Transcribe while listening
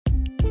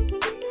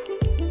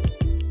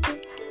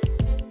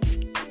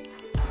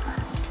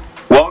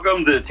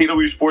Welcome to the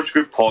TW Sports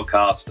Group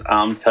podcast.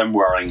 I'm Tim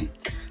Waring.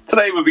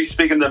 Today we'll be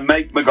speaking to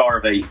Mike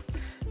McGarvey.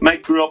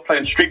 Mike grew up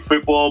playing street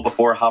football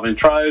before having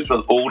trials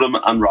with Oldham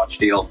and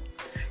Rochdale.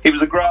 He was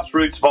a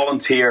grassroots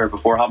volunteer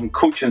before having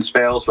coaching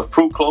spells with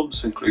pro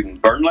clubs including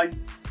Burnley,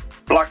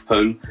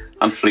 Blackpool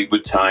and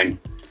Fleetwood Town.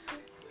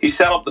 He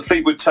set up the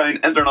Fleetwood Town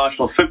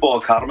International Football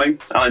Academy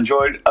and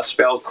enjoyed a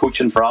spell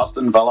coaching for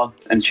Aston Villa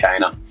in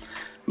China.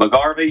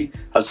 McGarvey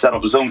has set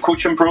up his own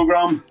coaching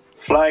programme,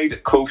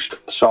 Flied Coast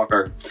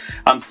Soccer,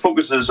 and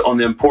focuses on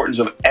the importance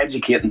of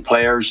educating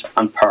players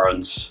and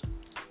parents.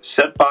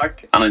 Sit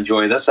back and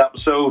enjoy this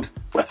episode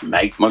with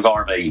Mike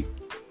McGarvey.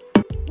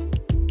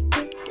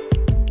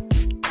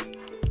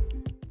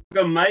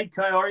 Welcome, Mike.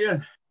 How are you?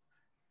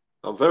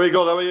 I'm very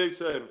good. How are you,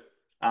 Tim?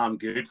 I'm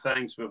good,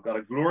 thanks. We've got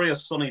a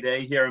glorious sunny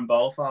day here in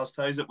Belfast.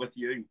 How's it with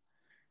you?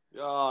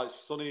 Yeah,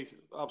 it's sunny.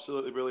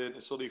 Absolutely brilliant.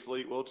 It's sunny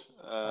Fleetwood.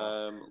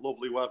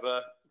 Lovely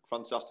weather.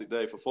 Fantastic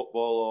day for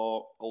football,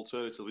 or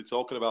alternatively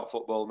talking about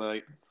football,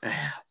 mate.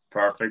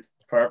 Perfect.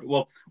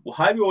 Well,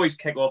 how we always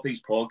kick off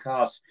these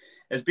podcasts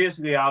is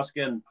basically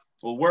asking,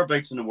 well,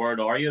 whereabouts in the world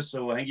are you?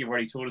 So I think you've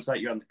already told us that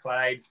you're on the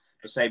Clyde,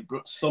 beside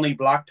sunny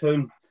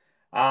Blackpool.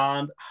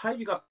 And how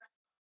you got...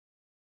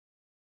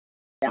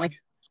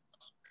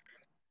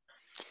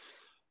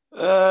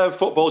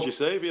 Football's your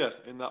saviour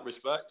in that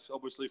respect.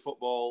 Obviously,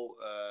 football,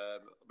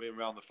 being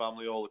around the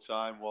family all the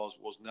time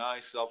was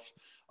nice.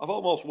 I've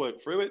almost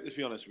worked through it, to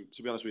be honest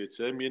with you,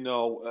 Tim. You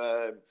know,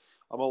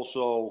 I'm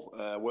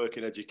also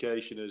working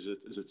education as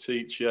a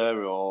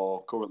teacher,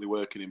 or currently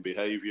working in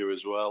behaviour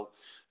as well,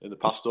 in the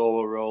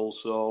pastoral role.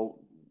 So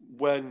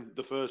when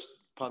the first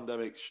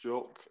pandemic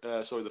struck,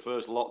 the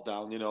first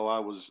lockdown, you know, I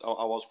was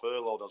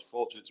furloughed. I was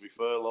fortunate to be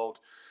furloughed,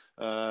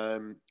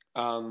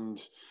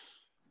 and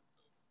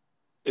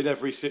in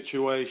every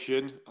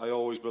situation, I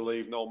always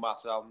believe, no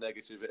matter how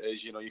negative it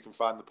is, you know, you can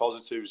find the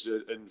positives.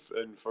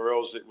 And for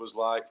us, it was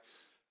like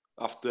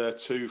after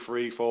 2,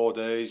 3, 4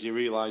 days, you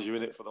realise you're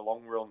in it for the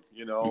long run.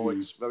 You know,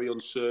 It's very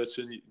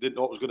uncertain. You didn't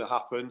know what was going to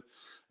happen.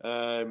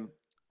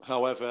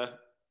 However,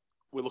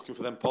 we're looking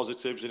for them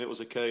positives, and it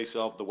was a case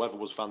of the weather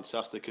was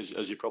fantastic,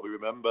 as you probably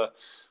remember.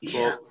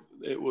 Yeah.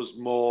 But it was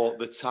more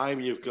the time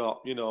you've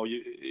got. You know,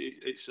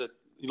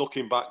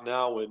 looking back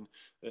now, and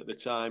at the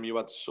time you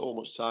had so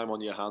much time on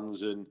your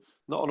hands and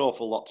not an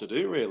awful lot to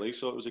do, really.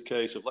 So it was a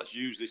case of, let's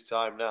use this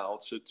time now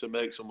to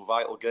make some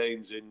vital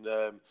gains in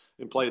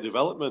player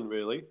development,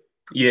 really.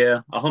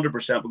 Yeah,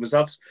 100%, because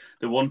that's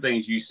the one thing,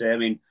 as you say. I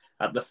mean,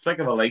 at the flick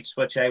of a light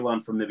switch, I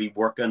went from maybe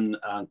working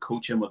and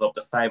coaching with up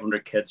to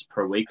 500 kids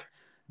per week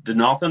to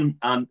nothing,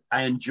 and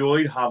I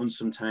enjoyed having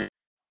some time.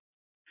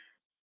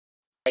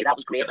 That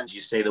was great. As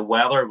you say, the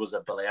weather was a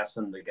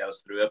blessing to get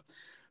us through it.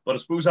 But I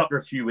suppose after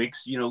a few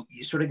weeks, you know,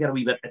 you sort of get a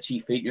wee bit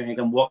itchy feet. You're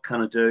thinking, what can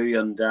I do?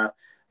 And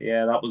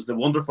yeah, that was the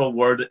wonderful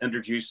word that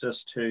introduced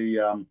us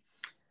to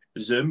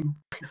Zoom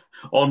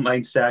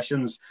online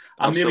sessions.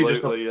 And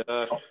absolutely, maybe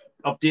just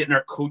updating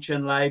our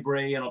coaching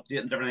library and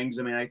updating different things.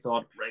 I mean, I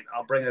thought, right,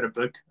 I'll bring out a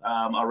book.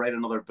 I'll write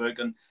another book,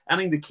 and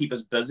anything to keep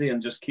us busy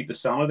and just keep the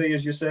sanity,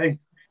 as you say.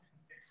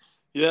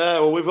 Yeah,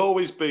 well, we've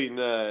always been,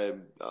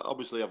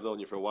 obviously I've known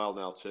you for a while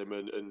now, Tim,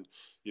 and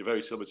you're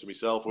very similar to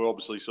myself. We're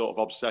obviously sort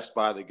of obsessed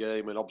by the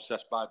game and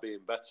obsessed by being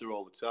better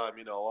all the time.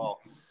 You know,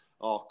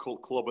 our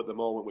club at the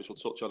moment, which we'll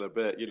touch on a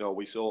bit, you know,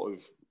 we sort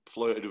of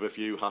flirted with a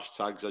few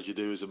hashtags, as you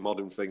do as a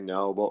modern thing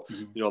now. But,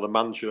 you know, the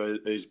mantra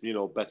is, you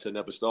know, better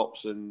never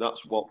stops. And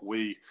that's what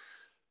we,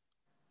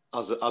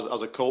 as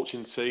a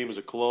coaching team, as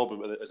a club,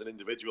 and as an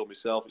individual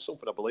myself, it's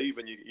something I believe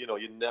in. You know,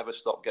 you never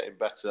stop getting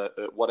better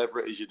at whatever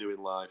it is you do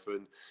in life.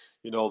 And,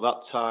 you know,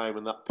 that time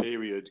and that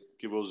period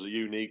give us a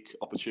unique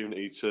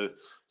opportunity to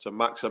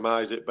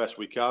maximise it best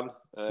we can,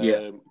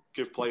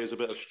 give players a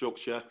bit of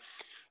structure.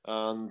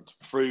 And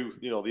through,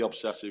 you know, the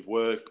obsessive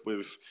work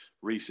with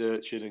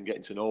researching and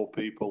getting to know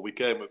people, we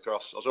came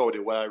across, I was already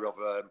aware of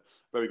a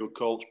very good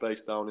coach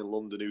based down in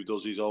London who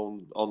does his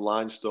own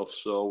online stuff.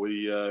 So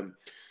we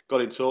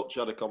got in touch,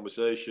 had a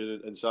conversation,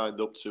 and signed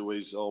up to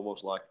his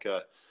almost like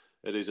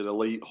it is an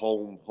elite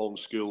home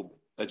school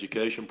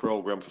education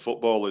program for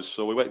footballers.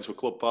 So we went into a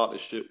club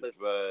partnership with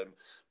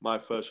my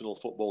personal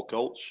football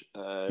coach.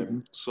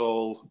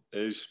 Saul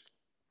is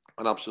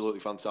an absolutely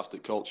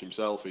fantastic coach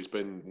himself. He's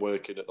been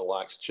working at the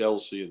likes of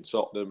Chelsea and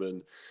Tottenham,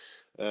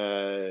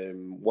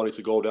 and wanted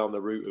to go down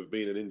the route of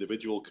being an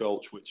individual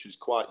coach, which is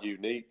quite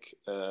unique.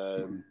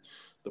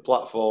 The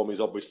platform is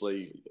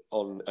obviously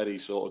on any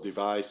sort of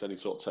device, any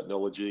sort of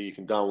technology. You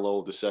can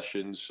download the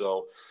sessions.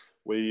 So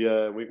we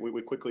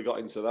quickly got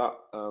into that,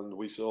 and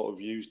we sort of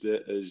used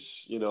it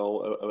as, you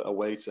know, a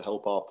way to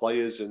help our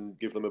players and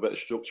give them a bit of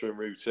structure and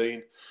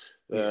routine.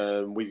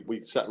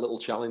 We set little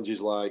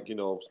challenges, like, you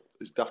know,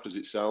 as daft as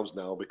it sounds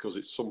now, because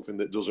it's something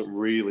that doesn't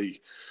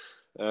really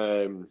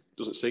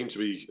doesn't seem to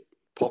be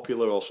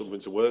popular or something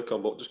to work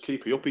on, but just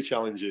keepy uppy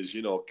challenges.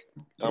 You know,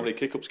 how many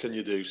kick-ups can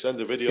you do? Send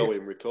a video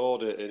in,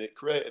 record it, and it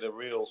created a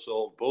real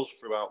sort of buzz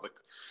throughout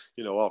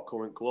our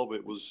current club.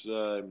 It was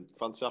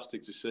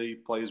fantastic to see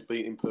players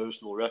beating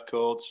personal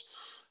records.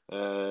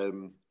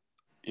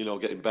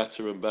 getting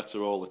better and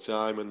better all the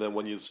time. And then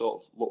when you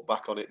sort of look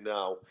back on it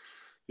now,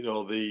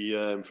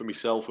 for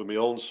myself and my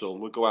own son,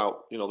 we go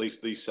out.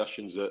 These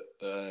sessions that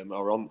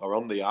are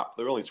on the app.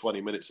 They're only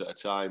 20 minutes at a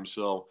time,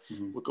 so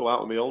Mm-hmm. we'll go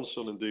out with my own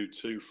son and do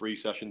 2-3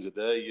 sessions a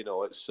day.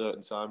 At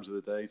certain times of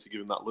the day to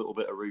give him that little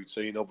bit of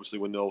routine. Obviously,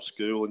 with no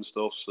school and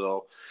stuff,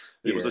 so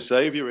it was Yeah. a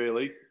saviour.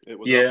 Really, it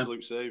was an Yeah.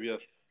 absolute saviour.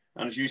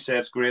 And as you say,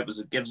 it's great because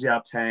it gives you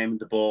that time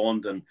to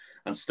bond and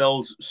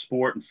still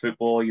sport and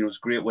football, it's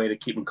a great way to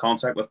keep in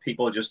contact with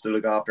people just to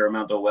look after our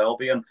mental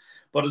well-being.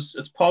 But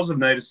it's positive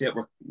now to see it.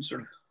 We're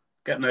sort of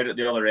getting out at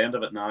the other end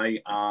of it now.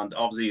 And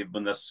obviously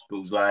when this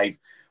goes live,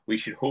 we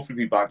should hopefully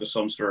be back to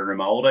some sort of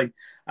normality.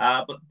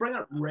 But bring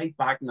it right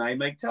back now,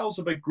 Mike. Tell us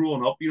about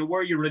growing up.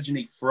 Where you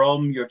originally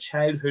from, your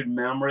childhood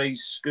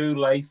memories, school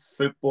life,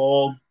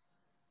 football.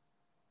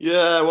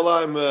 Yeah, well,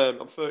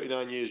 I'm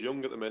 39 years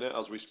young at the minute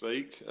as we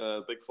speak.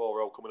 Big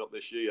 4-0 coming up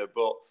this year,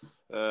 but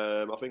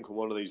I think I'm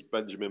one of these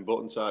Benjamin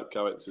Button type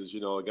characters.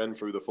 Again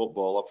through the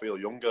football, I feel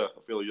younger.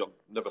 I feel young.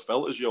 Never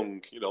felt as young.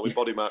 My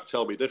body might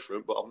tell me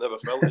different, but I've never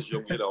felt as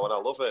young. And I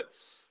love it.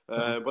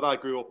 But I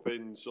grew up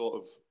in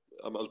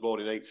I was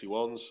born in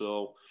 '81,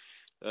 so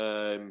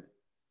there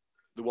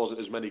wasn't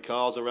as many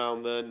cars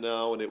around then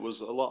now, and it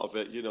was a lot of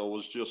it.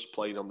 Was just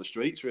playing on the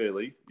streets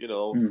really.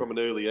 From an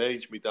early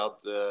age, my dad.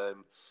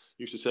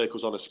 Used to take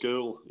us on a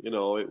school.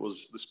 It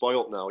was the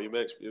spoilt now. It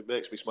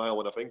makes me smile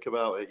when I think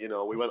about it.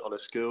 We went on a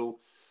school.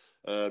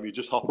 You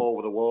just hop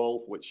over the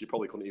wall, which you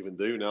probably couldn't even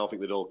do now. I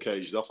think they'd all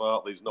caged off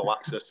out. There's no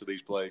access to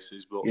these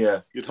places, but Yeah.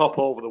 you'd hop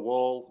over the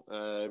wall.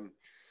 And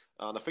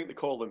I think they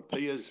call them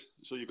piers.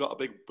 So you've got a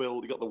big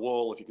build. You've got the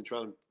wall. If you can try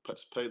and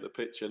paint the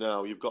picture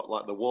now, you've got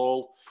like the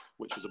wall,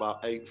 which was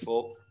about 8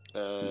 foot.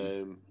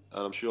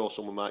 And I'm sure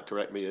someone might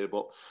correct me here,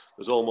 but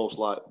there's almost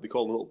like they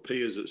call them little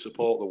piers that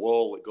support the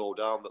wall that go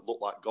down that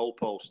look like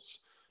goalposts.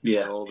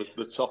 Yeah.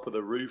 The top of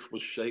the roof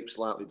was shaped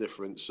slightly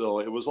different, so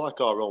it was like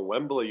our own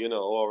Wembley,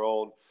 our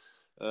own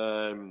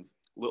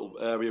little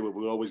area where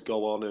we would always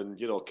go on,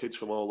 and kids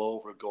from all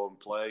over would go and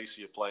play. So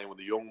you're playing with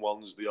the young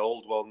ones, the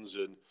old ones,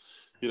 and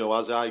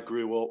as I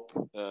grew up,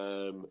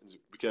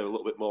 became a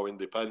little bit more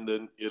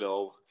independent.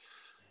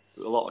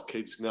 A lot of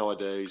kids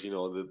nowadays,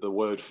 the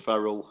word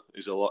feral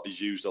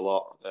is used a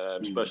lot,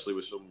 especially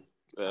with some,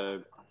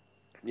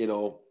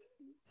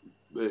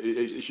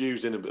 it's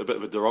used in a bit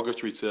of a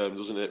derogatory term,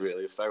 doesn't it?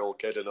 Really, a feral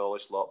kid and all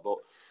this lot.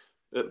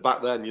 But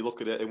back then, you look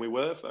at it, and we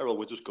were feral.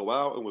 We'd just go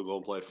out and we'd go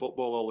and play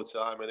football all the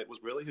time, and it was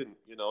brilliant.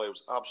 It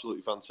was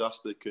absolutely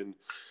fantastic. And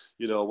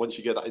once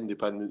you get that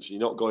independence, you're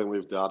not going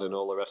with dad and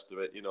all the rest of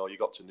it. You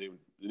got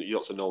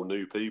to know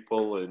new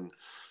people, and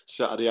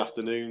Saturday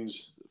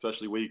afternoons,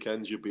 especially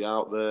weekends, you'd be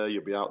out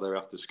there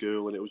after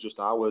school, and it was just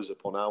hours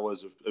upon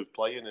hours of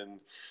playing, and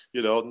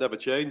never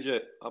change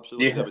it.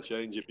 Absolutely never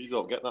change it. But you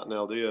don't get that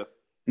now, do you?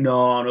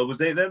 No, it was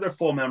they're the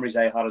full memories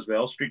I had as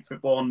well. Street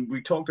football, and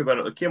we talked about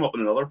it. It came up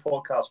in another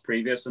podcast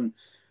previous, and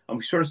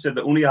we sort of said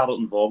the only adult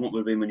involvement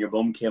would be when your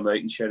mum came out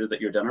and shouted at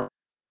your dinner.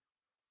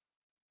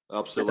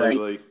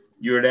 Absolutely,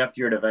 you were left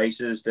to your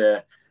devices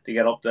to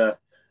get up to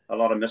a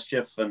lot of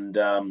mischief, and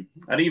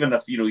even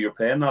if you're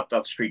playing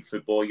that street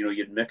football,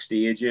 you'd mixed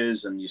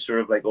ages, and you sort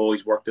of like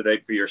always worked it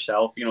out for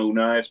yourself.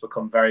 Now it's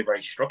become very,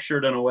 very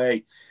structured in a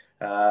way.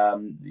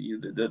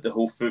 The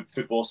whole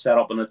football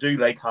setup, and I do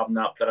like having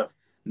that bit of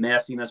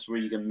messiness where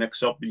you can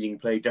mix up and you can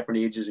play different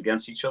ages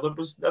against each other.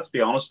 But let's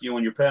be honest,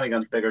 when you're playing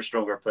against bigger,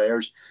 stronger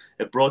players,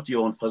 it brought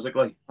you on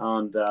physically,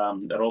 and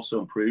it also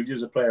improved you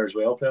as a player as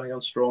well, playing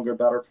against stronger,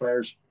 better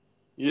players.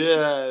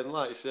 Yeah, and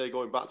like you say,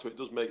 going back to it,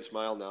 does make you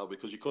smile now,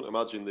 because you couldn't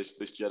imagine this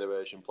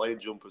generation playing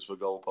jumpers for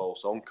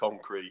goalposts on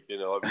concrete.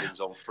 Everything's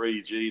on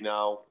 3G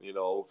now.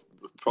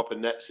 Proper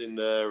nets in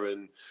there,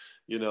 and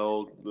you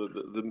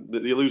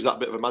lose that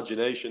bit of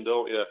imagination,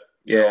 don't you?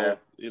 Yeah.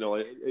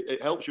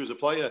 It helps you as a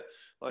player.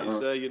 Like you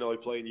say,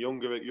 playing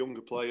younger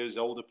players,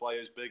 older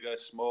players, bigger,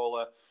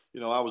 smaller.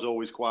 I was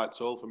always quite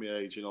tall for my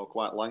age,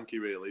 quite lanky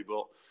really,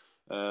 but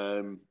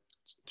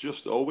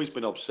just always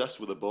been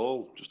obsessed with the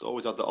ball. Just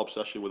always had that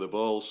obsession with the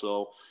ball.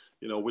 So,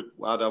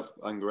 I'd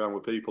hang around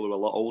with people who were a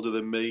lot older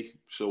than me,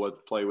 so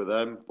I'd play with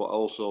them, but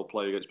also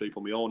play against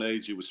people my own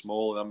age who were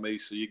smaller than me.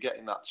 So you're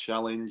getting that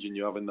challenge, and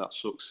you're having that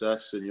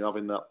success, and you're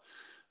having that.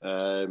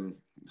 I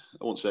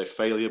won't say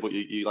failure, but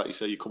you like you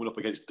say, you're coming up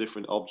against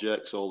different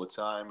objects all the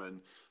time and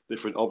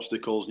different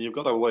obstacles, and you've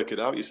got to work it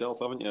out yourself,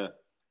 haven't you?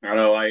 I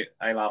know. I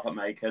laugh at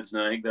my kids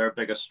now. I think their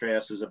biggest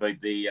stress is about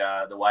the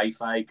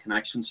Wi-Fi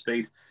connection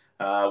speed,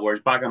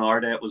 whereas back in our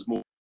day it was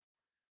more.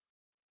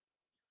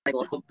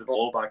 Put the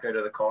ball back out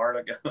of the car,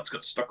 like it's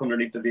got stuck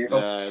underneath the vehicle.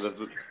 Yeah,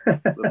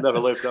 they've never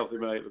lived, have they,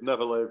 mate? They've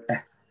never lived.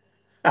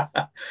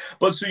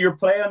 But so you're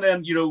playing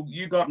then,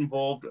 you got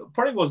involved.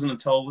 Probably wasn't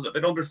until, was it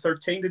about under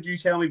 13, did you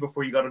tell me,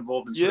 before you got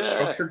involved in sort of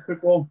structured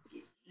football?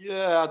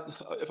 Yeah,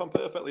 if I'm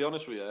perfectly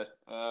honest with you,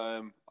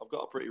 I've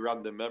got a pretty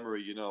random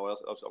memory.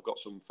 I've got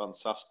some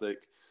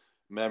fantastic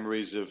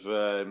memories of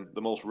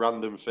the most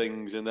random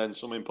things, and then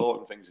some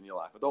important things in your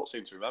life. I don't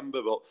seem to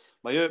remember, but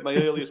my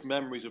earliest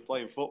memories of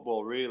playing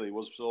football really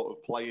was sort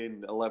of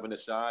playing 11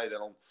 aside,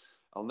 and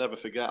I'll never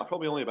forget. I'm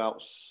probably only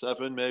about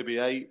 7, maybe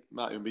 8.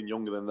 Might have even been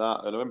younger than that.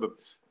 And I remember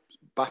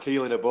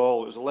backheeling a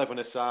ball. It was 11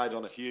 aside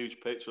on a huge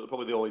pitch. So it was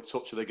probably the only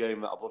touch of the game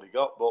that I bloody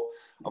got. But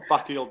I've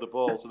backheeled the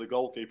ball to the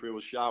goalkeeper who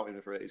was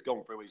shouting for it. He's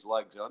gone through his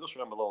legs. And I just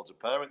remember loads of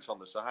parents on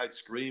the side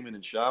screaming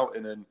and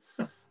shouting. And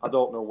I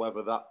don't know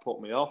whether that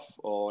put me off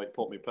or it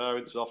put my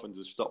parents off and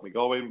just stopped me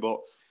going.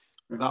 But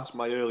that's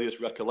my earliest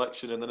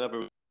recollection. And then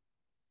never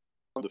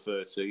under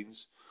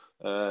 13s.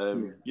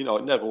 You know,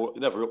 it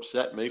never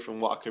upset me from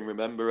what I can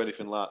remember,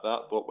 anything like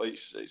that. But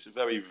it's a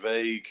very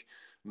vague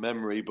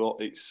memory, but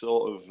it's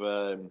sort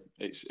of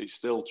it's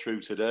still true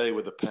today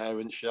with the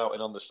parents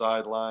shouting on the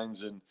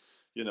sidelines, and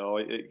you know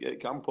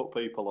it can put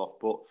people off.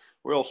 But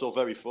we're also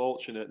very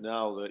fortunate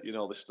now that you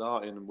know they're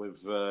starting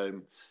with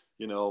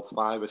you know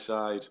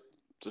 5-a-side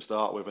to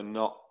start with, and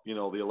not you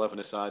know the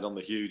 11-a-side on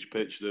the huge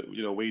pitch that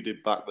you know we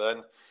did back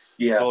then.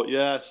 Yeah. But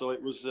yeah, so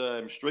it was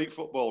street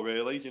football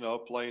really. You know,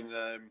 playing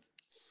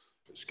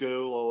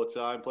school all the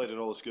time, played in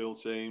all the school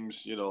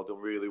teams, you know, done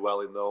really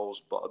well in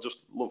those. But I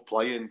just loved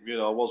playing. You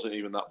know, I wasn't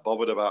even that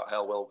bothered about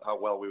how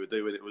well we were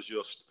doing. It was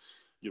just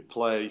you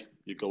play,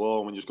 you go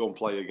home and just go and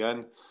play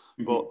again.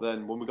 But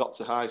then when we got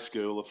to high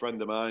school, a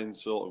friend of mine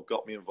sort of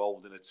got me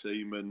involved in a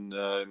team, and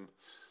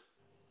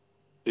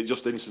it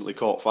just instantly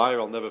caught fire.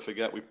 I'll never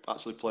forget. We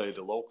actually played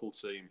a local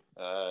team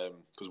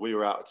because we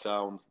were out of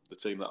town, the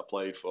team that I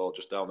played for,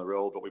 just down the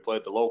road. But we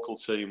played the local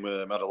team.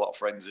 Had a lot of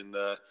friends in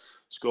there.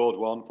 Scored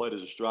one, played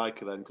as a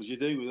striker then. Because you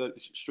do,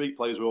 street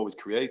players were always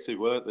creative,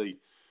 weren't they?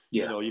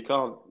 Yeah. You know, you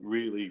can't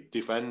really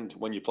defend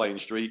when you're playing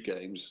street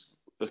games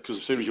because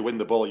as soon as you win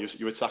the ball,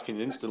 you're attacking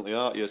instantly,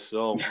 aren't you?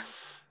 So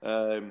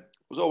I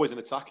was always an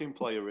attacking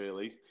player,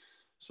 really.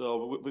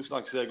 So, like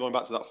I say, going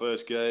back to that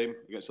first game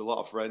against a lot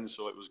of friends,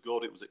 so it was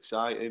good, it was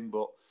exciting,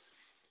 but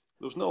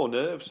there was no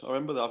nerves. I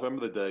remember that. I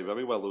remember the day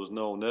very well. There was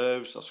no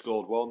nerves. I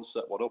scored one,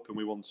 set one up, and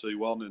we won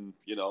 2-1. And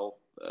you know,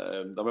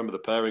 I remember the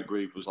parent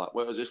group was like,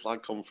 "Where does this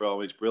lad come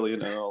from? It's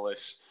brilliant and all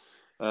this."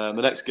 The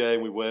next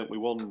game we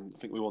won. I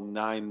think we won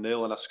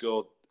 9-0, and I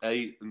scored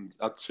 8 and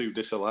had 2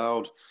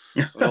 disallowed.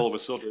 And all of a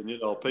sudden, you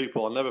know,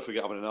 people. I'll never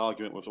forget having an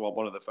argument with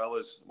one of the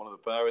fellas, one of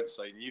the parents,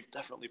 saying, "You've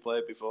definitely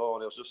played before,"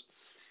 and it was just.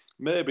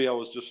 Maybe I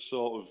was just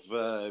sort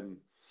of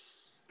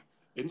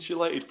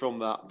insulated from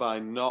that by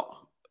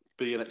not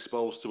being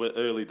exposed to it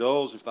early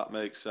doors, if that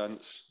makes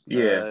sense.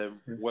 Yeah.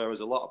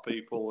 Whereas a lot of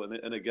people,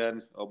 and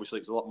again, obviously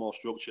it's a lot more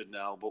structured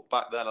now, but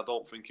back then I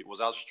don't think it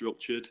was as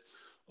structured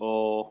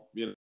or,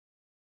 you know,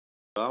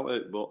 about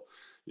it. But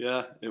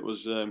yeah, it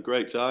was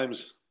great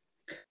times.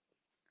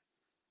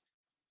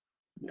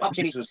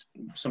 Opportunities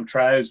with some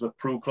trials with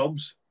pro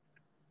clubs.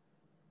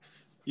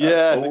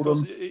 Yeah,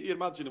 because you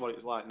imagine what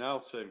it's like now,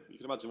 Tim. You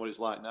can imagine what it's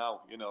like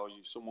now. You know,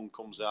 someone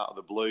comes out of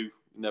the blue,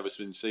 never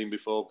been seen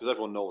before, because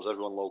everyone knows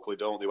everyone locally,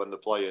 don't they, when they're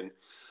playing?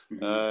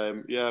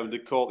 Yeah, they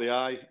caught the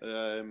eye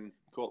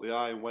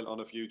and went on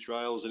a few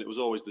trials, and it was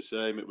always the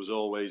same. It was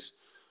always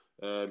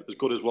as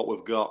good as what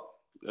we've got.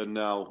 And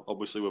now,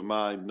 obviously, with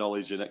my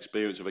knowledge and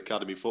experience of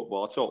academy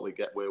football, I totally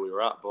get where we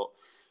were at. But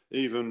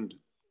even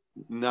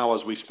now,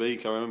 as we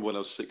speak, I remember when I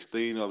was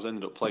 16, I was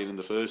ended up playing in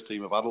the first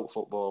team of adult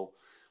football.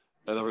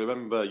 And I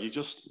remember,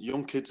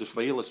 young kids are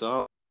fearless,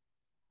 aren't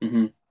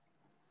they?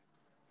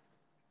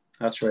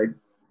 That's right.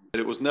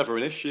 It was never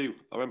an issue.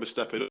 I remember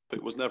stepping up.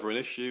 It was never an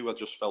issue. I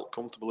just felt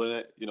comfortable in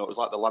it. You know, it was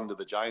like the land of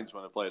the giants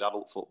when I played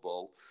adult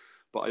football.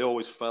 But I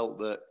always felt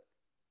that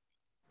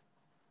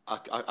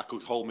I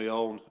could hold my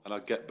own and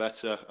I'd get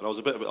better. And I was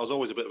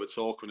always a bit of a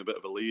talker and a bit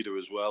of a leader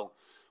as well,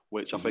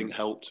 which I think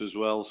helped as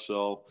well.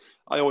 So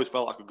I always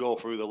felt I could go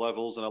through the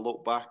levels. And I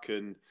look back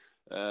and.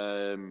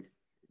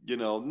 You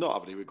know, not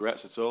have any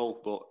regrets at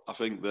all, but I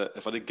think that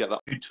if I did get that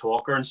good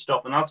talker and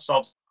stuff, and that's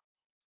obviously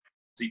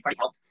pretty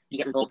helped you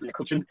get involved in the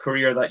coaching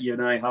career that you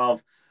now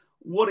have.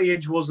 What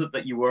age was it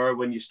that you were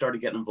when you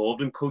started getting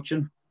involved in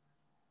coaching?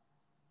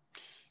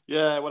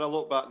 Yeah, when I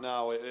look back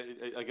now,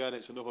 again,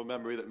 it's another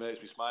memory that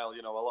makes me smile.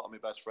 You know, a lot of my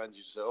best friends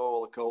used to say,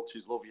 "Oh, the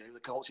coaches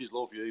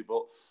love you."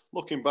 But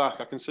looking back,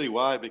 I can see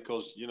why,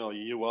 because, you know,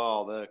 you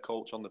are their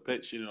coach on the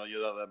pitch. You know,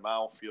 you're their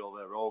mouth, you're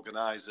their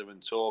organiser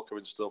and talker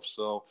and stuff.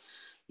 So,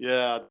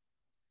 yeah,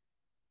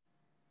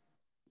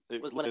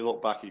 it was when you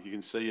look back, you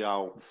can see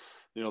how,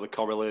 you know, the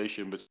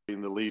correlation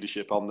between the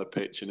leadership on the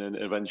pitch and an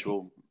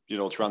eventual, you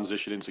know,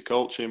 transition into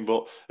coaching.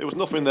 But it was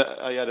nothing that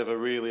I had ever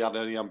really had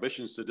any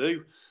ambitions to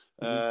do.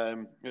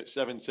 At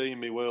 17,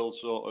 my world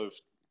sort of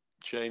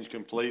changed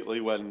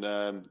completely when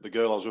the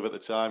girl I was with at the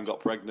time got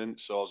pregnant.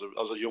 So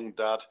I was a young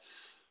dad.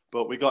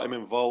 But we got him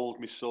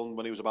involved, my son,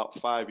 when he was about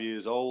 5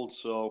 years old.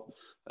 So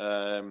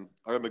I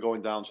remember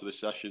going down to the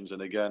sessions.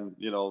 And again,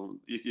 you know,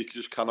 you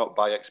just cannot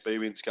buy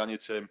experience, can you,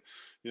 Tim?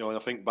 You know, and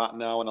I think back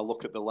now and I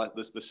look at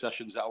the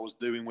sessions that I was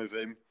doing with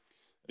him,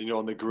 you know,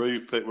 in the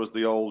group, it was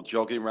the old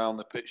jogging around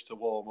the pitch to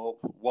warm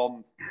up,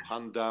 1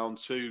 hand down,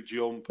 2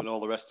 jump and all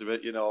the rest of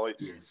it. You know,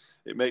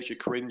 it makes you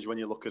cringe when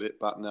you look at it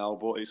back now,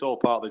 but it's all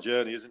part of the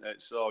journey, isn't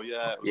it? So,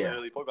 yeah, it was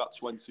early, probably about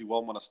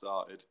 21 when I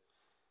started.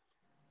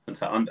 And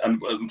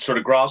sort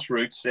of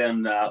grassroots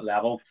in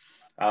level.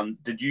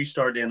 Did you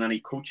start in any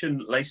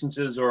coaching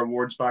licenses or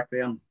awards back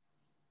then?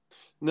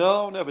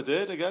 No, never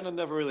did. Again, I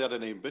never really had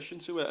any ambition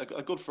to it.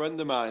 A good friend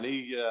of mine,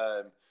 he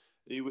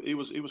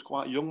was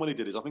quite young when he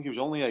did his. I think he was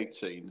only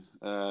 18.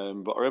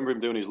 But I remember him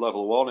doing his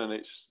level 1, and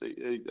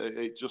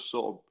it just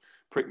sort of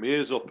pricked my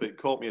ears up. It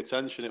caught my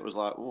attention. It was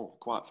like, oh,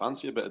 quite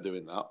fancy a bit of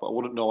doing that, but I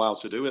wouldn't know how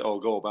to do it or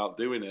go about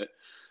doing it.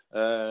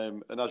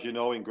 And as you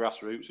know, in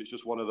grassroots, it's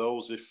just one of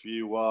those. If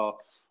you are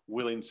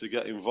willing to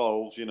get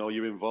involved,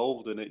 you're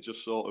involved, and it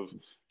just sort of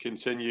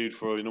continued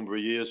for a number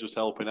of years, just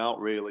helping out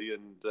really.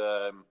 And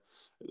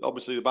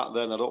obviously back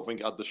then, I don't think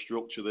it had the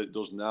structure that it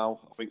does now.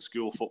 I think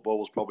school football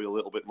was probably a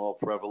little bit more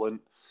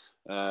prevalent.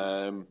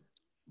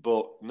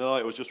 But no,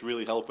 it was just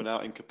really helping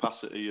out in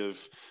capacity of,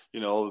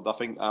 I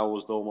think I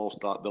was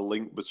almost like the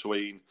link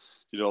between,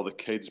 the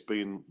kids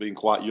being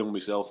quite young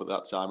myself at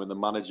that time and the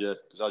manager,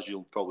 because as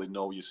you'll probably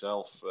know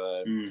yourself,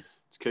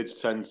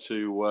 kids tend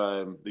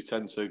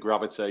to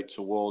gravitate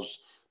towards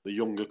the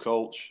younger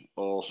coach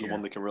or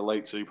someone they can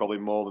relate to probably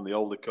more than the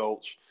older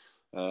coach.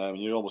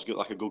 You almost get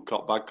like a good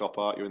cop, bad cop,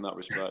 aren't you, in that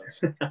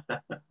respect?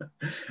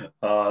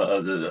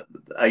 I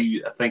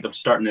think I'm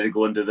starting to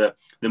go into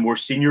the more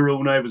senior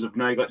role now, because I've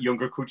now got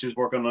younger coaches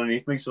working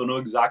underneath me, so I know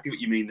exactly what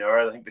you mean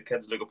there. I think the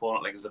kids look upon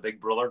it like as a big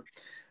brother.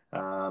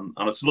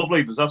 And it's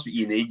lovely because that's what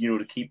you need,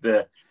 to keep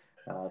the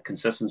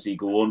consistency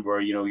going,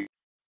 where,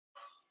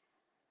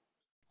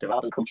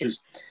 developing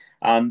coaches.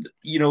 And,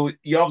 you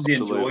obviously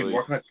Absolutely.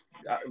 enjoyed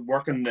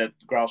working at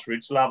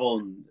grassroots level,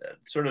 and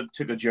sort of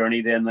took a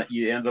journey then that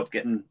you ended up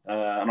getting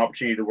an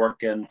opportunity to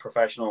work in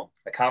professional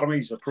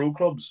academies, pro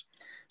clubs.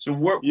 So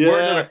where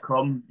did it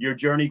come, your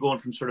journey going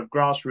from sort of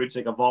grassroots,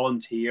 like a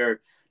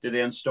volunteer, to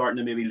then starting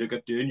to maybe look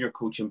at doing your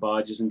coaching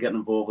badges and getting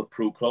involved with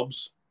pro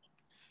clubs?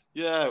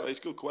 Yeah, it's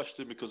a good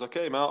question, because I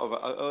came out of it.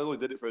 I only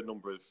did it for a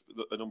number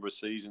of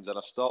seasons, and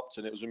I stopped.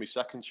 And it was with my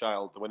second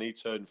child when he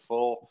turned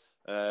 4.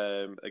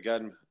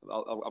 Again,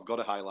 I've got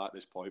to highlight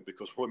this point,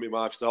 because when my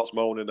wife starts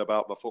moaning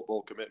about my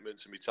football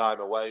commitments and my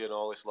time away and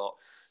all this lot,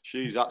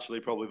 she's actually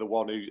probably the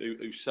one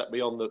who set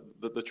me on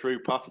the true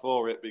path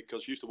for it,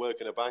 because she used to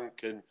work in a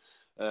bank, and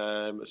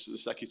the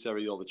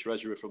secretary or the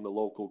treasurer from the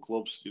local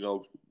clubs,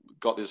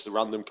 got this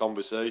random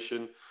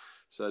conversation.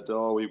 Said,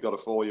 oh, we've got a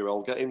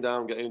 4-year-old. Get him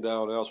down. And I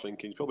was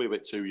thinking, he's probably a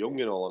bit too young,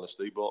 in all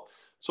honesty. But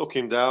took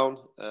him down.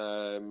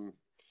 I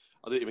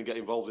didn't even get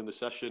involved in the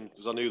session,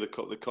 because I knew the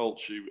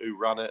coach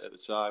who ran it at the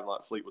time,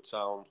 like Fleetwood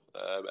Town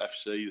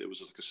FC. It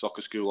was like a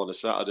soccer school on a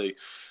Saturday.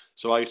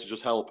 So I used to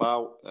just help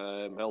out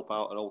an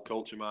old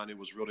coach of mine who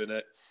was running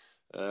it.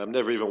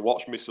 Never even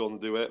watched my son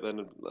do it.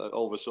 Then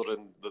all of a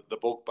sudden, the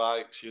bug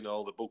bites,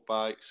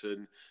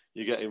 and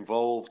you get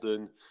involved.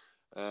 And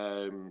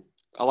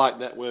I like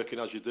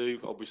networking, as you do.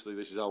 Obviously,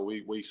 this is how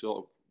we sort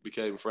of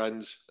became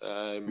friends,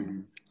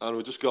 and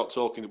we just got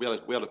talking. We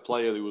had a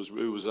player who was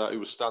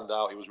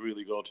standout. He was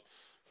really good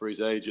for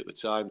his age at the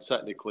time.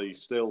 Technically,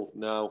 still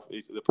now,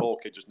 the poor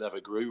kid just never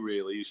grew.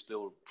 Really, he's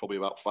still probably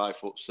about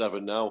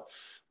 5'7" now,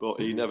 but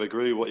he never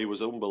grew. But he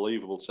was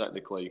unbelievable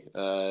technically.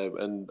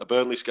 And a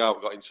Burnley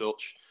scout got in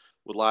touch,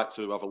 would like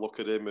to have a look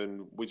at him,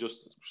 and we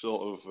just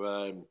sort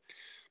of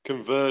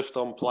conversed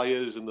on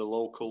players in the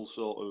local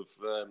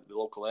the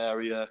local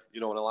area,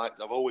 and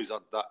I've always had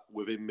that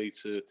within me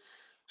to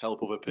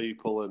help other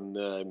people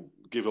and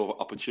give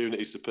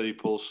opportunities to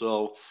people.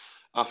 So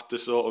after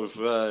sort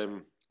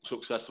of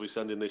successfully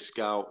sending this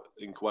scout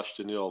in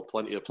question,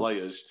 plenty of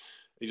players,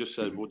 he just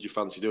said, would you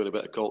fancy doing a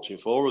bit of coaching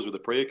for us with the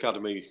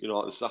pre-academy,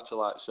 like the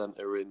satellite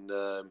centre in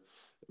the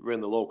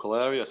local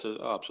area? I said,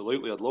 oh,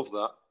 absolutely, I'd love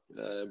that.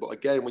 But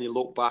again, when you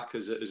look back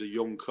as a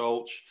young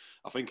coach,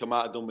 I think I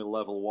might have done my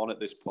level 1 at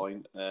this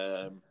point.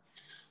 And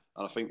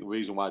I think the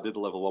reason why I did the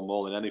level 1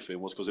 more than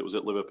anything was because it was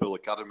at Liverpool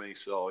Academy.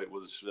 So it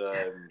was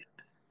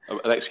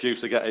an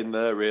excuse to get in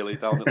there, really,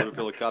 down at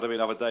Liverpool Academy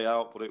and have a day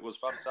out. But it was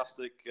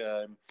fantastic.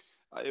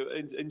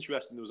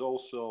 Interesting. There was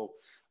also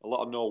a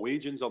lot of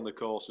Norwegians on the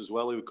course as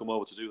well who would come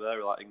over to do their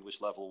English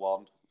level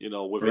 1,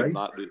 within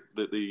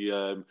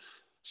the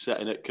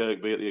setting at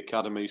Kirkby at the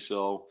academy.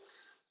 So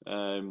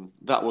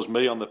that was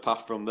me on the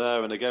path from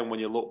there. And again, when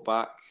you look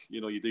back,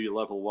 you do your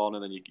level 1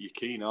 and then you're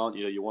keen, aren't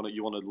you? You want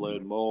to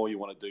learn more, you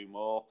want to do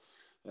more,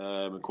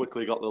 and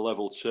quickly got the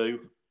level 2,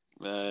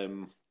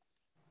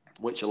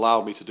 which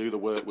allowed me to do the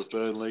work with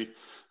Burnley.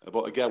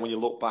 But again, when you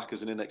look back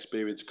as an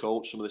inexperienced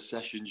coach, some of the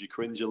sessions you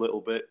cringe a little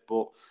bit,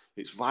 but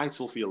it's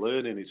vital for your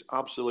learning. It's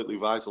absolutely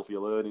vital for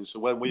your learning. So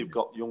when we've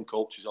got young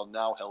coaches on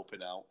now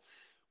helping out,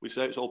 we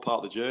say it's all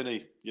part of the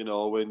journey,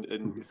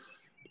 and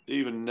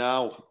even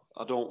now,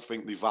 I don't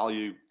think they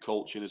value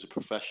coaching as a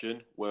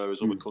profession,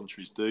 whereas other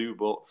countries do.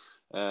 But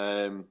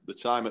the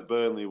time at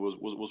Burnley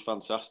was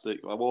fantastic.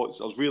 I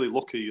was really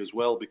lucky as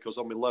well, because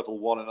on my level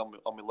 1 and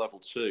on my level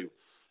 2,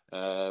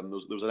 there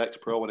was an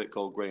ex-pro in it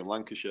called Graham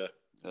Lancashire.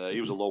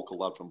 He was a local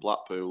lad from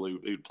Blackpool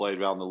who'd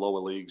played around the lower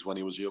leagues when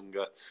he was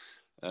younger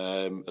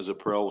as a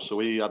pro. So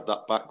he had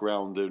that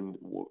background, and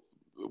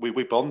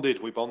we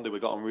bonded. We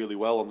got on really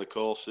well on the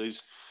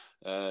courses.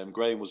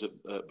 Graham was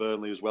at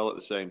Burnley as well at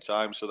the same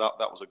time, so that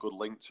was a good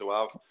link to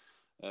have.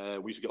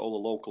 We used to get all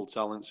the local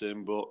talents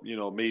in, but you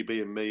know, me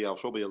being me, I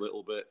was probably a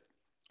little bit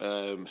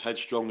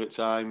headstrong at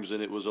times,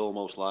 and it was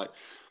almost like,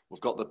 we've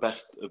got the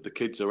best of the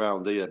kids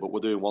around here, but we're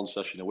doing one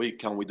session a week.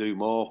 Can we do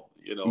more?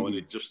 You know, and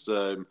it just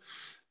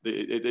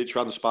it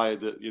transpired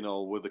that, you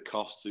know, with the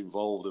costs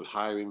involved of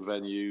hiring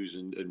venues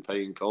and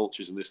paying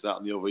coaches and this, that,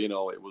 and the other, you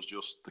know, it was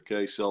just the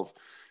case of,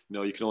 you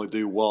know, you can only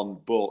do one.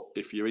 But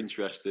if you're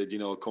interested, you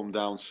know, come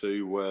down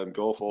to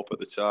Gothorpe at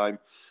the time,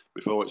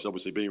 before it's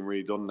obviously being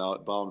redone now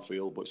at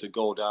Barnfield. But to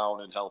go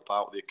down and help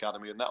out the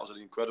academy, and that was an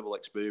incredible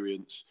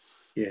experience.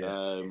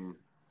 Yeah.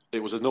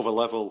 It was another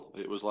level.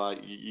 It was like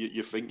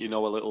you think you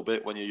know a little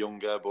bit when you're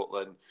younger, but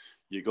then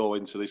you go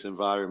into this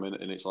environment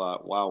and it's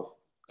like, wow.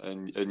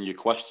 And you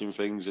question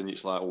things, and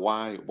it's like,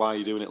 why are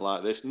you doing it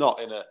like this? Not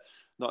in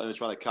a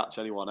trying to catch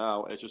anyone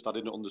out. It's just I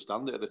didn't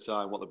understand it at the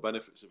time, what the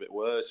benefits of it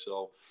were.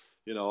 So,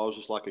 you know, I was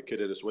just like a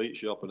kid in a sweet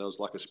shop, and I was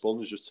like a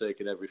sponge, just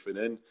taking everything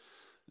in.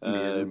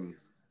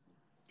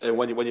 And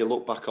when you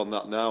look back on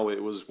that now,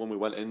 it was when we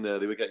went in there,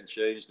 they were getting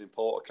changed in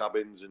porter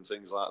cabins and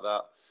things like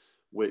that,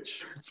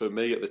 which for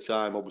me at the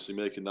time, obviously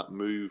making that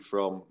move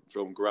from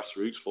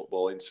grassroots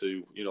football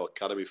into, you know,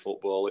 academy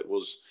football, it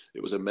was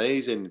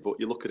amazing. But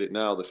you look at it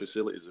now, the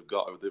facilities they've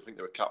got, I think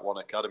they're a Cat 1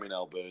 academy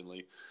now,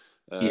 Burnley.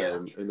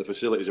 And the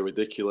facilities are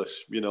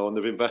ridiculous, you know, and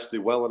they've invested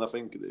well, and I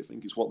think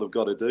it's what they've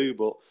got to do.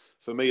 But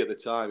for me at the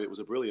time, it was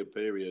a brilliant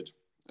period.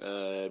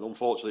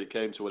 Unfortunately, it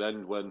came to an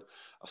end when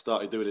I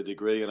started doing a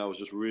degree, and I was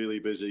just really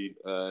busy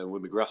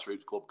with my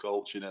grassroots club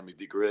coaching and my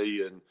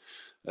degree, and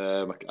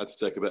I had to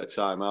take a bit of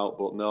time out.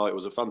 But no, it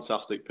was a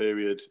fantastic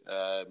period,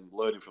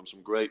 learning from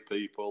some great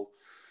people.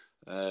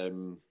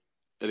 And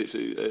it's,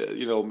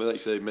 you know, like you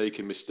say,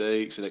 making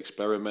mistakes and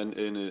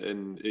experimenting,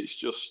 and it's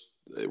just,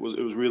 it was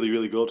really,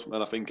 really good.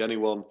 And I think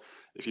anyone,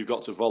 if you've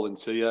got to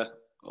volunteer,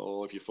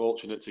 or if you're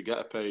fortunate to get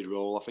a paid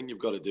role, I think you've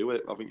got to do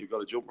it. I think you've got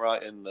to jump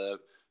right in there,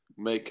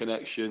 make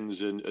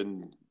connections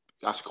and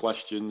ask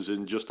questions,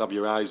 and just have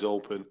your eyes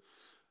open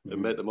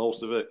and make the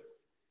most of it.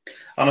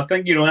 And I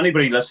think, you know,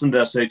 anybody listening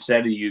to us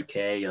outside the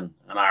UK and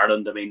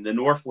Ireland, I mean, the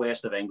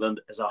northwest of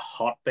England is a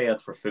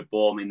hotbed for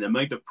football. I mean, the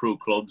amount of pro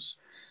clubs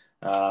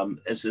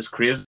is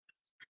crazy.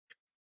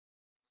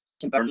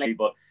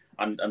 But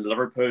and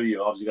Liverpool,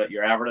 you obviously got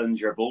your Evertons,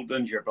 your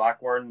Boltons, your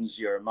Blackburns,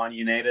 your Man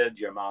United,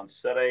 your Man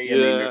City. Yeah. I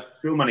mean, there's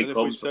so many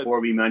clubs before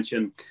we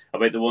mention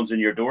about the ones on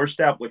your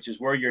doorstep, which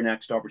is where your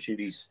next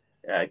opportunities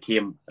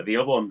came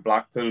available in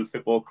Blackpool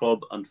Football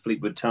Club and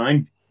Fleetwood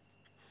Town.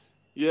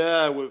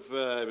 Yeah,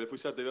 if we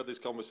said they had this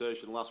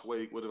conversation last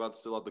week, we'd have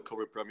still had the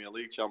current Premier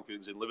League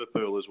champions in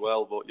Liverpool as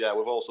well. But yeah,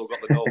 we've also got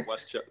the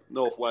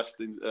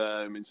northwest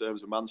in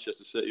terms of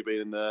Manchester City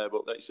being in there.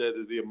 But like you said,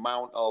 the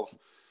amount of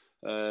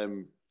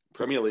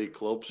Premier League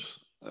clubs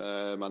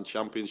and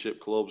Championship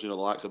clubs, you know,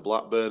 the likes of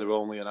Blackburn are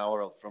only an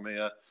hour from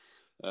here.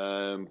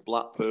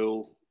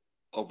 Blackpool,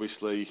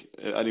 obviously,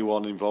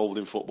 anyone involved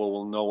in football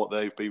will know what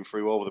they've been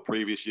through over the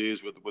previous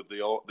years with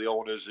the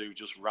owners who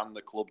just ran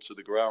the club to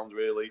the ground,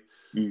 really.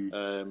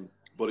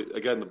 But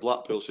again, the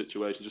Blackpool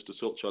situation, just to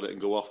touch on it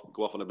and go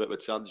off on a bit of a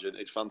tangent,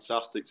 it's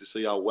fantastic to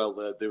see how well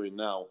they're doing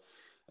now.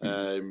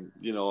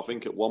 You know, I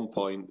think at one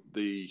point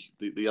they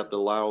had the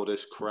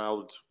loudest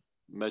crowd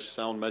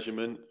sound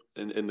measurement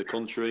in the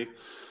country,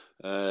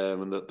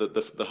 and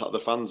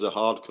the fans are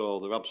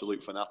hardcore. They're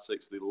absolute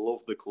fanatics. They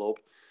love the club.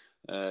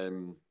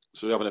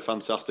 So we're having a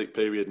fantastic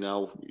period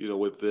now, you know,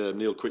 with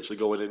Neil Critchley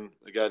going in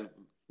again,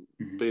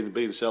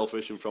 being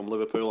selfish and from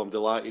Liverpool. I'm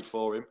delighted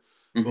for him.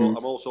 But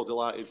I'm also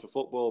delighted for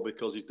football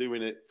because he's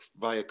doing it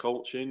via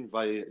coaching,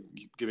 via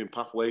giving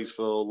pathways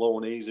for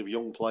loanees of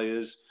young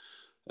players,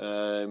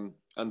 and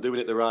doing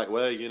it the right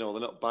way. You know,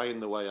 they're not buying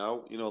the way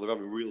out. You know, they're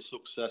having real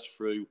success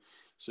through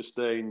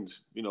sustained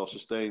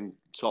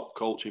top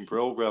coaching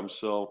programs.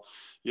 So,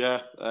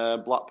 yeah,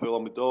 Blackpool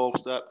on the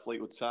doorstep,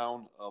 Fleetwood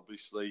Town,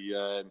 obviously.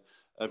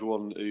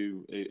 Everyone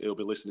who'll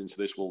be listening to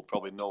this will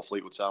probably know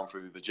Fleetwood Town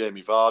through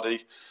Jamie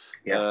Vardy.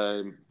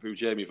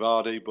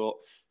 But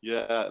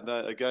yeah,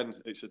 again,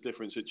 it's a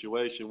different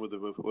situation with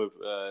them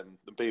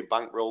being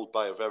bankrolled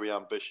by a very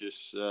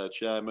ambitious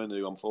chairman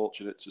who I'm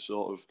fortunate to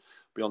sort of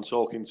be on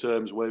talking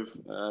terms with.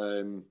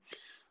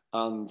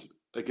 And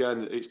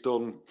again, it's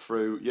done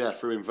through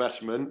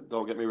investment.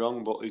 Don't get me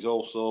wrong, but he's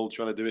also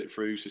trying to do it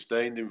through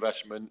sustained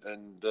investment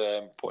and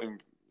putting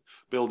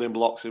building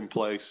blocks in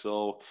place.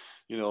 So,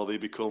 you know, they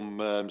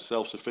become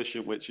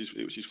self-sufficient, which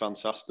is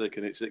fantastic,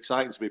 and it's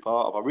exciting to be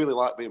part of. I really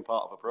like being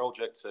part of a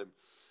project, Tim.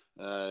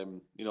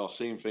 You know,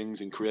 seeing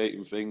things and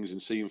creating things and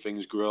seeing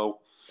things grow.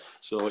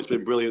 So it's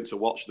been brilliant to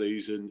watch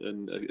these, and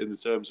in the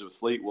terms of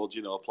Fleetwood,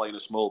 you know, playing a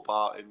small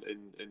part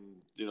in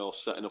you know,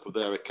 setting up of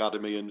their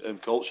academy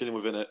and coaching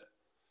within it.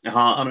 And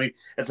I mean,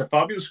 it's a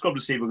fabulous club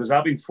to see because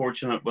I've been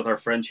fortunate with our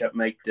friendship,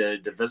 Mike,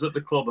 to visit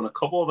the club on a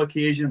couple of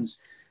occasions.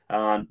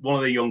 And one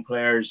of the young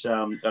players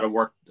that I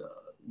worked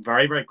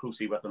very, very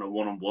closely with on a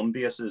one-on-one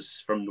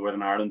basis from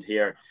Northern Ireland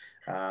here.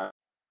 So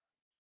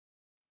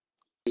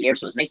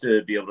it's nice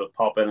to be able to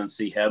pop in and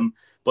see him.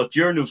 But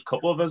during those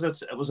couple of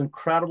visits, it was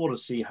incredible to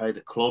see how the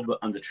club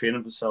and the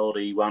training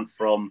facility went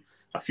from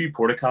a few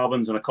porta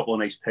cabins and a couple of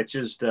nice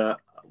pitches. A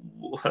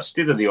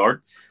state of the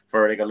art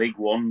for like a League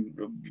One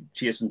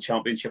chasing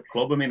championship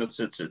club. I mean,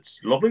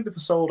 it's lovely, the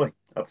facility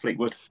at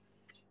Fleetwood.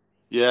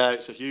 Yeah,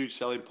 it's a huge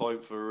selling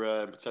point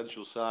for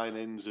potential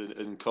signings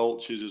and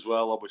coaches as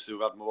well. Obviously,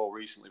 we've had more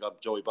recently. We've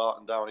had Joey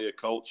Barton down here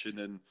coaching,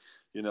 and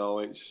you know,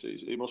 it's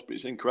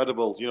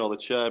incredible. You know, the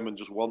chairman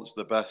just wants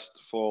the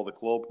best for the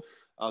club,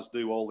 as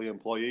do all the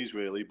employees,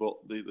 really. But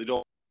they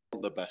don't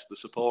want the best. They're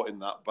supporting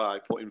that by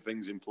putting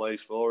things in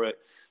place for it.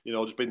 You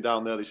know, just been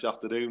down there this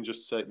afternoon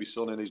just to take my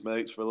son and his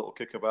mates for a little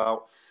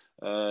kickabout.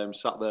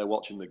 Sat there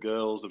watching the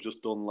girls. They've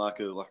just done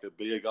like a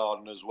beer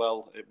garden as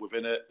well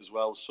within it as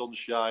well. Sun's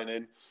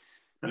shining.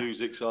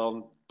 Music's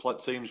on,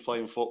 teams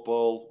playing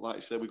football. Like I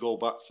said, we go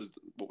back to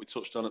what we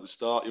touched on at the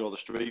start, you know, the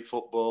street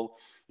football,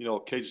 you know,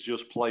 kids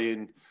just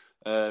playing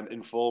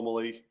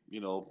informally, you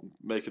know,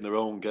 making their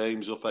own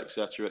games up,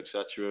 etc.,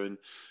 etc. And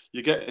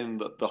you're getting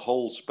the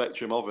whole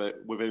spectrum of it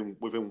within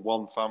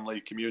one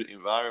family community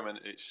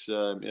environment. It's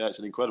it's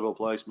an incredible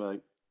place,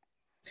 mate.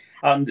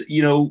 And,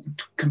 you know,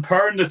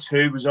 comparing the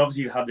two, because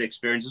obviously you had the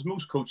experience, as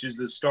most coaches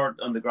that start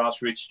on the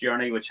grassroots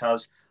journey, which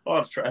has a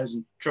lot of trials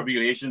and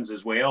tribulations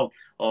as well,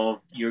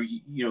 of you're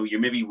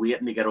maybe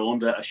waiting to get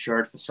onto a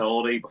shared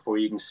facility before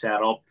you can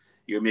set up.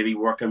 You're maybe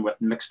working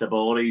with mixed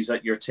abilities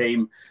at your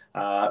team,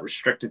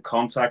 restricted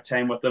contact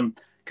time with them.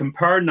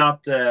 Comparing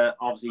that to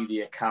obviously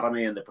the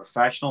academy and the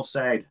professional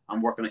side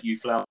and working at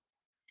youth level.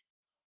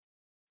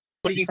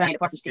 What did you find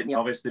apart from stating the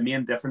obvious, the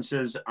main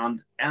differences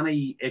and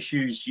any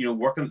issues, you know,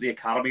 working at the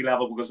academy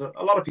level? Because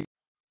a lot of people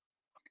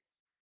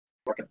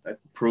work at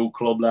pro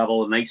club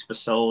level, nice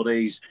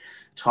facilities,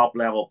 top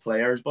level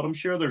players, but I'm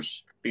sure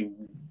there's been,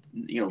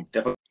 you know,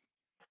 difficult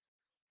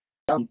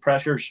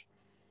pressures.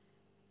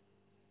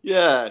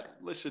 Yeah,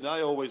 listen,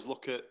 I always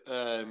look at,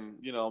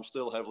 you know, I'm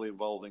still heavily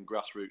involved in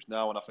grassroots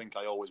now, and I think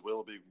I always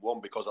will be.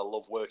 One, because I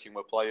love working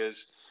with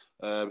players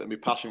and my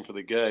passion for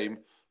the game,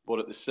 but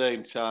at the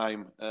same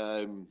time,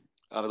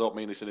 and I don't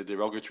mean this in a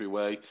derogatory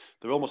way,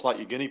 they're almost like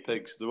your guinea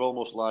pigs. They're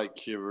almost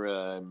like your,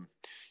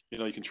 you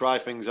know, you can try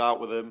things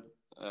out with them,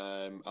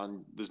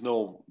 and there's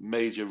no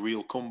major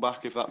real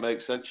comeback, if that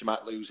makes sense. You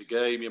might lose a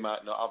game, you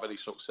might not have any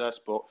success,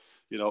 but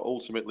you know,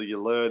 ultimately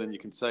you learn and you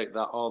can take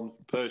that on.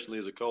 Personally,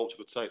 as a coach, I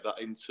could take that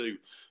into,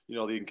 you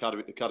know, the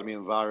academy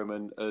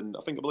environment, and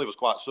I believe I was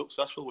quite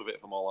successful with it.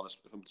 If I'm all honest,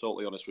 if I'm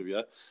totally honest with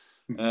you.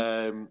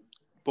 Mm-hmm.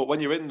 But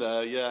when you're in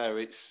there, yeah,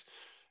 and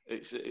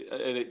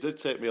it did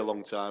take me a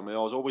long time. I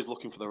was always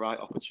looking for the right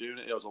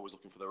opportunity. I was always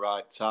looking for the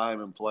right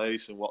time and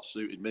place and what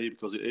suited me,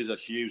 because it is a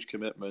huge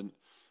commitment.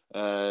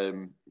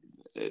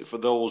 For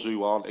those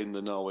who aren't in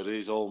the know, it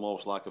is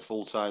almost like a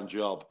full-time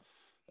job.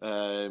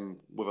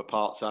 With a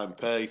part-time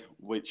pay,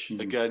 which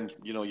again,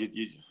 you know, you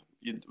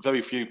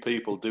very few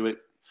people do it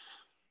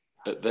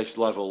at this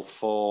level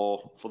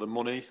for the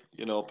money.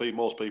 You know,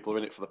 most people are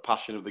in it for the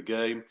passion of the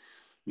game.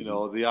 You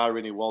know, the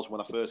irony was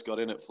when I first got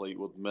in at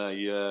Fleetwood, my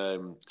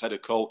head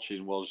of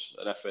coaching was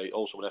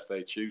also an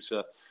FA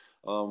tutor.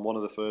 One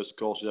of the first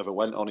courses I ever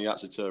went on, he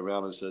actually turned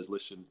around and says,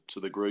 "Listen to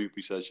the group."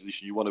 He says,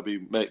 "You want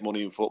to make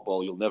money in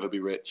football, you'll never be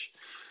rich."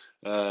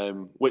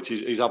 Which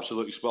is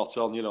absolutely spot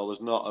on. You know,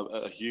 there's not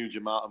a huge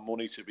amount of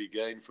money to be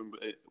gained from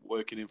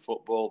working in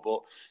football,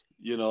 but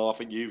you know, I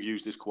think you've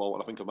used this quote,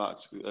 and I think I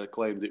might have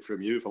claimed it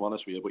from you, if I'm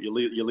honest with you. But you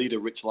lead a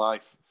rich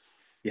life.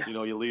 Yeah. You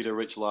know, you lead a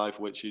rich life,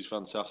 which is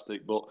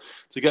fantastic. But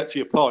to get to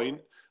your point,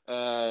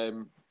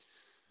 the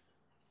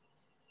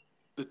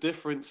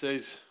difference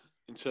is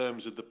in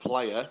terms of the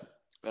player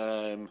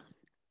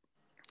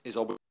is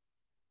obviously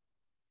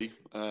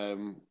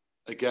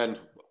again.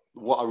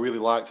 What I really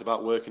liked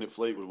about working at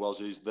Fleetwood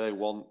is they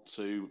want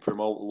to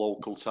promote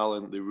local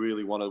talent. They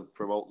really want to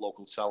promote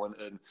local talent,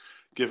 and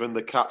given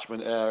the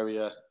catchment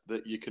area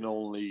that you can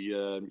only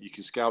you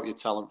can scout your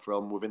talent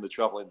from within the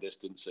travelling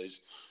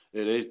distances,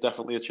 it is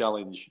definitely a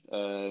challenge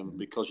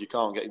because you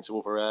can't get into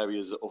other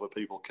areas that other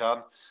people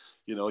can.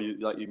 You know,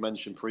 like you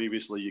mentioned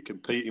previously, you're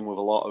competing with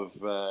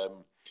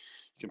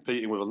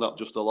not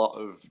just a lot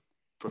of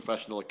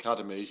professional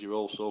academies. You're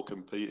also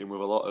competing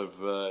with a lot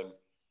of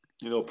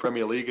you know,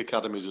 Premier League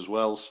academies as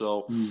well.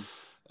 So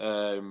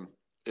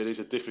it is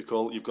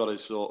you've got to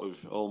sort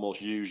of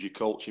almost use your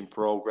coaching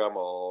program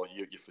or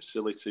your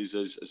facilities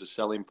as a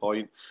selling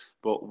point.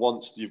 But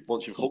once you've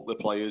hooked the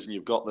players and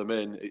you've got them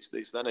in,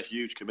 it's then a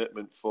huge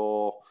commitment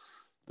for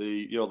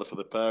for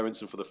the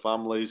parents and for the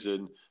families.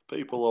 And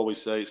people always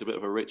say it's a bit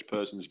of a rich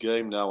person's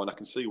game now, and I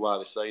can see why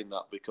they're saying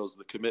that, because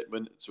the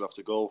commitment to have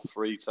to go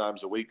 3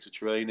 times a week to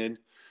training.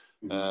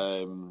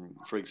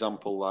 For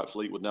example, like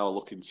Fleetwood now are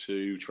looking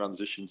to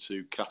transition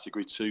to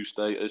Category 2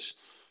 status,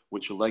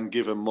 which will then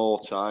give them more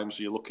time.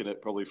 So you're looking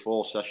at probably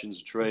 4 sessions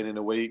of training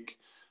a week.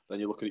 Then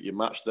you're looking at your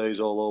match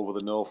days all over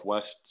the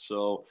Northwest.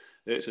 So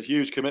it's a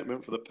huge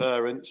commitment for the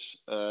parents,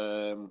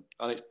 and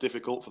it's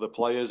difficult for the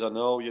players. I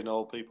know, you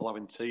know, people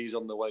having teas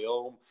on the way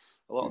home.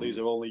 A lot of these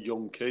are only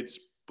young kids,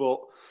 but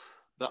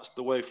that's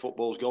the way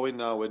football's going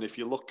now. And if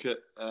you look at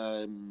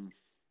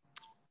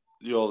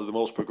you know, the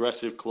most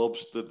progressive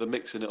clubs, they're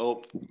mixing it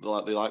up,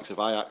 like the likes of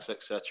Ajax,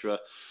 etc.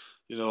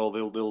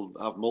 they'll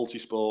have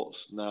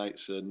multi-sports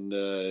nights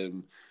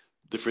and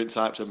different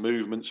types of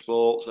movement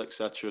sports,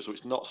 etc. So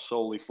it's not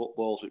solely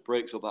football. So it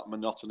breaks up that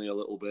monotony a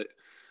little bit.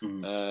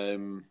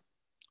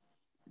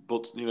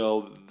 But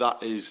that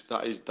is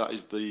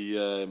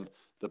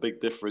the big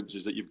difference,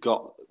 is that you've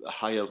got a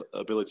higher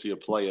ability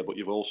of player, but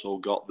you've also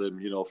got them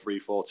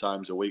 3-4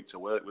 times a week to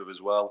work with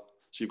as well.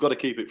 So you've got to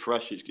keep it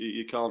fresh.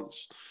 You can't,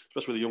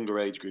 especially with the younger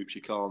age groups,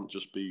 you can't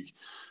just be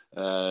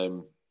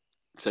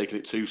taking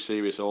it too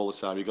serious all the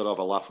time. You've got to have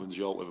a laugh and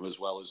joke with them as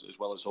well as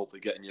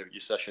hopefully getting your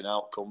session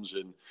outcomes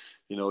and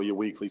your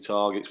weekly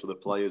targets for the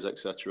players,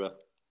 etc.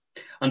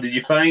 And did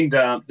you find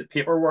the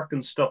paperwork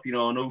and stuff? I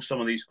know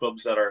some of these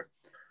clubs that are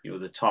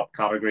the top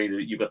category,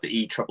 that you've got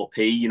the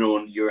EPPP,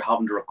 and you're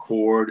having to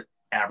record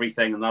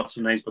everything, and that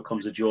sometimes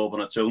becomes a job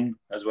on its own,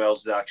 as well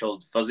as the actual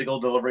physical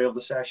delivery of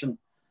the session.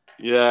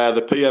 Yeah,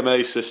 the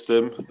PMA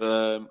system,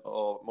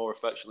 or more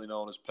affectionately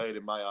known as pain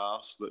in my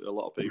arse, that a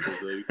lot of people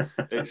do.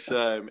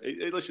 Listen,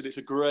 it is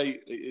a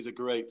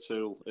great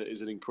tool. It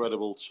is an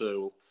incredible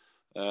tool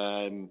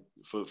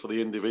for the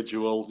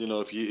individual.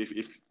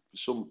 If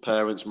some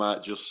parents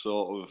might just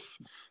sort of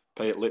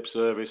pay it lip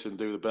service and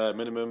do the bare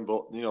minimum,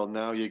 but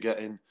now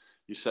you're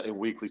setting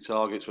weekly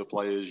targets for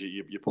players.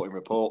 You're putting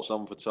reports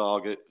on for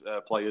target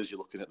players. You're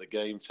looking at the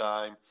game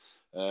time,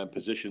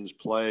 positions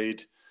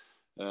played.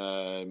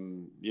 There's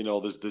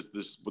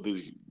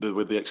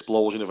with the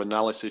explosion of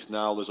analysis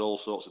now, there's all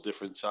sorts of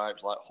different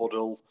types like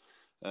Huddle,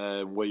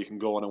 where you can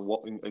go on and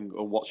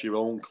watch your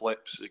own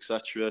clips,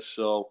 etc.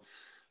 So,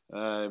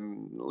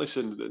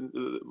 listen,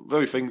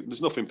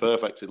 there's nothing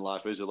perfect in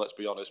life, is there? Let's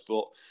be honest.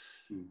 But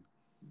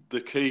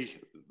the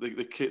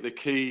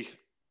key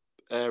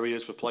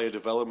areas for player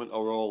development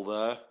are all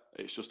there.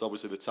 It's just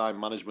obviously the time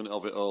management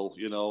of it all.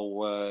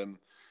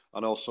 I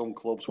know some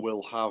clubs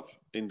will have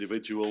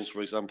individuals,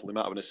 for example, they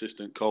might have an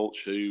assistant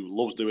coach who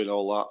loves doing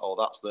all that, or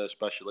that's their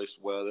specialist,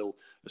 where they'll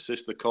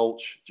assist the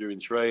coach during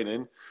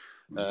training.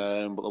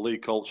 But the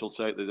league coach will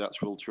take the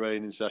actual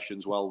training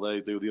sessions while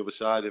they do the other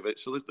side of it.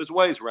 So there's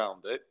ways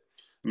around it.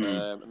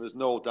 And there's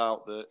no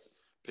doubt that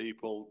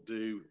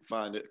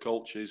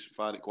coaches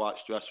find it quite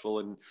stressful.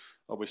 And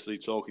obviously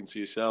talking to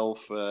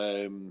yourself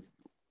and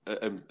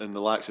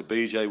the likes of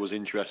BJ was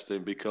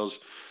interesting,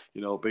 because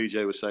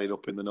BJ was saying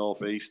up in the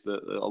northeast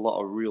that a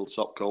lot of real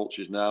top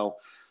coaches now,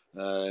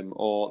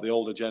 or the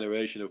older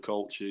generation of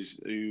coaches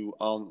who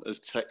aren't as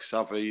tech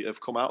savvy, have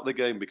come out of the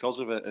game because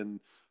of it. And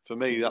for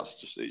me,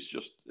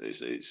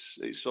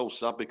 it's so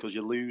sad, because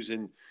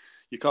you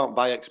can't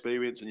buy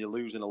experience, and you're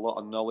losing a lot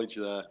of knowledge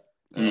there.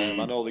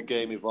 I know the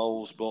game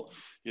evolves, but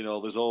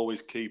there's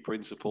always key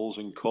principles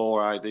and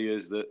core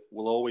ideas that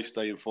will always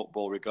stay in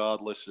football,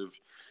 regardless of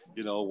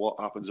what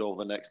happens over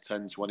the next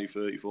 10, 20,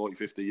 30, 40,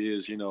 50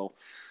 years.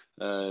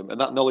 And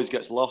that knowledge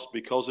gets lost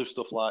because of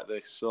stuff like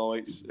this. So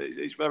it's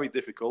very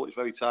difficult. It's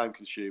very time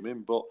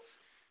consuming, but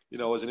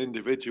as an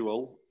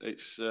individual,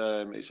 it's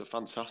a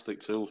fantastic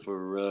tool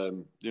for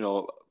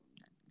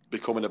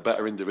becoming a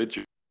better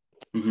individual.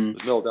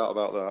 There's no doubt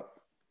about that.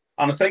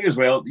 And I think as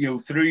well,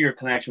 through your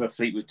connection with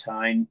Fleetwood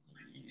Town,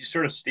 you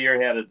sort of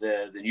spearheaded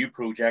the new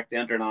project, the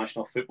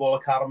International Football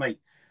Academy.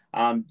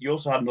 And you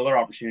also had another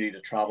opportunity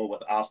to travel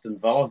with Aston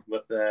Villa,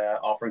 with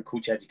offering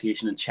coach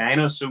education in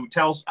China. So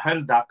tell us, how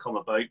did that come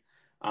about?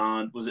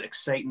 And was it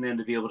exciting then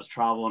to be able to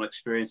travel and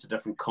experience a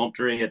different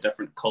country, a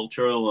different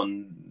cultural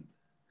and...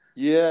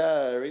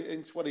 Yeah, back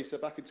in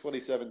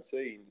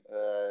 2017,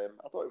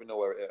 I don't even know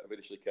where it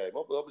initially came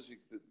up, but obviously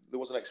there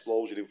was an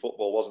explosion in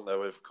football, wasn't there,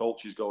 with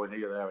coaches going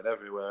here, there and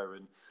everywhere.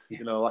 And,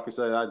 like I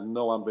say, I had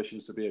no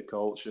ambitions to be a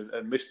coach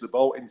and missed the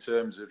boat in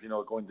terms of,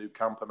 going to do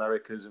Camp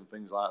Americas and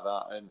things like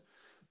that. And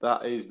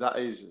that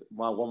is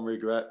my one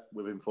regret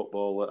within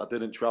football. I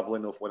didn't travel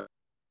enough when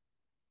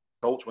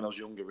I was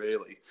younger,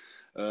 really,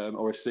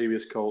 or a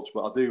serious coach,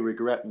 but I do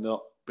regret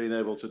not being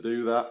able to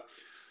do that.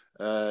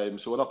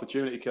 So an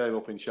opportunity came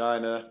up in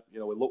China. We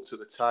looked at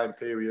the time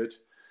period.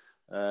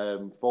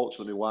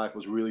 Fortunately, my wife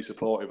was really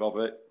supportive of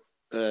it,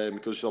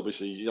 because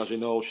obviously, as you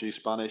know, she's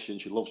Spanish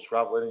and she loves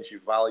travelling and she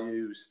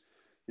values,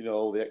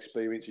 the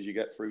experiences you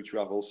get through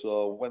travel.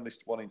 So when this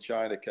one in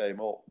China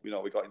came up, we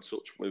got in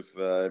touch with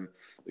the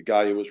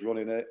guy who was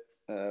running it.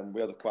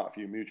 We had quite a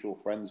few mutual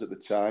friends at the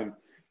time.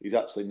 He's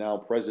actually now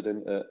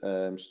president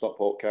at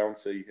Stockport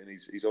County, and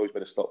he's always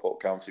been a Stockport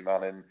County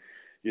man. And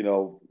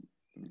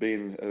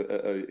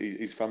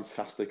he's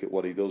fantastic at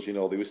what he does. They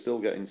were still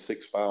getting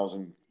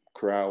 6,000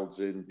 crowds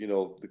in,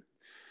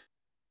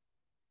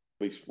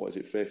 what is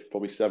it, fifth,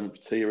 probably seventh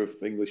tier of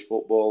English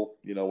football.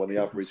 When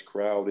the average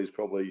crowd is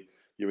probably,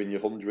 you're in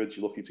your hundreds,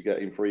 you're lucky to get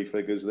in three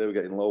figures. They were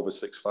getting over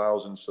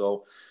 6,000.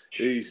 So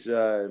he's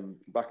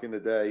back in the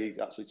day, he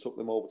actually took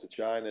them over to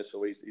China.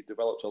 So he's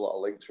developed a lot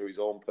of links through his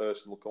own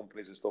personal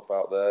companies and stuff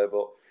out there.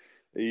 But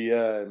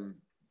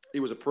he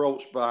was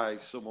approached by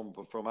someone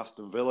from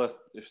Aston Villa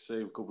if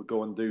they could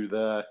go and do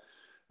their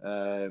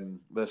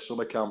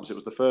summer camps. It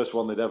was the first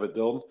one they'd ever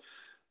done.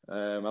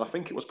 And I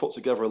think it was put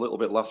together a little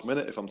bit last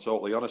minute, if I'm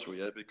totally honest with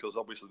you, because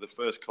obviously the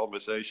first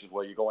conversation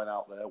where you're going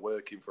out there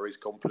working for his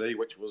company,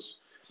 which was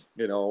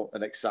you know,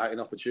 an exciting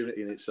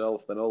opportunity in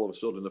itself. Then all of a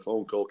sudden, the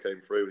phone call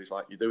came through, and he's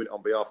like, "You're doing it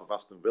on behalf of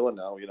Aston Villa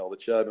now." You know, the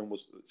chairman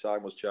was at the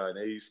time was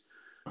Chinese,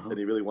 and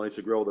he really wanted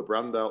to grow the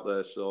brand out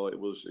there. So it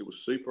was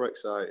super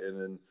exciting.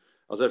 And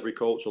as every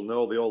coach will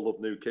know, they all love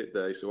new kit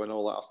day. So when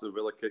all that Aston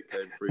Villa kit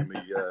came through me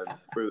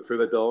through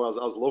the door, I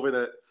was loving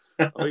it.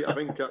 I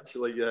think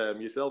actually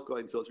yourself got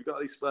in touch. We got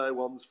any spare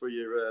ones for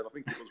your? I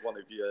think it was one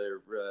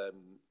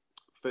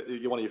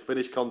of your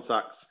Finnish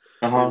contacts.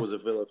 Who was a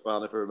Villa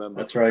fan, if I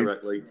remember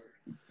correctly.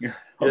 Yeah,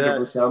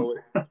 so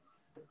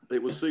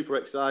it was super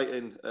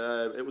exciting.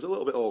 It was a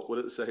little bit awkward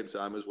at the same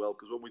time as well,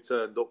 because when we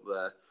turned up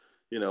there,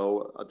 you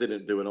know, I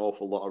didn't do an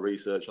awful lot of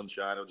research on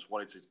China. I just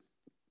wanted to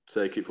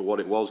take it for what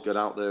it was, get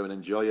out there and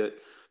enjoy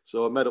it.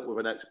 So I met up with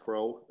an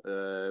ex-pro,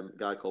 a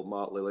guy called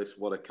Mark Lillis.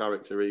 What a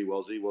character he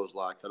was. He was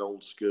like an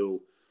old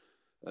school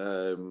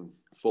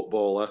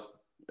footballer.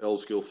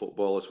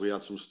 So we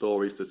had some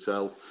stories to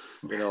tell.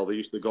 You know, they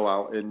used to go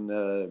out in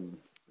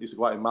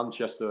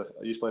Manchester.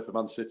 I used to play for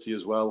Man City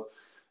as well.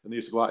 And they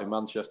used to go out in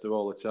Manchester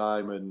all the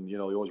time, and you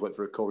know he always went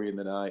for a curry in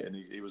the night, and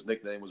his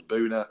nickname was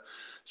Boona.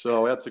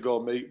 So I had to go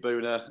meet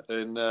Boona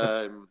in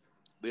the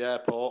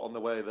airport on the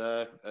way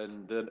there,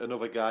 and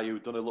another guy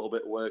who'd done a little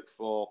bit of work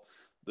for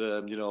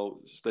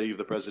Steve,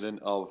 the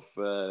president of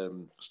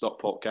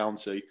Stockport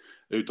County,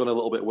 who'd done a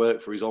little bit of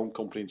work for his own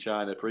company in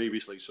China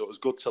previously. So it was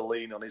good to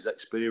lean on his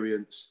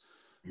experience.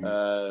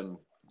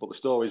 But the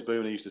stories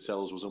Boona used to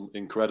tell us was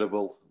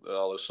incredible.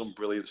 There's some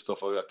brilliant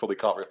stuff. I probably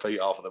can't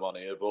repeat half of them on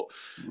here, but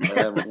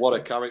what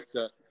a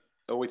character.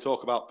 When we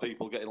talk about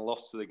people getting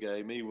lost to the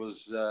game, he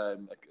was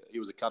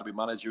academy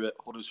manager at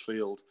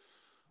Huddersfield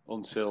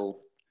until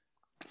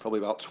probably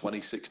about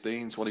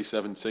 2016,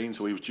 2017.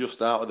 So he was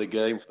just out of the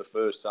game for the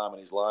first time in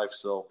his life.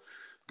 So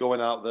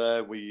going out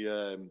there, we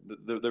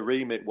the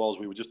remit was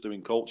we were just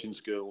doing coaching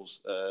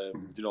schools,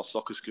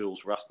 soccer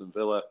schools for Aston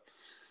Villa.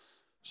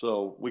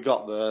 So we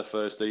got there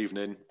first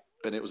evening,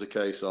 and it was a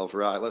case of,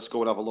 right, let's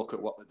go and have a look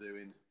at what they're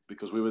doing,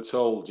 because we were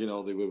told, you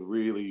know, they were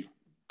really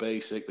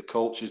basic. The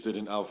coaches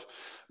didn't have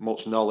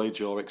much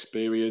knowledge or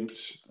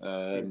experience.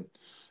 And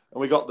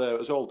we got there, it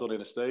was all done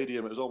in a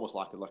stadium. It was almost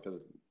like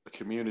a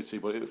community,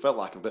 but it felt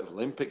like a bit of an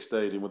Olympic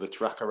stadium with a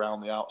track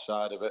around the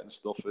outside of it and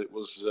stuff. It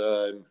was,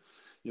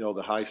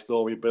 the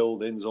high-story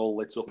buildings all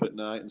lit up at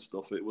night and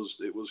stuff. It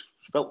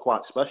felt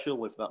quite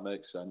special, if that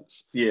makes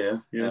sense. Yeah.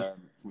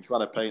 I'm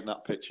trying to paint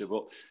that picture,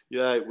 but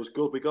yeah, it was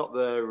good. We got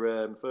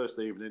there first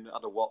evening,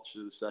 had a watch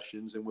of the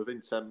sessions, and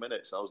within 10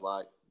 minutes, I was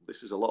like,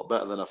 this is a lot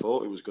better than I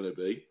thought it was going to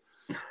be.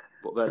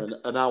 But then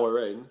an hour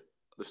in,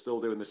 they're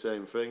still doing the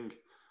same thing.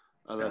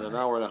 And then an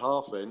hour and a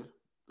half in,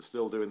 they're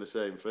still doing the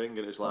same thing.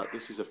 And it's like,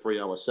 this is a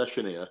 3-hour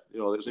session here. You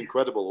know, it was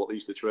incredible what they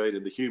used to train,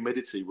 and the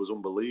humidity was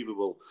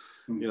unbelievable.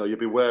 You know, you'd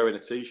be wearing a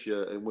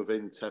T-shirt, and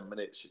within 10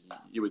 minutes,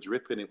 you were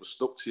dripping. It was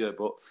stuck to you.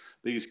 But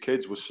these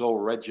kids were so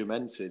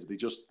regimented. They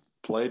just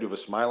played with a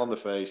smile on their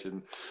face.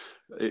 And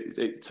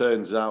it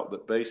turns out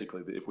that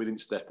basically, if we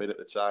didn't step in at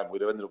the time,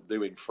 we'd have ended up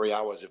doing 3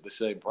 hours of the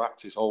same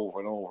practice over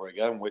and over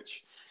again,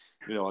 which,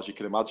 you know, as you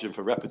can imagine,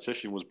 for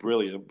repetition was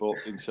brilliant. But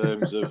in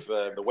terms of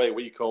the way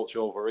we coach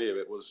over here,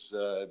 it was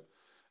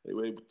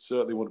it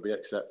certainly wouldn't be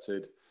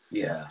accepted.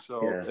 Yeah.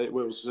 So it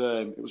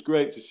was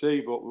great to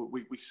see. But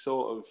we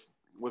sort of,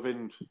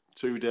 within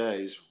 2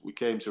 days, we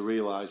came to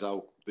realise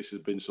how this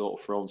had been sort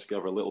of thrown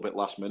together a little bit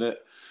last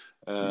minute.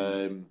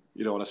 And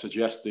I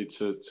suggested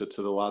to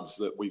the lads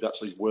that we'd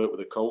actually work with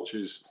the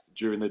coaches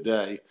during the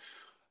day,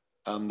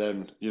 and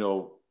then,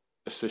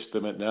 assist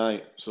them at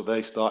night. So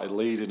they started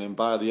leading, and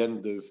by the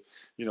end of,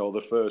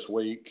 the first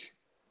week,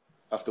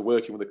 after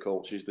working with the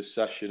coaches, the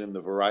session and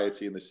the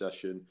variety in the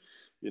session,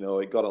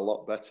 it got a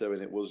lot better,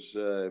 and it was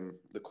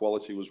the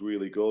quality was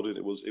really good, and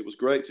it was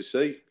great to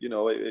see.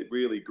 It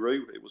really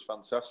grew. It was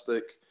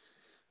fantastic.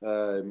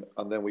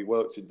 And then we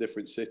worked in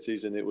different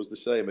cities, and it was the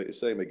same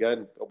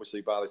again.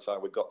 Obviously, by the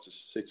time we got to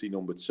city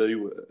number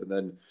 2, and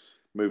then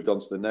moved on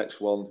to the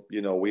next one,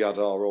 we had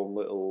our own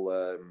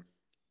little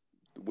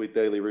with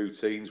daily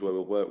routines where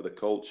we'll work with the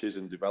coaches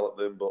and develop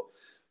them. But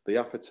the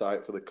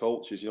appetite for the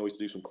coaches, we used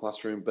to do some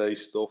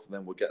classroom-based stuff, and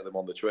then we'll get them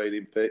on the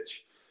training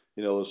pitch.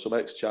 There's some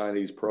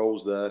ex-Chinese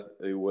pros there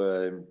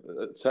who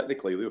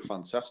technically they were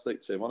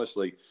fantastic, Tim,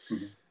 honestly.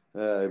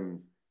 I'll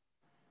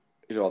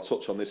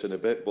touch on this in a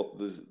bit, but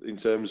in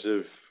terms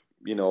of,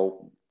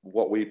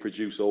 what we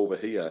produce over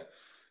here,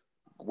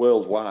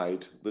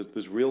 worldwide,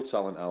 there's real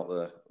talent out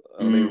there.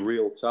 I mean,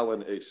 real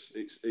talent.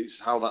 It's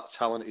how that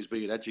talent is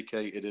being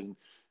educated, and,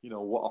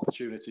 what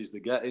opportunities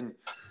they're getting.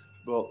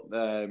 But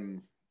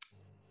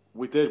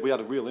we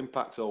had a real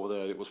impact over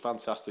there. It was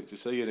fantastic to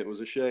see, and it was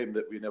a shame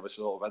that we never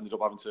sort of ended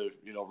up having to,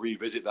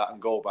 revisit that and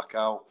go back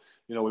out.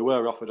 We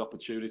were offered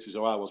opportunities,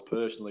 or I was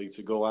personally,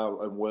 to go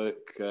out and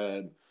work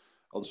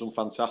on some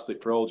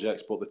fantastic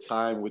projects, but the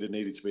time we'd have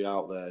needed to be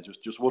out there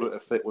just wouldn't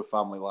have fit with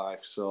family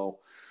life. So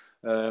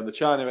the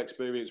China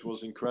experience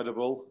was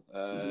incredible.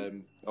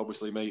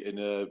 Obviously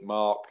meeting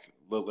Mark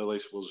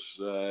Lillis was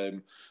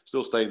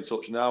still staying in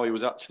touch now. He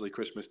was actually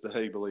Christmas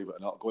Day, believe it or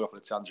not, going off on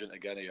a tangent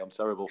again here. I'm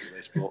terrible for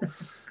this, but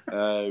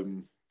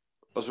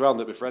was around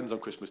at my friends on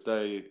Christmas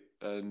Day,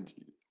 and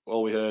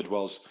all we heard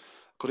was,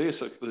 could hear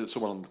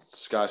someone on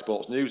Sky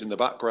Sports News in the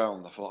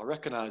background. I thought, I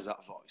recognise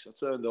that voice. I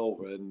turned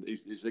over, and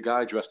he's a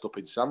guy dressed up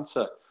in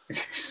Santa. I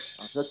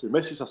said to the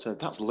missus, I said,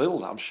 that's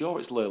Lil. I'm sure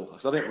it's Lil.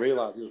 Because I didn't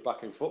realise he was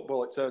back in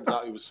football. It turns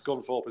out he was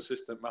Scunthorpe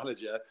assistant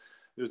manager.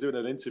 He was doing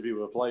an interview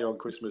with a player on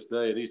Christmas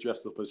Day, and he's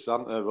dressed up as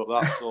Santa. But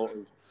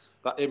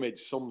that image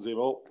sums him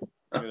up.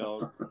 You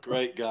know,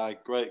 great guy,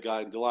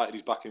 and delighted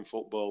he's back in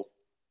football.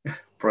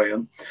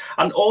 Brilliant.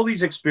 And all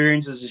these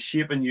experiences is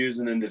shaping you as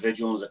an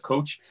individual, as a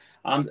coach.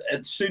 And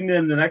it's soon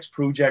in the next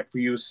project for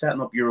you is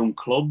setting up your own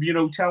club. You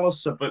know, tell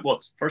us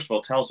about first of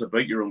all, tell us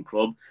about your own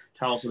club.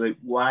 Tell us about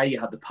why you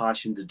had the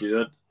passion to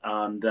do it,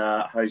 and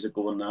how's it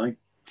going now?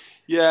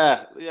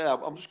 Yeah.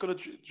 I'm just going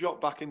to drop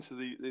back into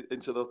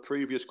the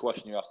previous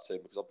question you asked, Tim,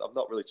 because I've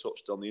not really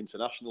touched on the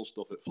international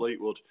stuff at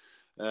Fleetwood.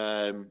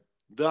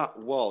 That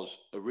was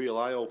a real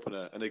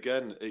eye-opener. And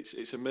again,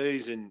 it's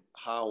amazing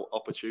how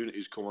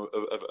opportunities come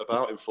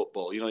about in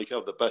football. You know, you can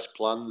have the best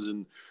plans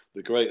and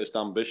the greatest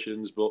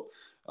ambitions, but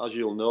as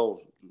you'll know,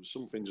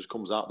 something just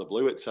comes out of the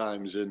blue at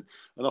times. And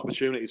an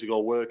opportunity to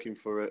go working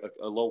for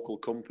a local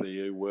company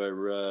who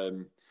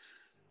were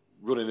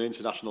running an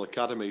international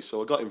academy.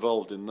 So I got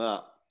involved in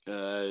that.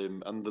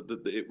 And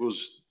it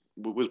was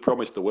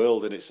promised the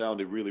world, and it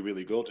sounded really,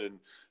 really good. And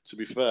to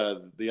be fair,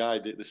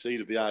 the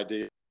seed of the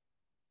idea,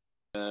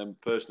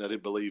 personally, I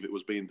didn't believe it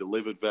was being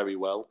delivered very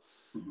well.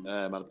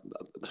 And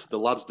the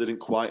lads didn't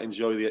quite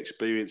enjoy the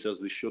experience as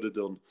they should have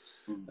done.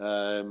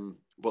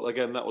 But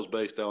again, that was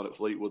based down at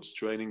Fleetwood's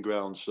training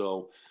ground.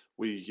 So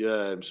we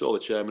saw the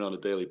chairman on a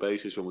daily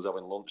basis when we was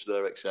having lunch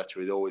there,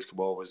 etc. He'd always come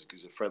over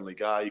because he's a friendly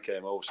guy. He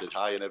came over, said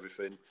hi and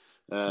everything.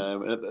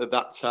 And at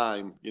that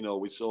time, you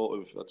know,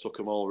 I took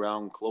them all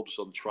around clubs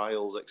on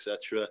trials,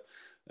 etc.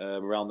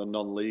 Around the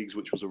non-leagues,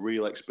 which was a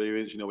real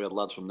experience. You know, we had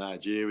lads from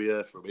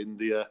Nigeria, from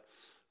India.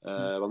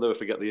 I'll never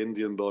forget the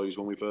Indian boys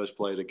when we first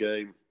played a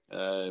game.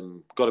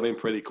 Got them in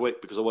pretty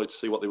quick because I wanted to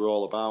see what they were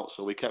all about.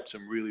 So we kept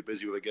them really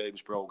busy with a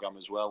games program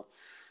as well.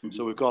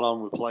 So we've gone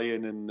on with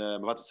playing, and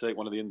I've had to take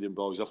one of the Indian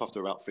boys off after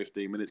about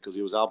 15 minutes because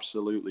he was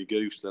absolutely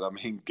goosed, and I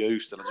mean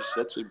goosed. And I just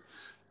said to him,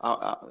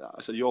 I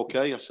said, "You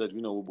okay?" I said,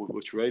 "You know,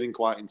 we're training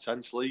quite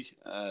intensely.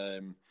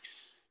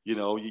 You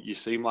know, you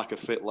seem like a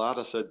fit lad."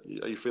 I said,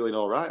 "Are you feeling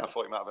all right?" I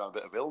thought you might have had a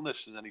bit of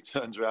illness. And then he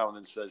turns around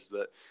and says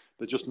that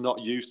they're just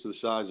not used to the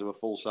size of a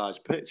full-size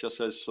pitch. I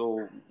says,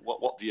 "So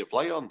what do you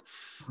play on?"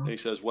 And he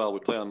says, "Well, we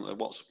play on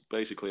what's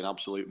basically an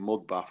absolute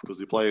mud bath because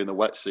they play in the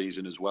wet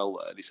season as well."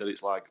 And he said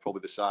it's like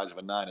probably the size of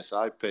a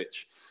 9-a-side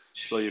pitch.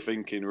 So you're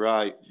thinking,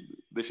 right,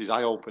 this is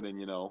eye-opening,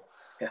 you know.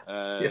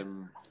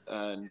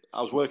 And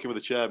I was working with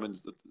the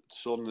chairman's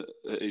son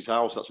at his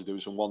house, actually doing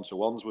some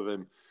one-to-ones with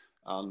him.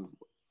 And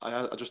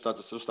I just had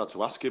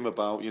to ask him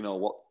about, you know,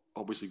 what,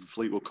 obviously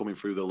Fleetwood coming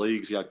through the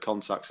leagues, he had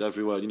contacts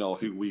everywhere, you know,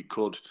 who we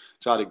could.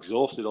 So I'd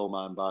exhausted all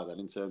mine by then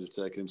in terms of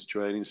taking him to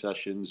training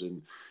sessions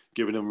and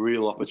giving him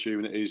real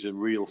opportunities and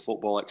real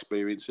football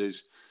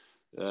experiences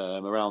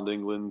around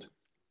England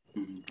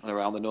and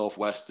around the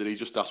Northwest. And he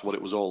just asked what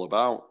it was all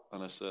about.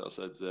 And I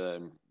said,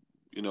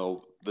 you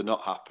know, they're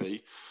not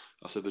happy.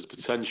 I said, there's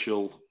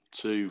potential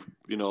to,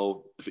 you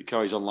know, if it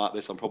carries on like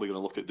this, I'm probably going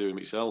to look at doing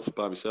it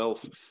by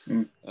myself.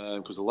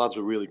 Because the lads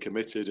were really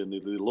committed and they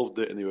loved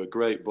it and they were a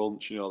great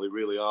bunch. You know, they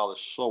really are. They're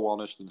so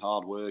honest and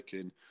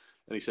hardworking.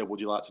 And he said, would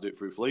you like to do it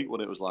through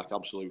Fleetwood? It was like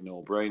absolute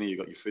no-brainer. You've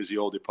got your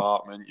physio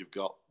department, you've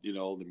got, you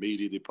know, the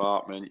media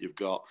department, you've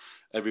got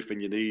everything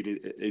you need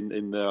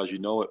in there, as you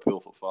know, at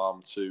Pilfoot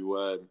Farm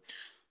to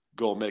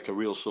go and make a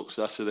real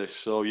success of this.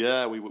 So,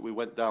 yeah, we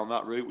went down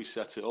that route. We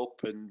set it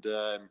up and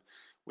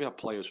we had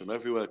players from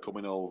everywhere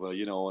coming over,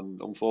 you know,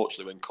 and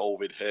unfortunately when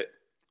COVID hit,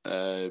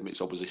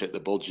 it's obviously hit the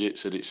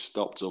budgets and it's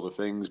stopped other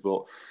things,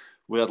 but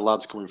we had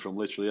lads coming from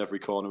literally every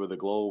corner of the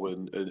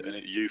globe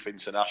and youth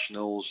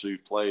internationals who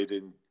played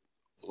in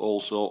all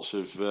sorts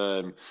of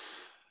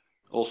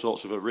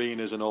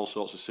arenas and all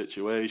sorts of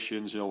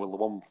situations. You know, when the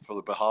one from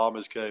the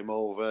Bahamas came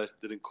over,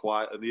 didn't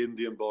quite, and the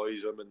Indian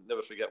boys, I mean,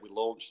 never forget, we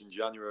launched in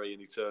January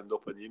and he turned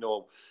up, and you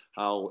know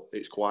how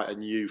it's quite a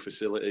new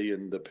facility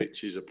and the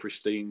pitches are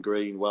pristine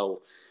green.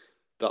 Well,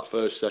 that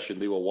first session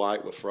they were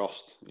white with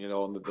frost, you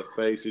know, and the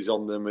faces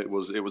on them, it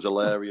was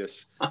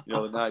hilarious. You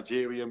know, the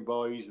Nigerian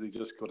boys, they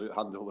just couldn't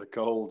handle the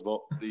cold.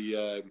 But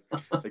the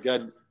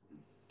again,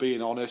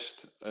 being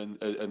honest and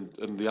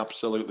they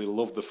absolutely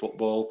loved the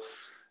football.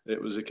 It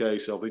was a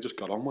case of they just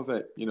got on with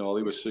it. You know,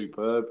 they were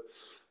superb.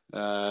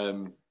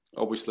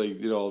 Obviously,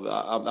 you know,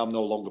 I'm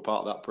no longer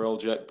part of that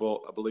project,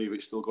 but I believe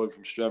it's still going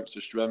from strength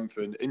to strength.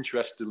 And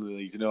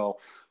interestingly, you know,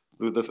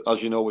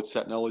 as you know, with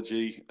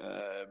technology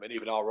and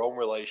even our own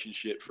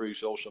relationship through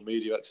social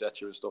media,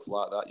 etc., and stuff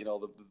like that, you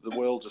know, the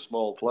world's a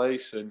small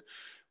place, and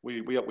we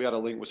had a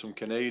link with some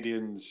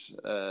Canadians,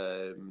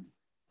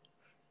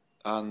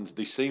 and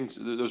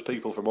there was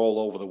people from all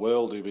over the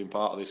world who've been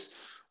part of this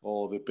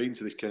or they'd been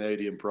to this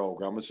Canadian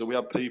program. And so we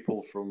had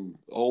people from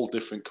all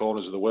different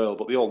corners of the world,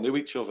 but they all knew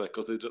each other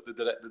because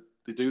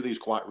they do these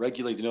quite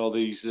regularly, you know,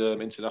 these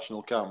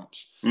international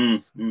camps.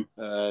 So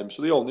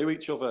they all knew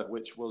each other,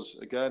 which was,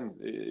 again,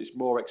 it's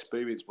more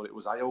experience, but it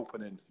was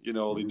eye-opening. You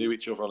know, they knew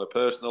each other on a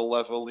personal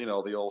level. You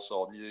know, they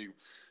also knew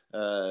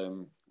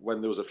when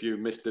there was a few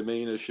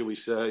misdemeanors, shall we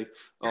say,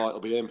 oh,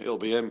 it'll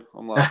be him.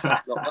 I'm like,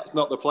 that's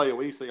not the player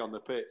we see on the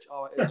pitch.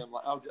 Oh, it is. I'm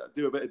like, I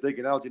do a bit of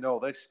digging. How do you know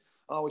this?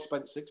 Oh, we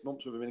spent 6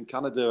 months with him in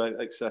Canada,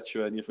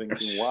 etc. And you're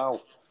thinking, wow.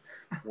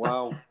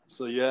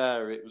 So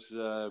yeah,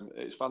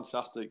 it's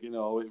fantastic. You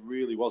know, it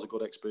really was a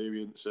good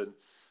experience. And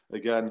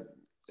again,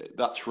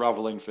 that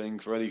travelling thing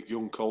for any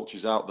young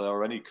coaches out there,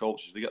 or any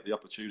coaches, they get the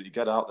opportunity,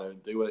 get out there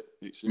and do it.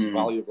 It's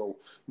invaluable.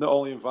 Not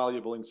only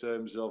invaluable in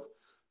terms of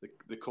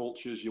the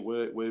cultures you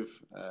work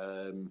with,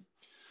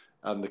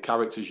 and the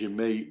characters you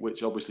meet,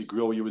 which obviously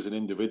grow you as an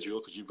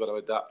individual because you've got to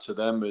adapt to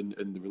them and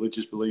the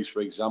religious beliefs,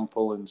 for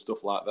example, and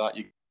stuff like that.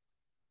 You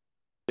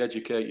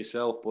educate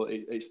yourself, but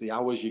it's the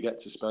hours you get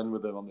to spend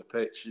with them on the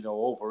pitch. You know,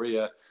 over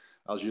here,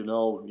 as you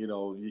know,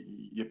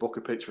 you book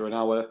a pitch for an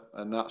hour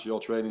and that's your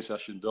training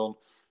session done.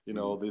 You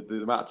know,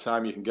 the amount of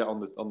time you can get on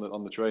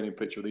the training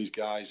pitch with these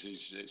guys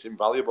it's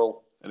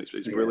invaluable, and it's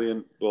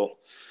brilliant. But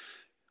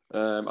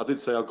I did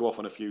say I'll go off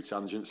on a few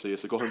tangents here.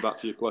 So going back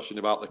to your question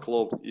about the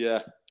club,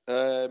 it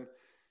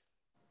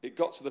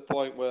got to the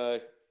point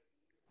where,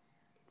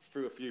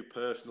 through a few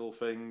personal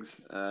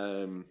things,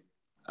 and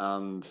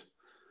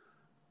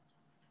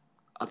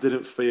I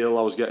didn't feel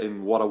I was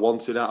getting what I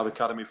wanted out of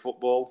academy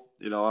football.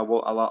 You know,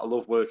 I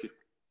love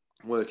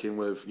working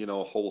with, you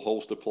know, a whole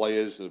host of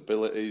players and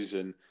abilities,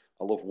 and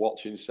I love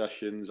watching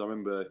sessions. I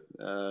remember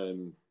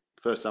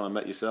first time I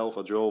met yourself,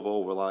 I drove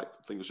over, I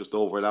think it was just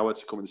over an hour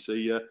to come and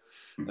see you.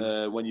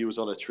 When you was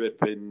on a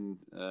trip in,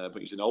 I think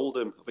it was in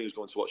Oldham. I think he was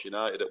going to watch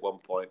United at one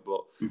point,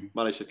 but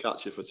managed to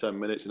catch you for 10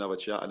 minutes and have a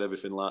chat and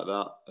everything like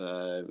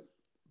that.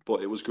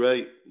 But it was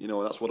great. You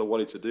know, that's what I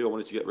wanted to do. I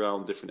wanted to get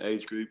around different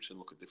age groups and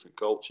look at different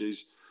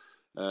coaches.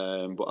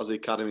 But as the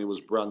academy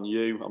was brand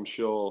new, I'm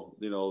sure,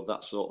 you know,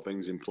 that sort of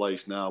thing's in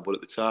place now. But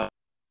at the time,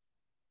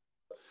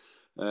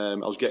 I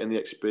was getting the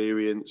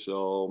experience,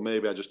 or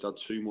maybe I just had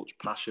too much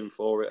passion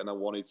for it, and I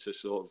wanted to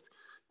sort of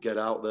get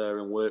out there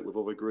and work with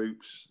other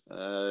groups,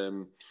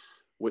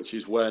 which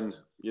is when,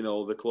 you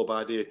know, the club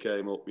idea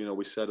came up. You know,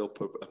 we set up,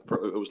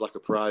 it was like a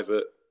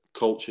private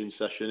coaching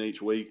session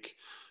each week,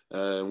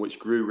 which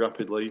grew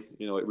rapidly.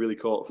 You know, it really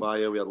caught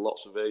fire. We had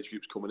lots of age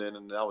groups coming in,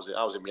 and I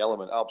was in my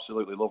element,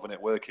 absolutely loving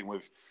it, working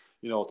with,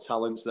 you know,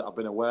 talents that I've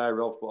been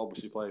aware of, but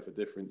obviously playing for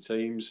different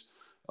teams,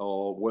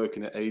 or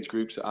working at age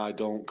groups that I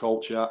don't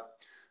coach at.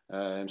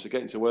 So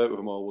getting to work with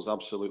them all was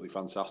absolutely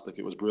fantastic.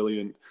 It was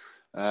brilliant.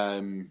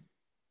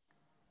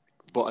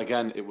 But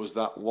again, it was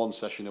that one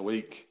session a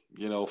week.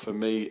 You know, for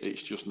me,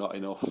 it's just not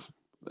enough.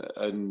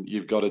 And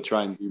you've got to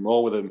try and do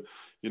more with them,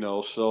 you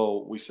know.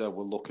 So we said,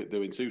 we'll look at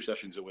doing 2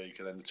 sessions a week.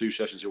 And then the 2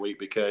 sessions a week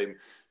became,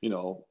 you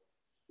know,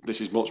 this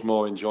is much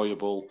more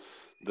enjoyable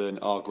than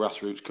our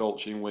grassroots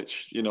coaching,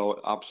 which, you know,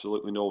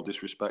 absolutely no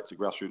disrespect to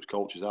grassroots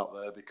coaches out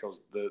there,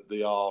 because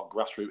they are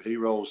grassroots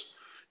heroes.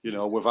 You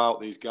know, without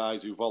these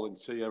guys who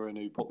volunteer and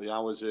who put the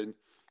hours in,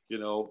 you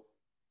know,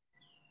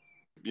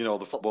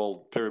 the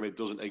football pyramid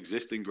doesn't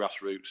exist in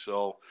grassroots.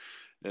 So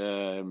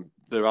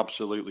they're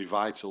absolutely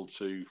vital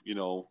to, you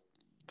know,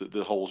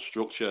 the whole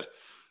structure.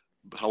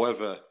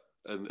 However,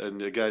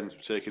 and again,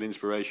 taking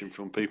inspiration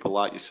from people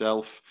like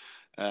yourself,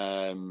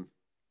 they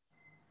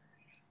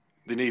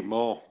need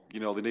more. You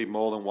know, they need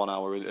more than 1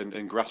 hour,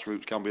 and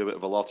grassroots can be a bit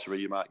of a lottery.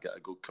 You might get a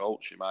good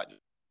coach, you might get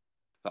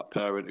that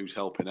parent who's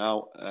helping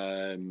out.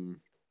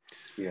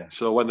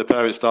 So when the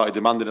parents started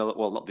demanding,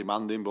 well, not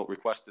demanding, but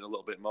requesting a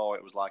little bit more,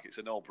 it was like, it's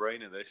a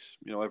no-brainer, this.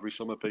 You know, every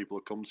summer people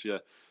will come to you,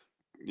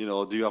 you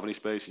know, do you have any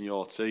space in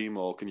your team,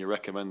 or can you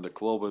recommend a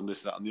club, and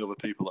this, that, and the other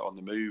people that are on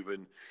the move,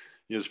 and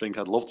you just think,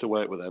 I'd love to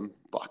work with them,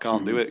 but I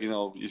can't do it. You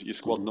know, your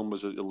squad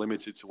numbers are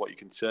limited to what you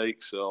can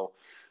take. So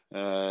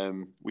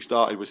we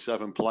started with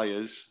 7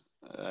 players,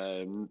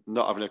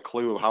 not having a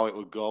clue of how it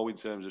would go in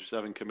terms of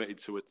 7 committed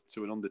to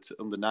an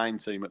under 9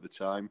 team at the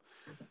time.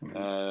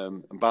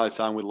 And by the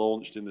time we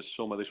launched in the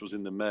summer, this was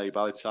in the May,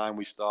 by the time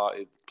we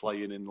started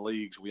playing in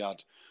leagues, we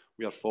had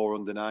 4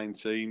 under 9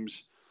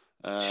 teams.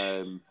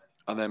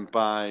 And then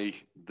by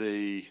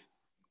the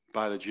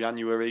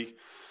January,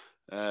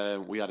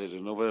 we added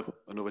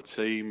another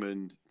team,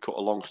 and cut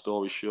a long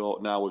story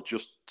short, now we've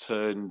just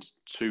turned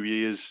 2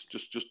 years,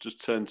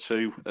 just turned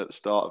 2 at the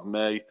start of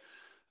May,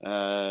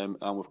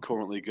 and we've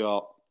currently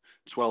got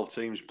 12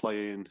 teams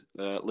playing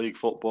league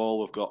football.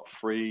 We've got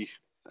 3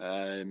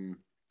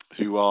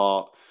 who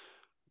are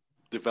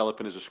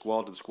developing as a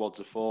squad. The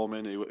squads are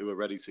forming, who are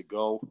ready to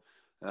go.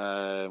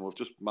 We've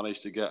just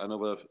managed to get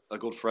a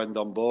good friend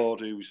on board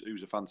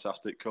who's a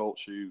fantastic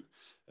coach, who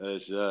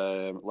has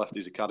left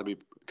his academy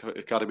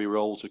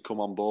role to come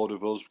on board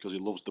with us because he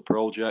loves the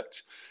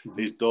project.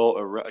 His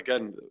daughter,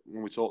 again,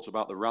 when we talked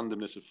about the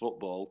randomness of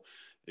football,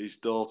 his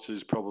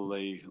daughter's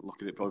probably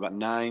about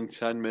 9,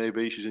 10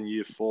 maybe. She's in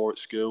year 4 at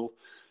school.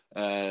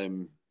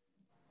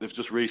 they've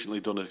just recently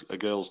done a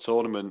girls'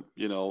 tournament,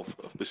 you know,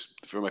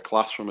 from a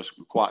class from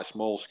quite a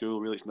small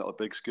school. Really, it's not a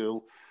big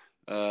school,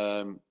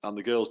 and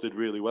the girls did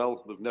really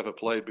well. They've never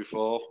played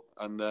before,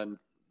 and then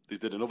they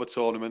did another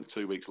tournament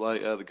 2 weeks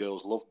later. The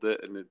girls loved it,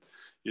 and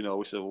you know,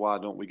 we said, well, why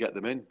don't we get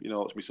them in? You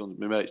know, it's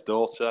my mate's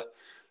daughter.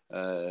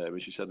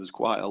 She said there's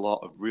quite a lot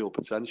of real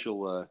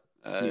potential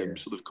there.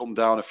 So they've come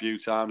down a few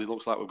times. It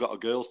looks like we've got a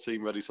girls'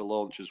 team ready to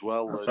launch as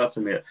well. That's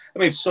amazing. I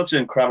mean, it's such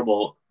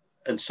incredible,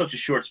 in such a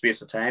short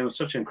space of time, it's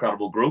such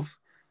incredible growth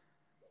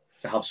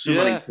to have so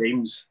many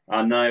teams,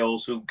 and now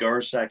also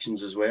girls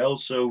sections as well.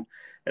 So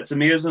it's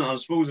amazing. And I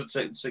suppose it's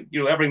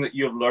you know, everything that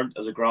you have learned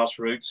as a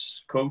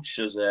grassroots coach,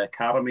 as an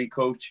academy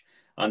coach,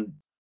 and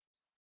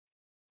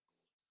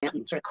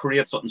to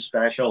create something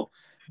special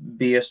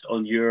based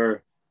on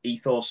your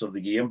ethos of the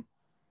game.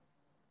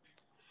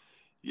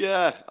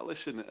 Yeah,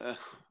 listen,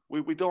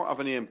 we don't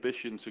have any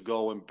ambition to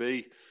go and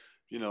be,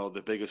 you know,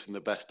 the biggest and the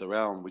best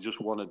around. We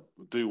just want to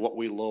do what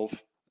we love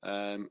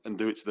and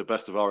do it to the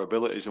best of our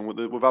abilities. And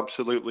we've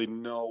absolutely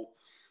no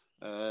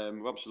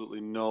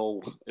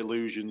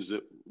illusions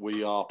that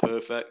we are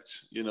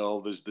perfect. You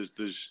know,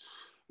 there's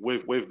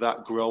with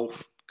that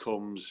growth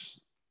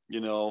comes,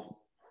 you know,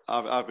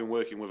 I've been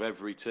working with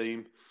every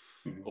team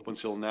up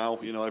until now.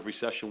 You know, every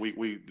session we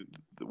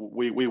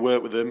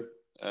work with them.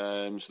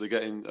 So they're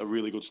getting a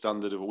really good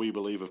standard of what we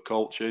believe of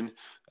coaching,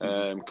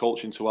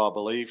 coaching to our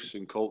beliefs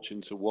and coaching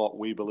to what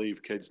we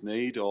believe kids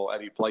need or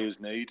any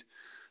players need.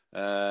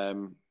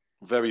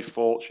 Very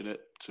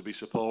fortunate to be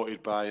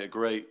supported by a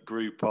great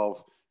group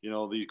of, you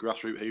know, these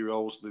grassroots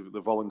heroes,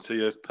 the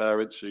volunteer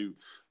parents who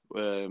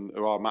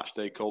are our match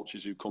day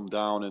coaches who come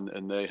down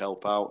and they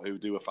help out, who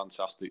do a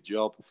fantastic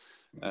job.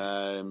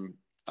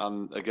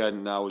 And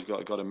again, now we've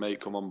got a mate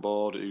come on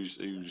board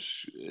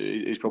who's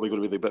probably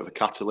going to be a bit of a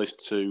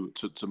catalyst to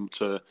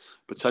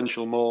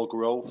potential more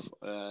growth.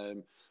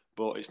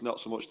 But it's not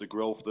so much the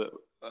growth that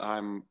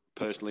I'm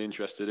personally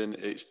interested in.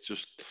 It's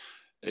just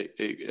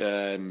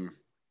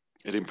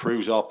it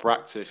improves our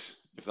practice,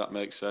 if that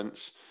makes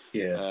sense.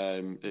 Yeah.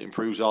 It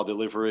improves our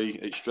delivery.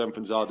 It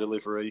strengthens our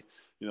delivery.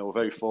 You know, we're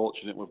very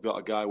fortunate. We've got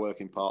a guy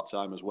working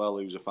part-time as well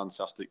who's a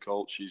fantastic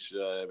coach. He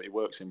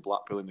works in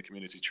Blackpool in the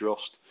Community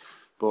Trust,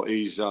 but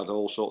he's had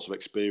all sorts of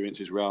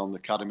experiences around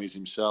academies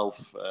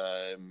himself,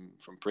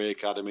 from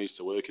pre-academies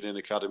to working in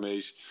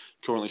academies.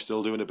 Currently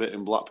still doing a bit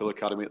in Blackpool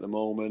Academy at the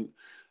moment.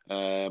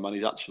 And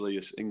he's actually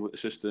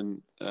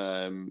assistant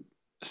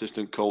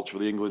coach for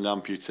the England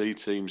amputee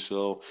team.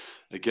 So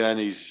again,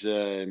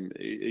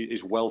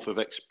 his wealth of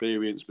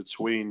experience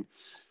between,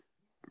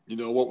 you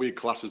know, what we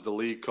class as the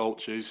league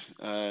coaches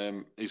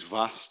is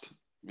vast.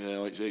 You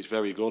know, it's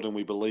very good, and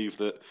we believe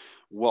that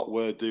what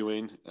we're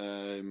doing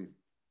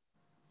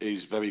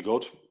is very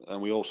good,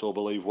 and we also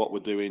believe what we're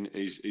doing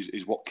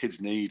is what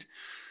kids need.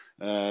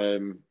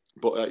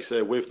 But like I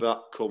say, with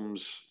that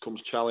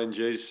comes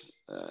challenges.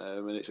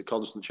 And it's a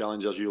constant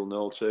challenge, as you'll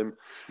know, Tim,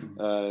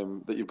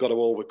 that you've got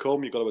to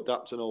overcome, you've got to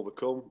adapt and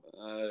overcome.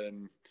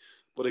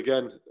 But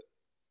again,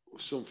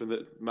 something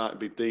that might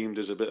be deemed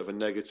as a bit of a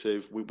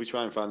negative, we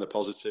try and find the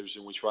positives,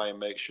 and we try and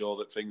make sure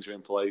that things are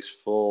in place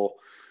for,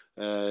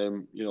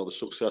 you know, the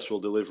successful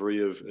delivery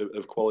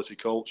of quality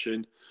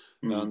coaching,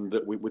 and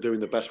that we're doing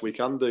the best we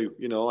can do.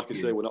 You know, like I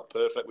say, we're not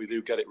perfect, we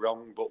do get it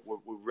wrong, but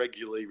we're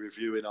regularly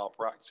reviewing our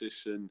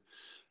practice, and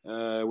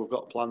we've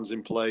got plans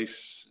in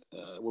place.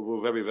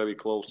 We're very, very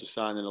close to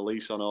signing a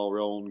lease on our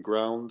own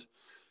ground,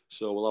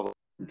 so we'll have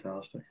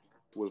fantastic.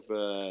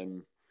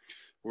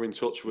 We're in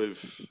touch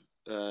with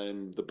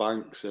the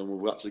banks, and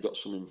we've actually got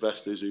some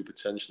investors who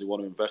potentially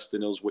want to invest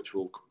in us, which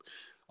will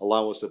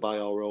allow us to buy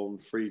our own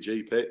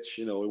 3G pitch.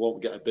 You know, we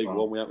won't get a big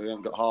one. We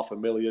haven't got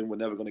 500,000. We're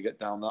never going to get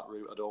down that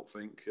route, I don't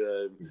think,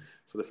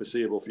 for the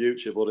foreseeable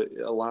future. But it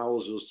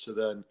allows us to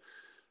then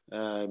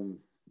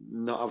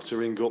not have to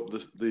ring up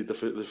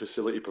the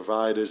facility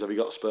providers. Have you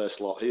got a spare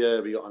slot here?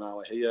 Have you got an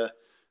hour here?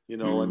 You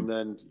know, and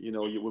then, you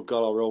know, we've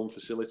got our own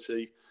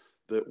facility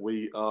that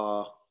we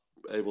are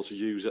able to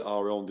use at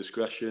our own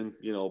discretion,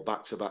 you know,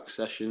 back-to-back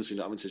sessions. You're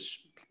not having to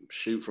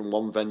shoot from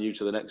one venue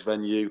to the next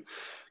venue.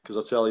 Because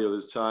I tell you,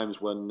 there's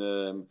times when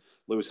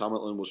Lewis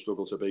Hamilton will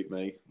struggle to beat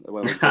me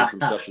when we go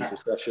from session to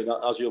session,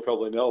 as you'll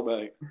probably know,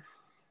 mate.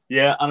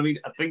 Yeah, and I mean,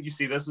 I think you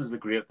see, this is the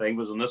great thing,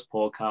 was on this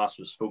podcast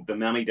we spoke to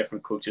many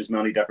different coaches,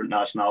 many different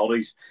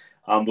nationalities.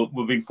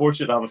 We've been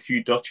fortunate to have a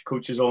few Dutch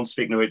coaches on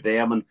speaking about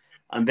them,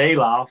 and they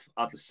laugh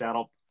at the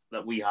setup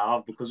that we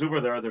have, because over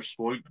there they're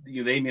spoiled.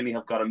 You know, they mainly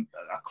have got a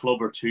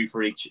club or two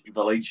for each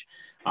village,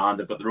 and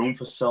they've got their own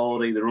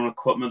facility, their own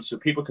equipment, so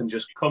people can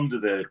just come to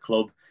the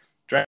club,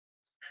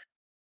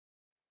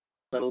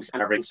 and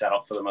everything set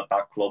up for them at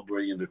that club,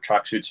 where, you know, their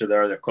tracksuits are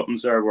there, their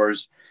equipment's there.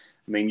 Whereas,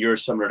 I mean, you're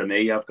similar to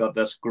me. I've got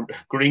this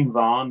green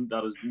van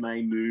that is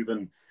my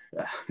moving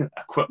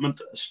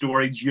equipment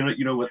storage unit,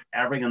 you know, with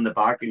everything in the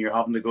back, and you're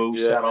having to go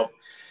set up.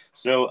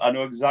 So I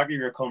know exactly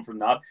where you're coming from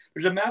that.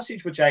 There's a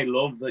message which I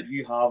love that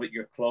you have at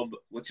your club,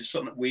 which is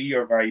something that we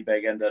are very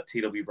big into at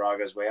TW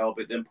Braga as well,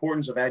 but the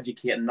importance of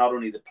educating not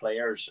only the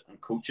players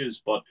and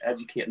coaches, but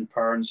educating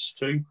parents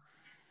too.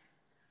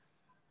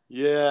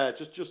 Yeah,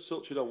 just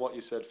touching on what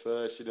you said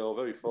first,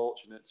 very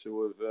fortunate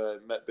to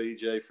have met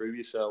BJ through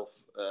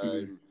yourself.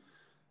 And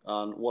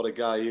what a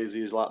guy he is.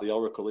 He's like the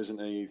oracle,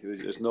 isn't he?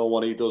 There's no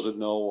one he doesn't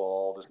know,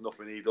 or there's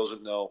nothing he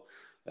doesn't know.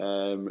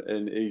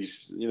 And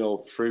he's,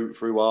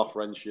 through our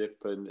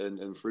friendship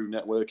and through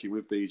networking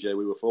with BJ,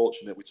 we were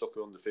fortunate. We took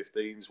under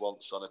 15s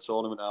once on a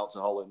tournament out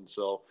to Holland.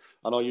 So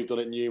I know you've done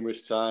it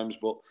numerous times,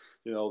 but,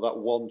 that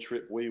one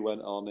trip we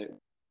went on,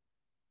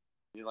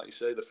 like you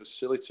say, the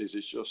facilities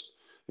is just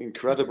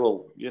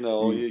incredible. You're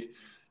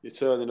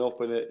turning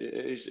up and it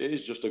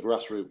is just a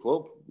grassroots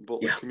club,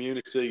 but the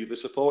community, they're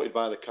supported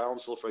by the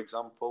council, for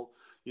example.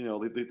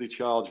 They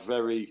charge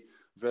very,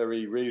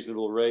 very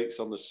reasonable rates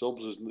on the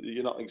subs.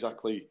 You're not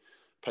exactly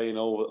paying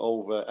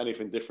over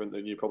anything different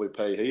than you probably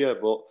pay here,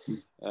 but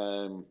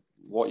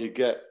what you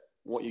get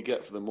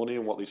for the money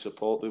and what they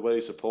support, the way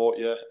they support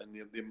you, and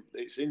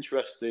it's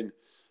interesting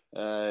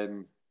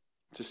to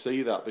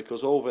see that,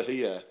 because over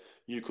here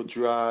you could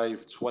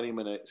drive 20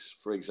 minutes,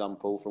 for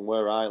example, from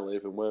where I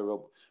live, and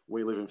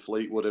we live in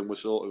Fleetwood, and we're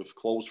sort of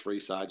close three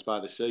sides by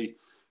the sea.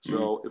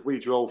 So if we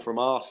drove from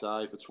our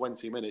side for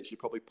 20 minutes, you're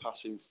probably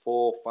passing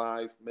 4,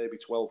 5, maybe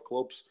 12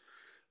 clubs.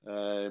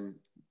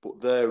 But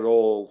they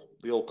all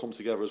come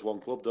together as one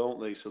club, don't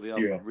they? So they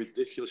have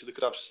ridiculous. They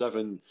could have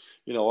 7.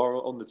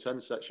 Our under 10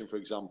 section, for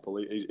example,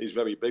 is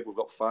very big. We've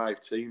got 5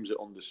 teams at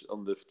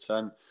under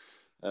 10.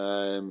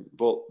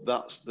 But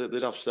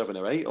they'd have 7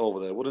 or 8 over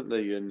there, wouldn't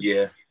they? And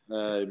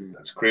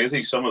it's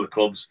crazy. Some of the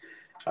clubs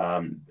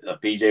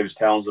that BJ was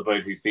telling us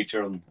about who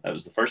feature on, it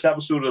was the first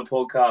episode of the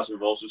podcast.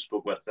 We've also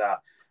spoke with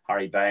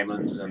Harry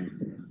Bymans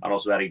and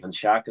also Eddie Van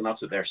Schack, and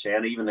that's what they're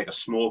saying. Even like a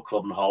small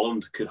club in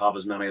Holland could have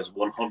as many as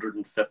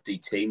 150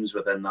 teams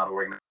within that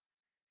organization.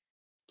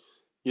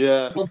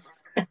 Yeah.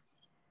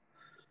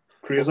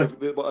 Crazy.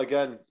 But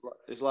again,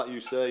 it's like you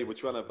say, I'm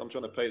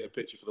trying to paint a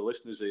picture for the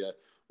listeners here.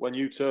 When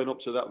you turn up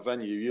to that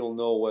venue, you'll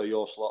know where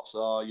your slots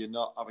are. You're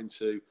not having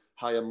to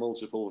hire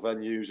multiple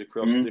venues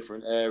across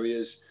different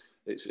areas.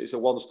 It's a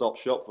one-stop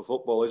shop for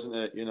football, isn't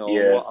it?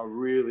 What I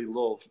really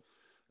love,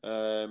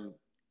 and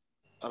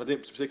I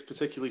didn't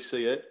particularly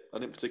see it. I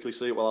didn't particularly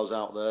see it while I was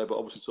out there, but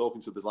obviously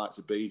talking to the likes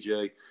of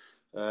BJ,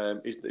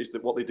 is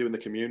that what they do in the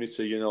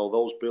community.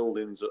 Those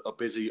buildings are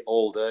busy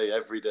all day,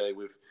 every day,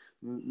 with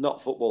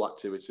not football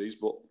activities,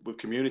 but with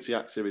community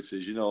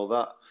activities.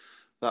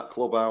 That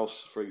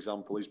clubhouse, for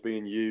example, is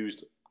being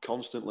used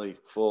constantly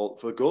for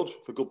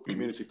good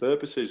community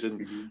purposes,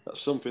 and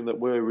that's something that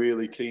we're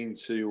really keen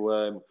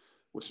to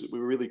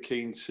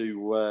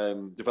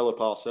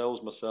develop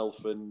ourselves.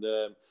 Myself and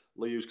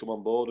Lee, who's come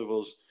on board with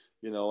us,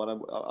 and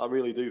I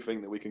really do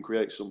think that we can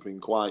create something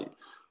quite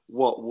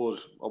what would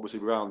obviously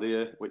be around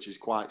here, which is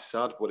quite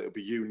sad, but it would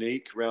be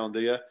unique around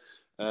here,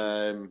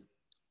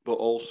 but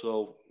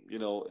also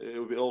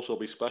it would also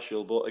be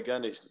special. But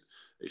again,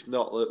 it's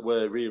not that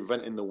we're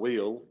reinventing the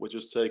wheel. We're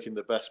just taking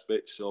the best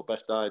bits or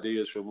best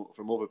ideas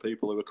from other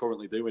people who are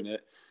currently doing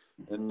it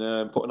and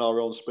putting our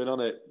own spin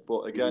on it.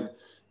 But again,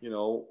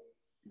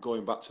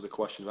 going back to the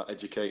question about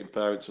educating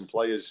parents and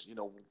players,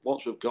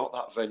 once we've got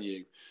that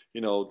venue,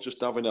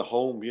 just having a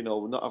home,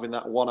 not having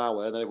that 1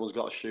 hour, then everyone's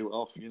got to shoot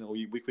off.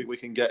 We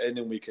can get in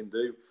and we can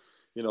do,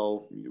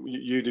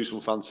 you do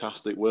some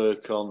fantastic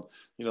work on,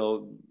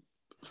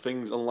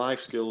 things and life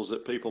skills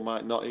that people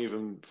might not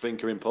even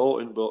think are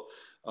important. But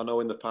I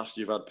know in the past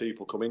you've had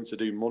people come in to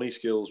do money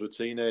skills with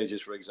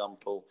teenagers, for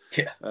example.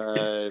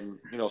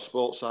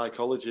 Sports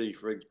psychology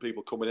for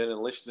people coming in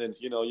and listening.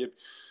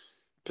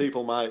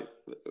 People might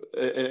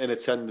in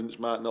attendance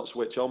might not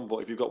switch on, but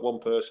if you've got one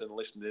person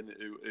listening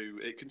who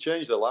it can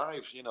change their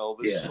lives.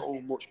 There's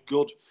so much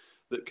good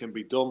that can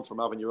be done from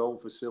having your own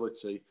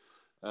facility.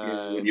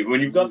 When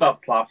you've got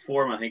that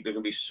platform, I think there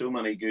can be so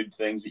many good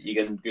things that you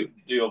can do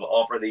to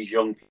offer these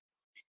young people.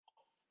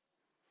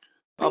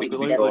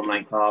 Absolutely.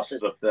 Online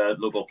classes with the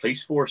local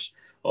police force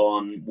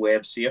on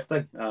web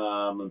safety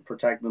and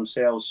protect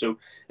themselves. So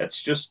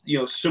it's just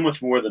so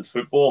much more than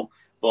football.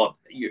 But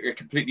you're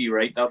completely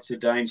right. That's the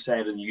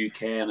downside in the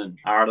UK and in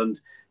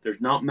Ireland.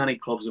 There's not many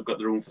clubs that have got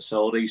their own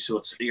facilities,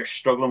 so you're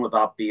struggling with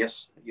that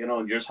base, and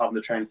you're just having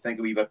to try and think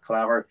a wee bit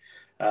clever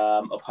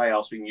of how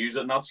else we can use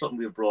it. And that's something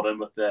we've brought in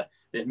with the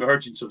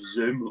emergence of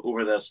Zoom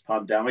over this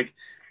pandemic.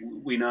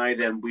 We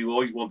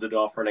always wanted to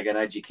offer like an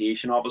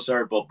education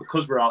officer, but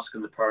because we're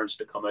asking the parents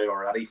to come out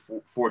already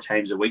four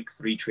times a week,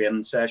 3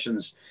 training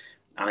sessions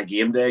and a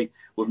game day,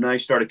 we've now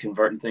started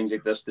converting things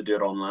like this to do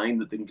it online,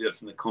 that they can do it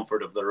from the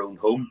comfort of their own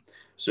home.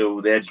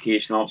 So the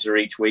education officer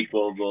each week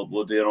will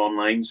do an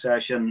online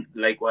session.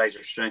 Likewise,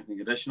 our strength and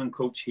conditioning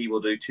coach, he will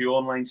do 2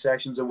 online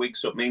sessions a week.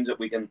 So it means that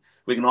we can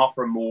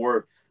offer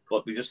more,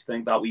 but we just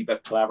think that wee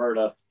bit clever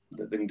that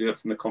they can do it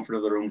from the comfort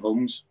of their own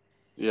homes.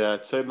 Yeah,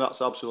 Tim,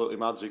 that's absolutely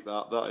magic.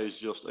 That is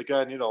just,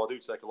 again, I do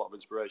take a lot of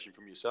inspiration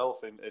from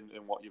yourself in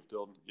what you've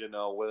done.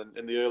 When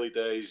in the early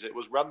days, it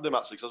was random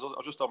actually, because I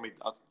was just on me.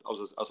 I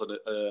was as an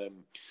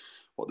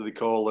what do they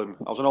call them?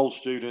 I was an old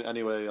student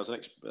anyway. I was I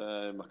can't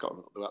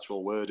remember what the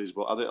actual word is,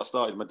 but I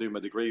started doing my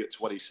degree at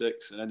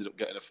 26 and ended up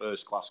getting a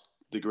first class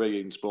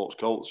degree in sports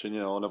coaching,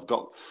 and I've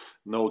got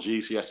no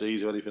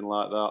GCSEs or anything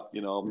like that.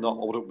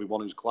 I wouldn't be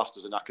one who's classed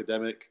as an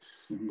academic,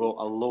 but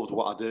I loved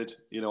what I did,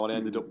 and I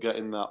ended up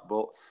getting that.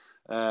 But,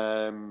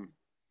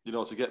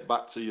 to get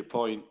back to your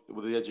point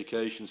with the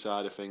education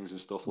side of things and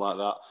stuff like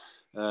that,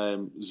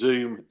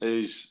 Zoom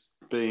is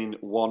been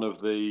one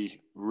of the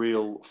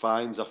real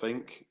finds, I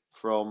think,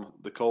 from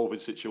the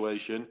COVID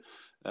situation.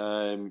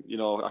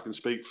 I can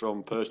speak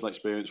from personal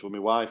experience with my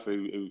wife,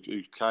 who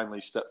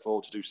kindly stepped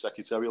forward to do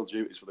secretarial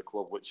duties for the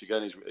club, which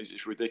again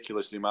is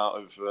ridiculous, the amount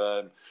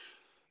of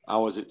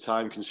hours it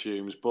time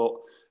consumes. But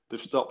they've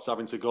stopped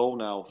having to go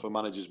now for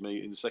managers'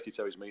 meetings,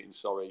 secretaries'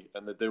 meetings,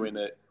 and they're doing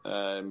it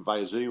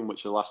via Zoom,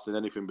 which are lasting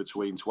anything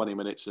between 20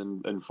 minutes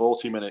and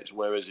 40 minutes.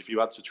 Whereas if you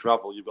had to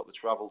travel, you've got the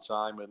travel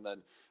time, and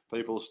then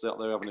people still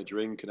there having a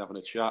drink and having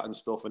a chat and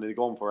stuff, and they're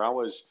going for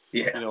hours.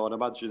 Yeah. And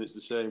imagine it's the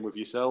same with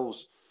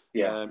yourselves.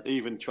 Yeah.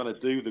 Even trying to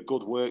do the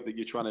good work that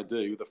you're trying to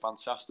do, the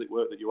fantastic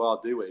work that you are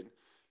doing,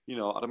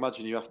 I'd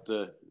imagine you have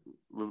to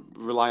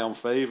rely on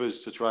favours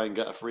to try and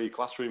get a free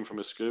classroom from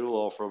a school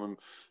or from,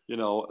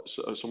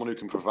 someone who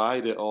can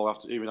provide it, or have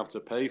to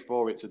pay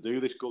for it to do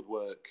this good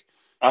work.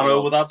 I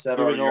know, well, that's it.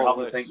 Or doing you're all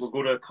having to think, we'll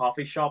go to a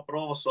coffee shop, but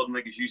all of a sudden,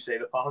 like as you say,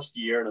 the past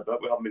year and a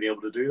bit, we haven't been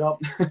able to do that.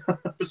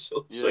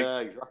 So it's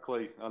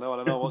exactly. I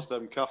know. What's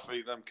them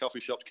coffee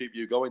shops keep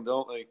you going,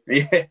 don't they?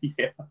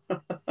 Yeah.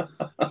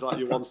 It's like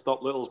your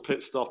one-stop little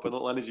pit stop and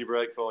little energy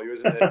break for you,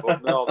 isn't it?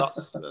 But no,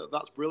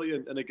 that's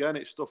brilliant. And again,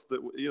 it's stuff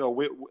that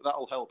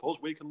that'll help us.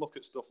 We can look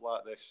at stuff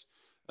like this.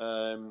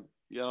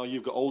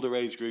 You've got older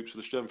age groups for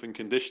the strength and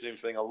conditioning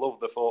thing. I love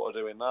the thought of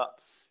doing that.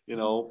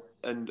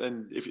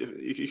 And if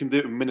you can do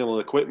it with minimal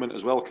equipment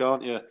as well,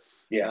 can't you?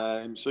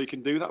 Yeah. So you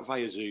can do that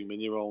via Zoom in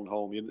your own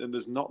home, and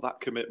there's not that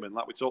commitment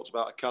like we talked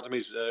about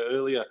academies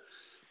earlier.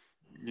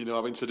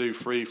 Having to do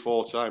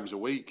 3-4 times a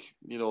week.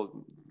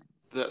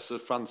 That's a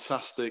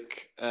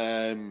fantastic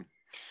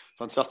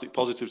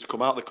positive to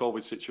come out of the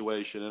COVID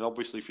situation, and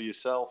obviously for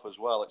yourself as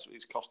well.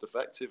 It's cost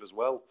effective as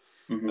well,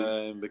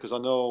 because I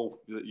know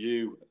that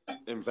you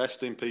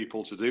invest in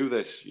people to do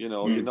this. They're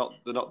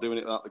not doing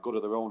it out the good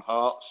of their own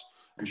hearts.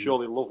 I'm sure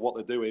they love what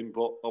they're doing,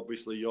 but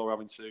obviously you're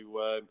having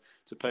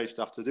to pay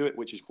staff to do it,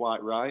 which is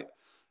quite right.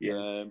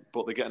 Yeah.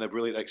 But they're getting a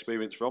brilliant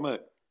experience from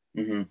it.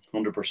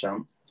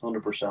 100%.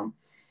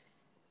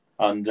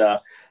 And, so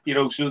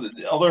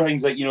the other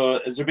things like,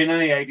 has there been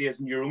any ideas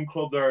in your own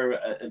club there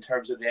in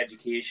terms of the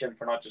education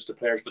for not just the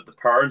players, but the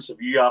parents?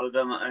 Have you added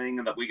in anything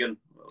that we can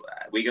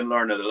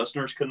learn, that the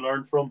listeners can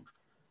learn from?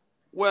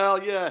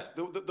 Well, yeah.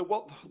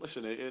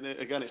 Listen,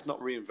 again, it's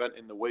not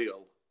reinventing the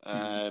wheel.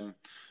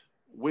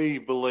 We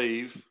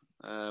believe,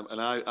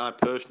 and I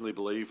personally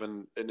believe,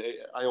 and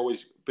I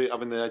always,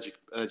 having an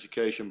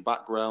education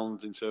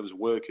background in terms of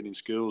working in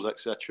schools,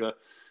 etc.,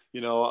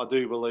 I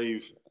do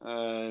believe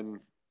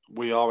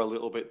we are a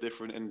little bit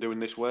different in doing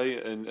this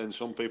way, and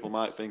some people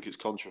might think it's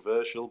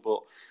controversial,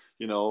 but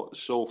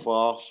so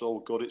far so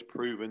good. It's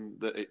proven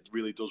that it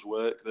really does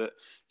work. That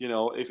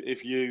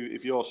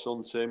if your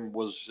son Tim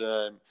was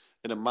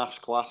in a maths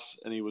class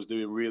and he was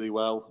doing really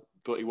well,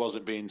 but he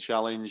wasn't being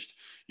challenged,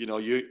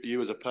 you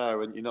as a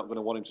parent, you're not going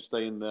to want him to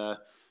stay in there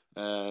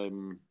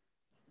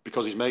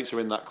because his mates are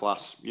in that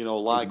class.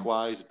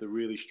 Likewise, if they're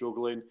really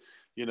struggling,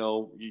 you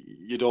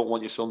don't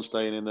want your son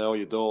staying in there or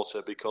your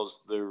daughter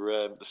because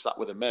they're sat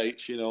with their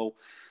mates.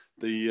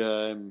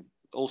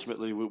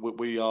 Ultimately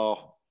we are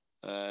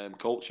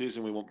coaches,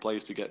 and we want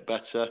players to get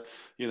better.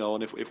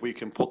 And if we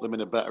can put them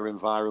in a better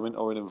environment,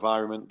 or an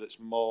environment that's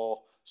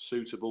more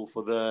suitable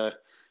for their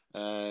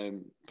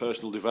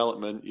personal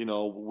development,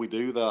 we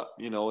do that.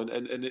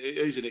 And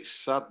it's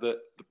sad that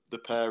the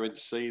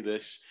parents see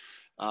this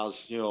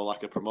as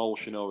like a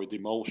promotion or a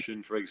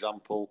demotion, for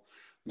example.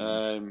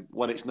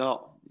 When it's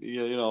not.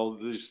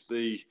 There's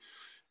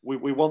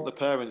we want the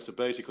parents to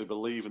basically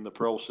believe in the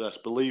process,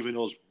 believe in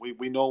us.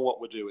 We know what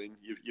we're doing.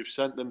 You've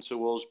sent them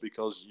to us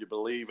because you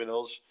believe in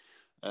us,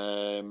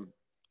 and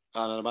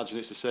I imagine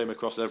it's the same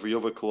across every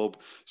other club.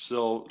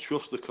 So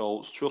trust the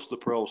coach, trust the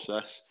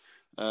process,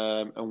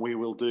 and we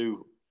will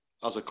do,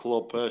 as a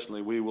club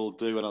personally, we will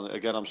do, and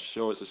again I'm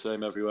sure it's the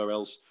same everywhere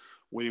else.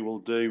 We will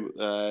do,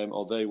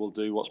 or they will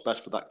do, what's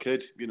best for that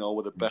kid.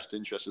 With the best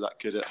interest of that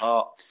kid at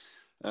heart.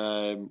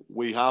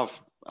 We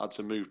have had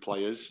to move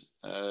players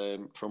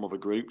from other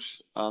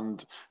groups,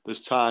 and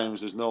there's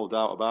no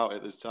doubt about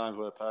it, there's times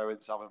where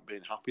parents haven't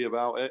been happy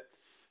about it.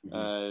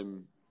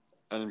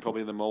 And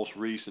probably the most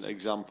recent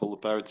example, the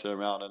parents turn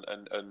around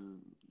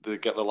and they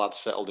get the lads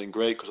settled in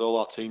great, because all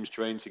our teams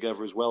train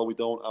together as well. We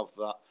don't have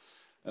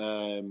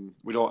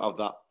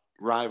that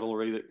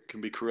rivalry that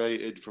can be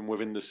created from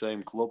within the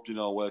same club,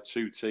 where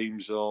two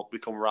teams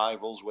become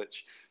rivals,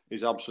 which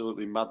is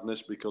absolutely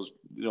madness, because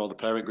the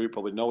parent group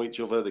probably know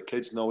each other, the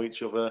kids know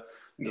each other,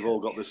 they've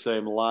all got the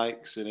same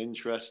likes and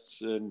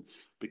interests, and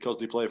because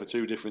they play for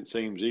two different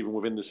teams, even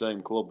within the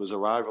same club, there's a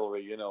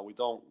rivalry.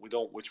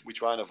 We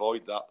try and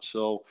avoid that.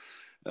 So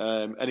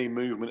any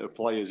movement of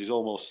players is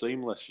almost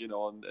seamless,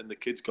 and the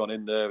kid's gone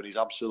in there and he's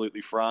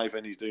absolutely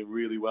thriving, he's doing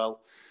really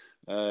well.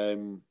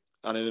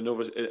 And in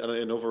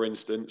another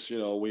instance, you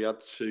know,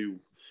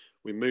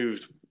 we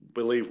moved.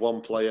 Believe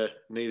one player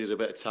needed a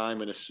bit of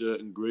time in a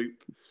certain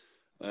group.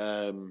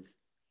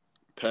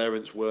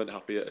 Parents weren't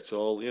happy at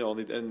all, you know,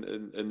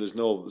 and there's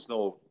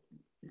no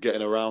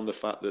getting around the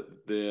fact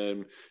that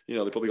they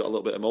probably got a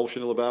little bit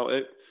emotional about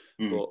it.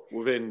 But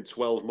within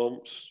 12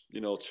 months,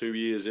 you know, 2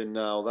 years in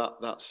now,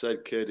 that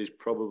said kid is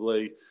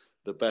probably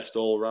the best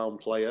all-round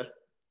player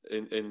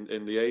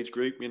in the age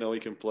group. You know, he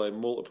can play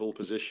multiple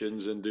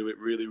positions and do it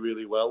really,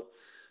 really well.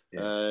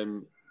 Yeah.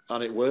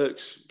 And it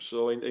works.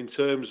 So in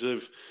terms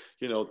of,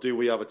 you know, do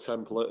we have a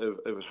template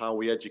of how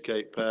we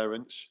educate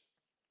parents?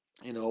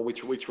 You know,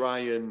 we try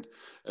and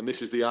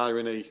this is the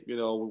irony. You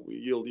know,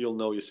 you'll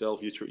know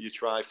yourself. You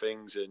try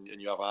things and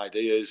you have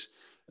ideas,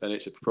 and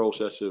it's a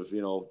process of,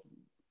 you know,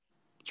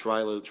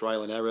 trial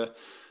and error.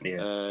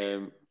 Yeah.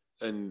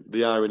 And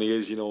the irony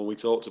is, you know, when we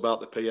talked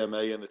about the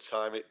PMA and the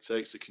time it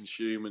takes to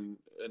consume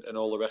and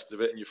all the rest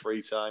of it in your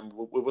free time,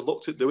 we've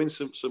looked at doing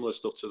some similar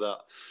stuff to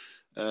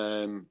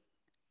that.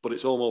 But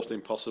it's almost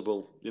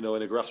impossible, you know,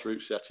 in a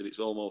grassroots setting, it's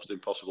almost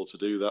impossible to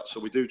do that. So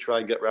we do try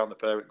and get around the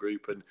parent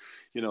group and,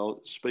 you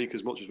know, speak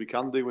as much as we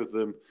can do with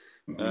them,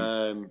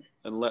 and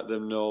let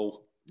them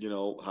know, you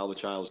know, how the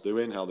child's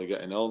doing, how they're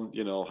getting on,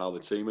 you know, how the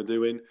team are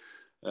doing.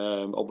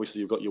 Obviously,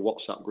 you've got your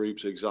WhatsApp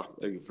groups,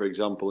 for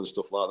example, and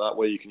stuff like that,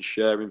 where you can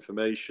share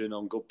information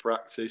on good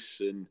practice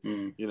and,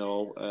 you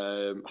know,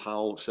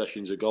 how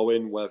sessions are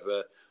going,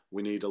 whether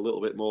we need a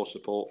little bit more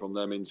support from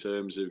them in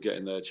terms of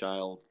getting their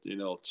child, you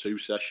know, 2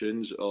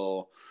 sessions,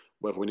 or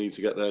whether we need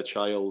to get their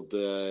child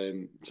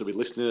to be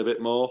listening a bit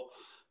more.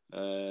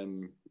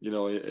 You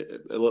know,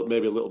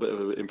 maybe a little bit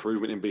of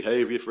improvement in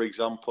behaviour, for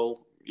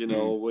example. You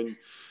know, when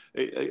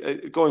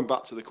going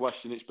back to the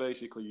question, it's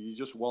basically you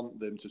just want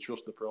them to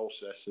trust the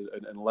process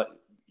and let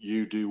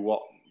you do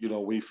what, you know,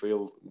 we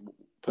feel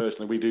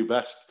personally we do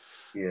best,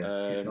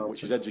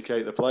 which is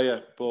educate the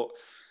player. But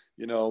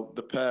you know,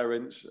 the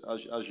parents,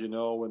 as you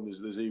know, and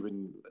there's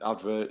even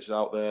adverts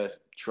out there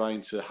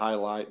trying to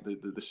highlight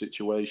the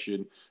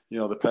situation. You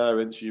know, the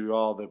parents, you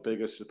are the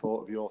biggest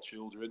support of your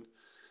children.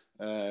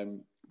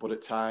 But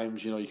at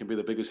times, you know, you can be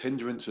the biggest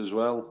hindrance as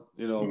well,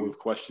 you know, with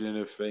questioning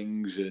of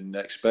things and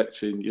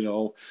expecting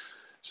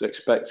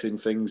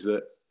things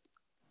that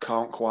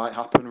can't quite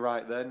happen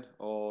right then,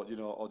 or, you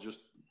know, or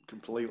just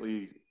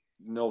completely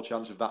no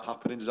chance of that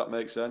happening. Does that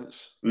make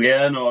sense?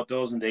 Yeah, no, it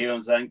does indeed. I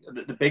think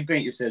the big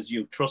thing you said is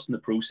you trust in the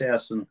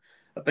process, and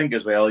I think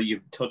as well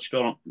you've touched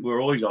on it.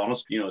 We're always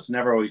honest, you know, it's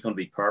never always going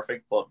to be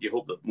perfect, but you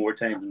hope that more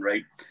times than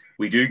right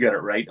we do get it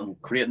right, and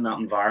creating that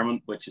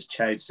environment which is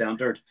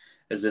child-centered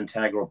is an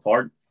integral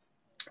part.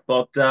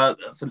 But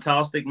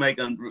fantastic, Mike,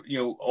 and you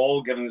know,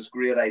 all giving us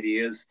great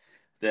ideas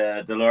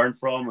to learn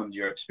from and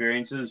your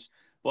experiences.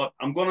 But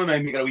I'm going to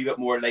now make it a wee bit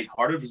more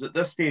lighthearted, because at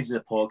this stage of the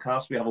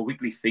podcast, we have a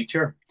weekly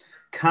feature.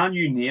 Can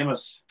you name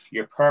us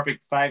your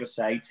perfect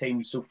 5-a-side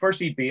team? So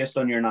firstly, based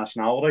on your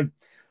nationality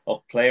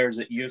of players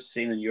that you've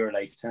seen in your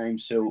lifetime.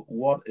 So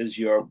what is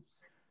your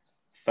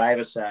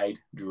 5-a-side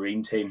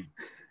dream team?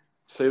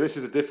 See, this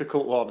is a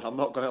difficult one. I'm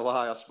not going to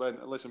lie.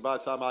 Listen, by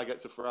the time I get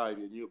to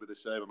Friday, and you'll be the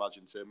same,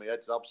 imagine, Tim, my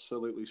head's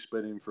absolutely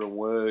spinning from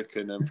work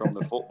and then from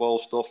the football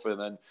stuff. And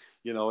then,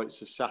 you know,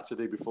 it's a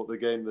Saturday before the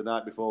game, the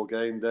night before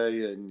game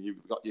day, and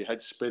you've got your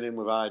head spinning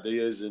with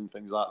ideas and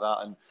things like that.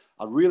 And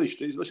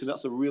listen,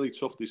 that's a really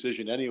tough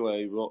decision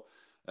anyway. But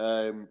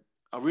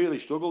I really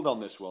struggled on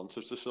this one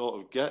to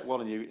sort of get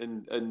one.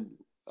 And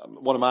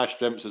one of my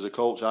strengths as a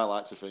coach, I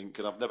like to think,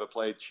 and I've never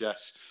played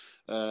chess,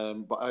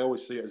 but I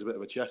always see it as a bit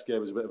of a chess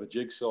game, as a bit of a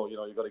jigsaw. You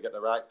know, you've got to get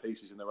the right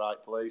pieces in the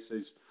right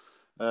places.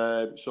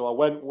 So I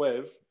went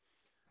with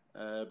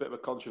a bit of a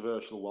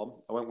controversial one.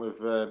 I went with,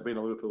 being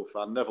a Liverpool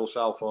fan, Neville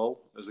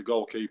Southall as the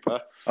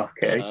goalkeeper.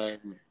 Okay.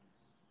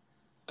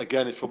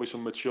 Again, it's probably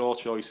some mature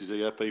choices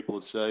here, people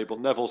would say.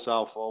 But Neville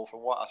Southall, from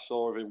what I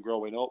saw of him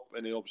growing up,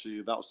 and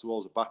obviously that was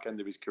towards the back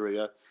end of his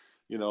career,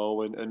 you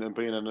know, and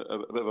being a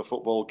bit of a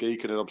football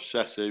geek and an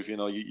obsessive, you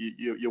know,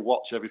 you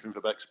watch everything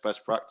for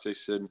best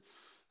practice, and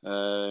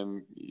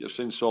you've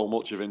seen so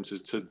much of him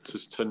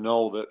to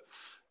know that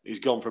he's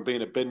gone from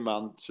being a bin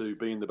man to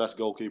being the best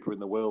goalkeeper in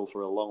the world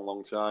for a long,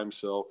 long time.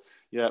 So,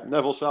 yeah,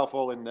 Neville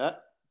Southall in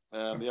net.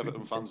 The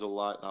Everton fans will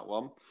like that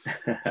one.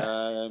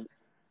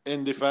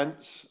 In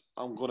defence,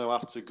 I'm going to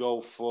have to go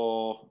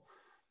for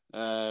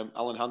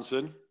Alan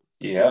Hansen.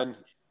 Again,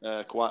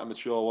 quite a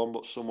mature one,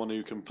 but someone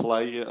who can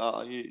play.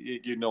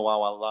 You know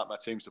how I like my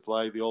teams to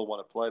play. They all want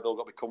to play. They've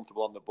got to be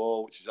comfortable on the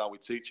ball, which is how we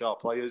teach our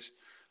players.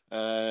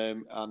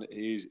 And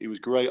he was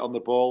great on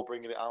the ball,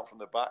 bringing it out from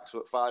the back. So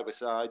at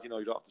 5-a-side, you know,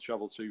 you don't have to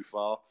travel too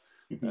far.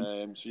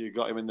 So you've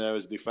got him in there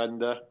as a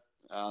defender,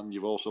 and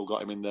you've also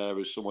got him in there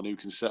as someone who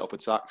can set up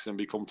attacks and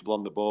be comfortable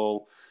on the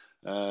ball.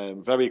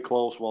 Very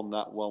close one,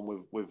 that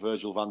one with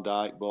Virgil van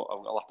Dijk, but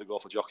I'll have to go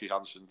for Jocky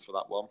Hansen for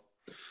that one.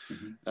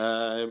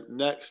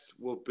 Next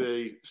would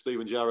be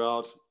Steven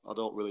Gerrard. I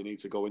don't really need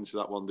to go into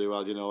that one, do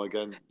I? You know,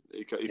 again,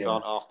 he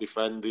can't half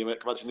defend.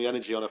 Imagine the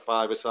energy on a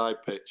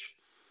 5-a-side pitch.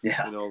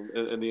 Yeah. You know,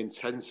 and the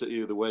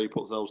intensity of the way he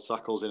puts those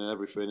tackles in and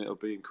everything, it'll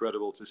be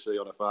incredible to see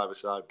on a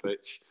five-a-side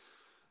pitch.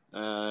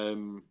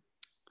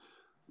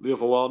 The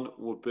other one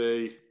would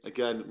be,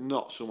 again,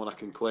 not someone I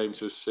can claim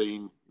to have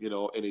seen, you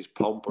know, in his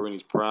pomp or in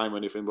his prime or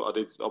anything, but I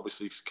did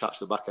obviously catch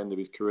the back end of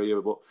his career.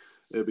 But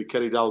it would be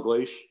Kenny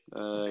Dalglish.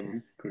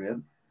 Great.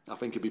 I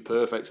think he'd be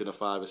perfect in a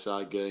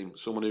five-a-side game.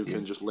 Someone who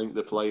can just link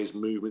the players,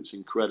 movements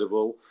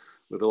incredible,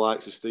 with the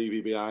likes of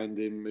Stevie behind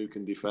him, who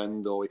can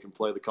defend or he can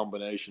play the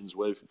combinations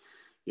with,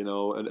 you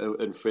know,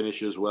 and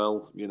finish as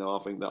well. You know, I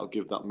think that'll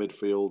give that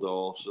midfield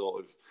or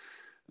sort of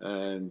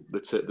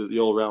the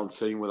all-round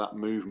team with that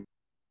movement,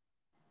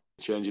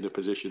 changing the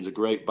positions, a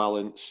great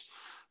balance.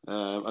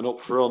 And up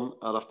front,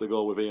 I'd have to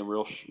go with Ian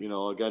Rush. You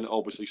know, again,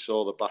 obviously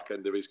saw the back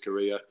end of his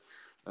career.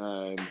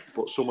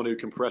 But someone who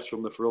can press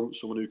from the front,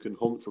 someone who can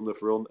hunt from the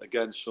front,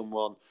 against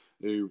someone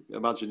who,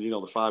 imagine, you know,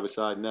 the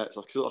five-a-side nets.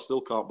 I still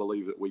can't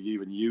believe that we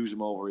even use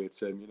them over here,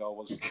 Tim. You know, I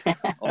was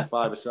on a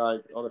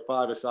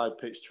five-a-side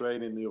pitch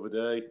training the other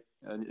day,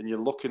 and you're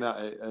looking at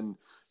it and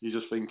you're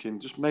just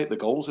thinking, just make the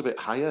goals a bit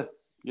higher.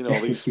 You know,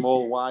 these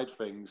small, wide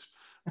things.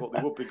 But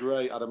they would be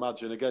great, I'd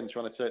imagine. Again,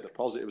 trying to take the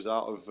positives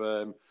out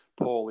of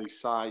poorly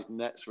sized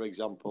nets, for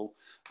example.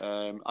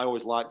 I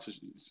always like to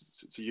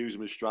use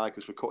them as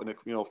strikers for cutting,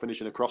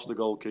 finishing across the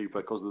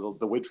goalkeeper because of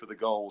the width of the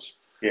goals.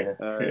 Yeah.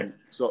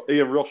 So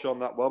Ian Rush on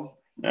that one.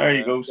 There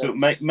you go. So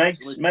makes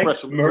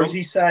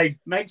Merseyside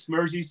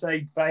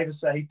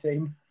five-a-side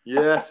team.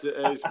 Yes, it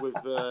is with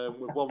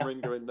one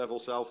ringer in Neville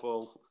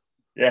Southall.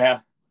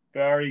 Yeah,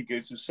 very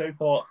good. So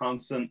Southall,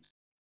 Hansen,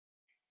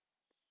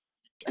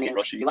 and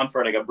Rush. You went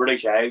for like a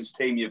British Isles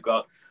team. You've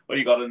got what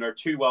you got in there?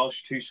 2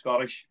 Welsh, 2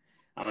 Scottish,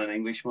 and an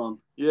Englishman.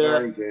 Yeah,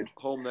 very good.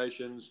 Home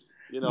nations.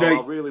 You know,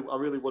 I really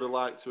would have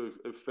liked to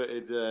have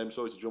fitted.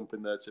 Sorry to jump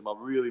in there, Tim. I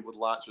really would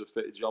like to have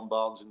fitted John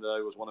Barnes in there.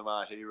 He was one of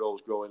my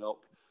heroes growing up.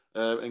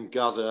 And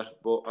Gaza,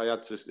 but I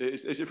had to.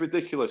 It's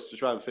ridiculous to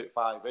try and fit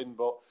 5 in,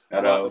 but I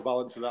like the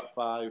balance of that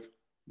 5.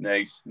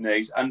 Nice.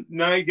 And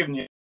now giving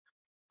you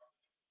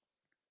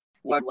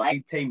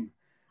worldwide team,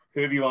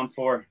 who have you on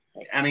for?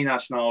 Any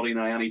nationality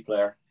now, any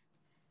player?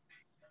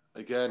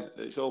 Again,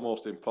 it's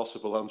almost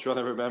impossible. I'm trying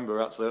to remember,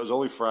 actually. It was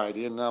only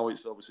Friday, and now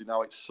it's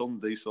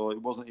Sunday, so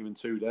it wasn't even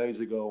 2 days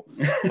ago.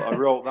 But I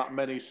wrote that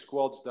many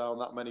squads down,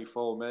 that many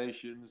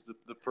formations,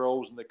 the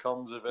pros and the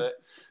cons of it.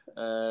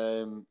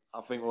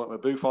 I think we went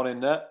with Buffon in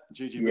net,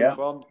 Gigi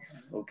Buffon.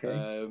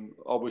 Okay.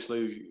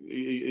 Obviously,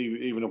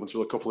 even up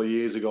until a couple of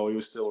years ago, he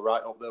was still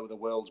right up there with the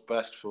world's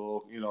best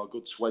for, you know, a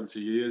good 20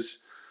 years.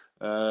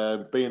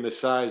 Being the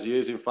size he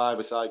is in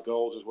five-a-side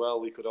goals as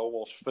well, he could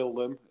almost fill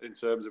them in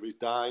terms of his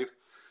dive.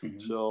 Mm-hmm.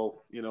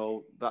 So, you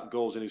know, that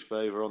goes in his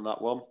favour on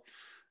that one.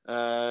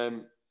 I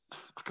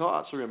can't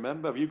actually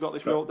remember. Have you got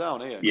this wrote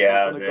down here?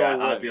 Yeah,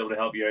 I'd be able to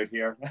help you out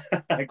here.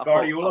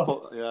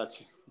 Guardiola.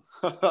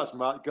 That's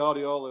Matt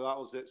Guardiola. That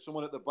was it.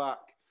 Someone at the back.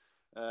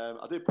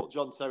 I did put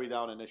John Terry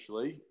down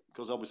initially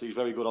because obviously he's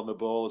very good on the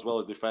ball as well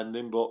as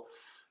defending. But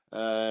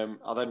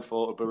I then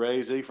thought of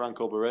Baresi,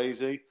 Franco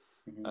Baresi.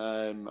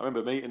 Mm-hmm. I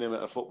remember meeting him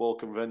at a football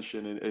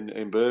convention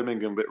in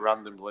Birmingham a bit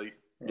randomly,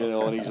 you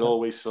know, and he's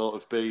always sort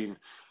of been.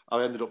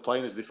 I ended up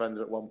playing as a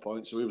defender at one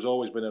point, so he's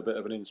always been a bit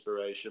of an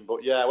inspiration.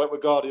 But yeah, I went with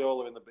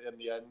Guardiola in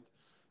the end.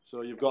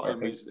 So you've got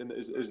him as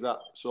that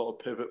sort of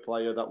pivot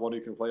player, that one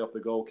who can play off the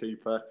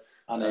goalkeeper.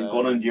 And then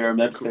going into your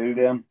midfield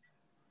then?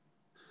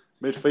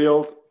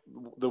 Midfield,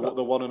 the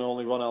one and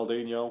only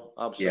Ronaldinho.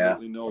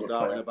 Absolutely no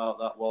doubting about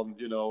that one.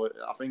 You know,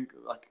 I think,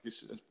 like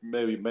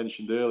maybe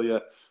mentioned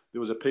earlier, there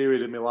was a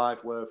period in my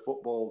life where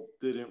football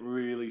didn't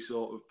really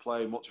sort of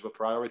play much of a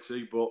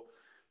priority. But,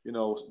 you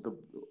know,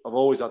 I've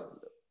always had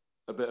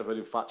a bit of an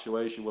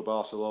infatuation with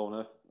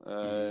Barcelona,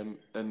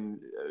 and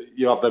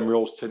you have them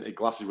rose-tinted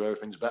glasses where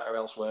everything's better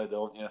elsewhere,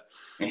 don't you?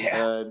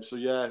 Yeah.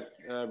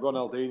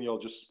 Ronaldinho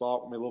just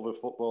sparked my love of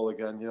football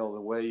again. You know,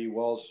 the way he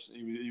was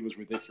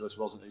ridiculous,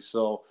 wasn't he?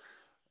 So,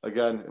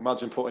 again,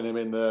 imagine putting him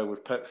in there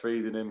with Pep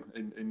feeding him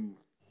in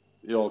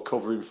you know,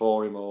 covering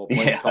for him or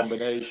playing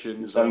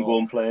combinations. Don't go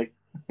and play.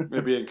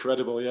 It'd be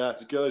incredible, yeah.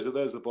 There's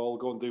the ball,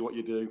 go and do what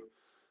you do.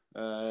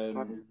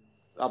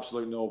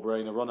 Absolute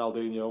no-brainer,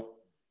 Ronaldinho.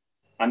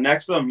 And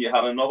next to him, you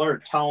had another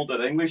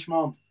talented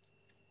Englishman,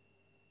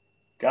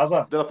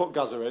 Gaza. Did I put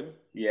Gaza in?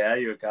 Yeah,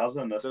 you had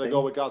Gaza in this Did I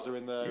go with Gaza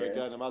in there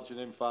again? Imagine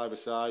him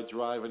five-a-side,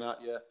 driving at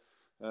you.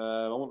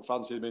 I wouldn't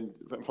fancy him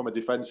from a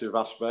defensive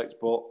aspect,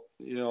 but,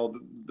 you know,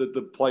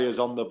 the players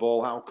on the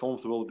ball, how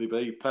comfortable would they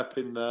be? Pep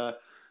in there,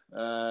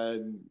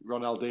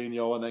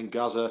 Ronaldinho, and then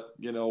Gaza.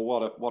 You know,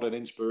 what an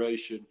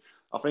inspiration.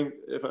 I think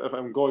if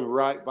I'm going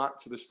right back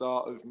to the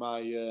start of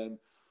my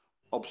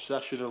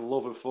obsession and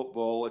love of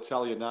football,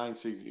 Italia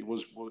 90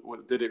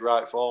 did it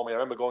right for me. I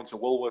remember going to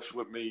Woolworths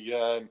with me.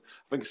 I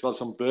think I still had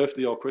some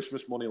birthday or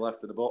Christmas money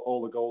left, and I bought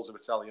all the goals of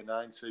Italia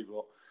 90.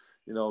 But,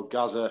 you know,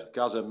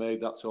 Gaza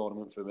made that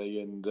tournament for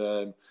me, and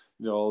you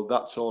know,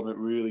 that tournament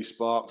really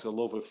sparked a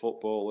love of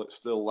football that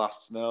still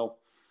lasts now.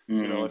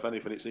 You know, if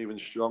anything, it's even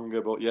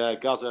stronger. But yeah,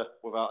 Gaza,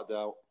 without a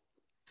doubt.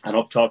 And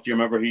up top, do you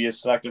remember who you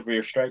selected for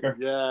your striker?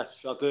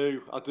 Yes, I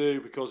do,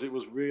 because it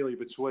was really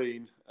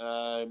between.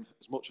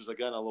 As much as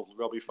again I love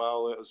Robbie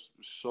Fowler, it was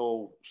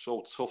so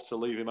tough to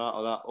leave him out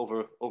of that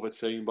other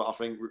team. But I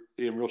think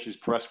Ian Rush's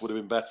press would have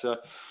been better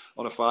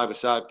on a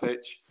five-a-side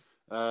pitch.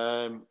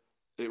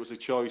 It was a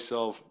choice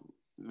of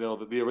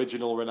the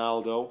original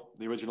Ronaldo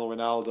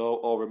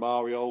or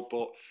Romario.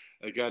 But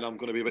again, I'm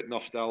going to be a bit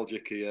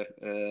nostalgic here.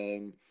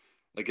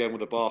 Again, with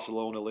the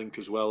Barcelona link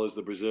as well as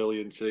the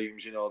Brazilian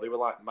teams, they were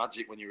like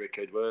magic when you were a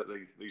kid, weren't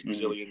they? These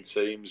Brazilian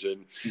teams,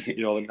 and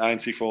the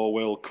 '94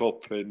 World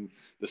Cup and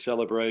the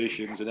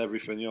celebrations and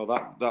everything.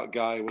 That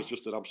guy was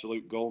just an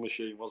absolute goal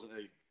machine, wasn't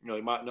he?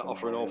 He might not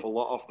offer an awful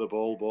lot off the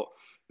ball, but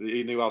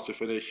he knew how to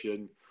finish.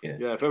 And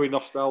very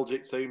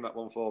nostalgic team, that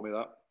one for me.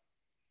 That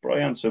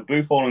brilliant. So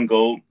Buffon in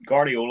goal,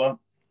 Guardiola,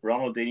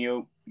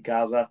 Ronaldinho,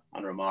 Gaza,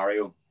 and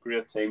Romario.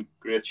 Great team,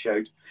 great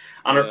shout.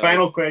 And our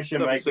final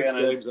question, Mike, 6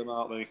 games, then,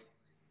 aren't we?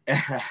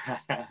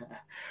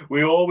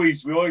 we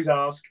always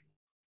ask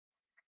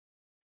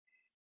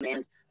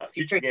a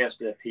future guest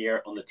to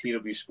appear on the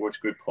TW Sports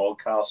Group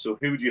podcast. So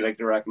who would you like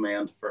to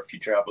recommend for a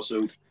future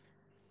episode?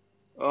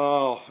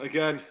 Oh,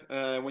 again,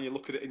 when you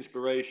look at it,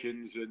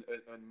 inspirations and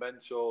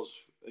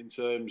mentors in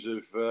terms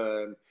of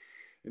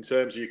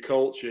your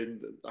coaching,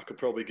 I could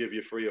probably give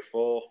you 3 or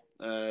 4.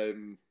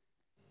 Going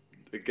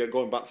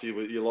back to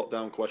your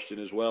lockdown question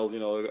as well,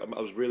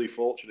 I was really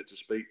fortunate to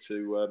speak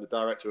to the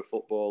director of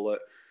football at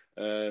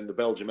the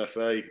Belgium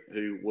FA,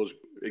 who was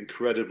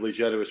incredibly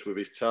generous with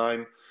his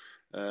time,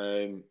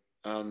 and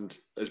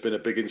has been a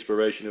big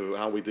inspiration of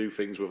how we do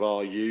things with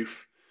our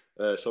youth.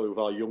 With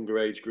our younger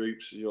age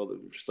groups,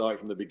 starting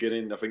from the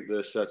beginning. I think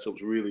the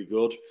setup's really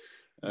good.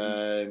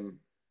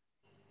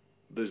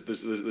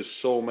 There's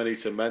so many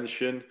to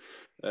mention,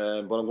 but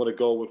I'm going to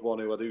go with one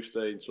who I do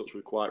stay in touch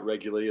with quite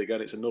regularly. Again,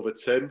 it's another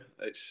Tim.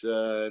 It's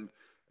a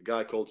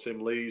guy called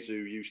Tim Lees, who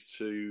used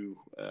to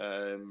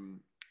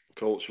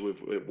coach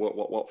with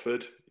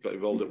Watford. Got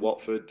involved at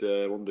Watford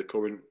under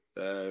current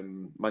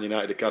Man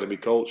United academy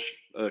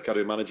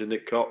manager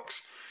Nick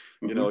Cox.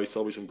 He's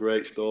told me some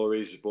great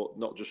stories, but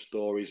not just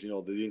stories.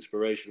 The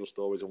inspirational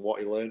stories and what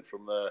he learned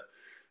from there.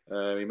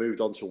 He moved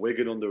on to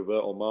Wigan under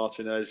Roberto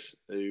Martinez,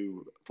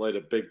 who played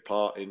a big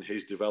part in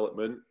his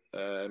development.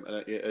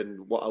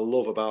 And what I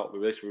love about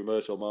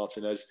Roberto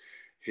Martinez,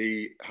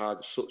 he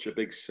had such a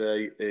big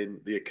say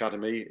in the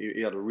academy. He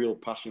had a real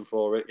passion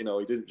for it. He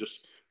didn't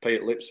just pay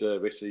it lip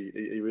service.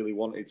 He really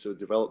wanted to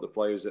develop the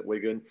players at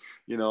Wigan,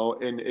 in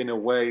a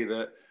way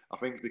that I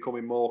think is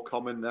becoming more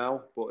common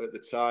now. But at the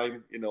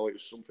time, it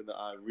was something that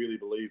I really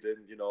believed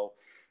in,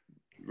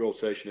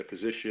 rotation of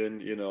position,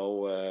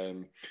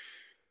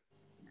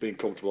 being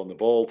comfortable on the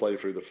ball, playing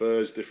through the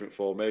first, different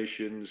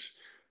formations,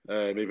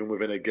 even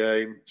within a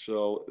game.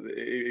 So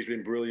he's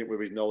been brilliant with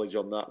his knowledge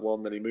on that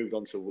one. Then he moved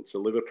on to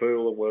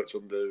Liverpool and worked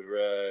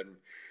under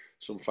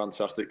some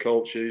fantastic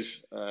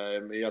coaches.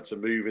 He had to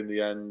move in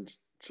the end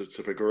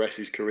to progress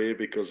his career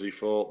because he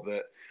thought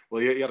that,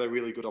 he had a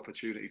really good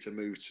opportunity to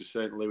move to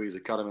St. Louis as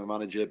academy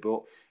manager,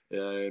 but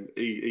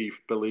he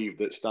believed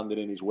that standing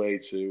in his way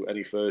to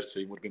any first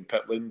team would have been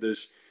Pep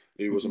Lijnders,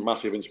 who was a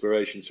massive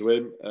inspiration to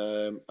him,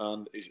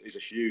 and he's a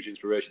huge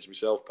inspiration to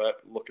myself,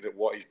 Pep, looking at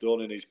what he's done,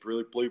 and his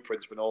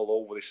blueprint's been all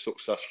over this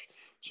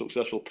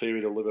successful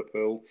period of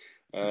Liverpool.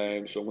 So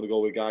I'm going to go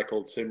with a guy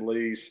called Tim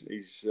Lees.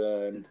 He's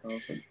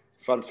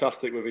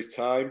fantastic with his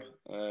time,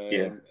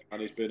 and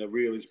he's been a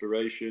real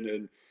inspiration.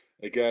 And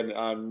again,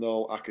 I'm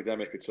no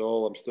academic at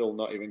all. I'm still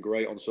not even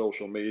great on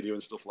social media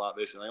and stuff like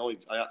this. And I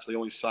actually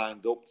only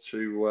signed up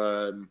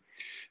to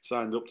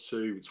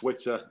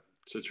Twitter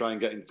to try and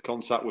get into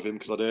contact with him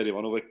because I'd heard him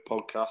on other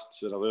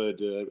podcasts and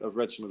I've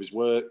read some of his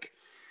work.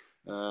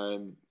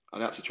 And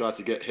I actually tried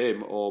to get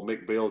him or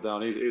Mick Beale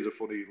down. Here's a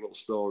funny little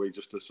story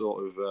just to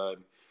sort of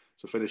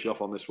to finish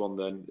off on this one.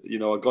 Then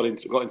I got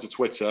into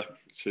Twitter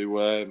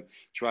to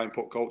try and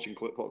put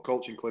a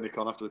coaching clinic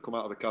on after I come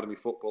out of academy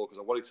football because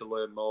I wanted to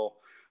learn more.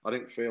 I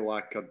didn't feel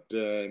like I'd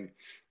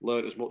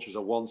learned as much as I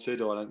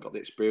wanted, or I hadn't got the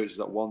experiences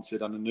I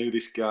wanted, and I knew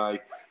this guy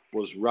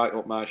was right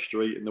up my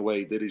street in the way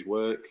he did his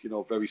work,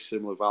 very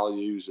similar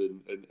values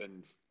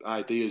and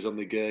ideas on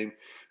the game.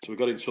 So we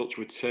got in touch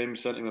with Tim,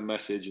 sent him a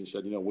message and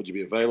said, would you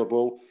be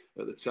available?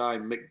 At the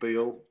time, Mick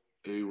Beale,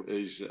 who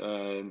has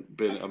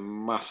been a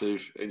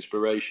massive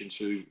inspiration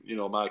to,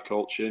 my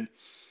coaching.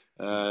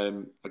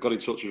 I got in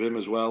touch with him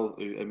as well.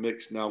 And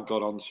Mick's now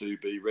gone on to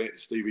be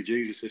Stevie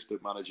G's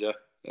assistant manager.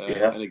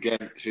 And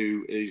again,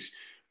 who is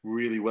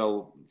really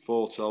well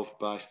thought of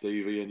by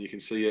Stevie, and you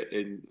can see it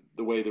in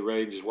the way the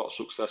Rangers, what a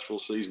successful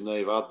season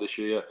they've had this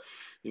year.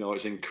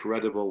 It's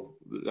incredible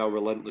how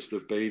relentless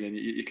they've been, and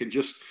you can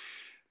just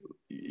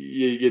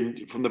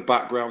from the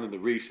background and the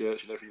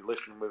research, and if you're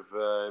listening with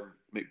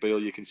Mick Beale,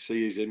 you can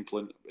see his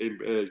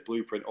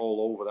blueprint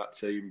all over that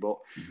team. But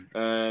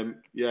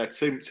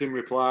Tim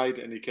replied,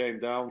 and he came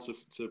down to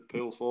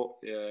Pillfoot.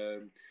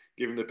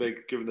 Given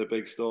the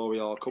big story,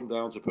 I'll come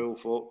down to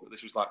Pillfoot.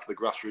 This was like for the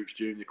grassroots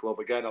junior club.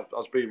 Again, I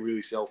was being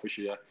really selfish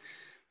here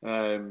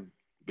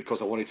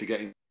because I wanted to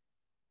get in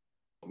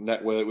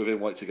network with him,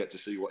 wanted to get to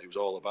see what he was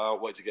all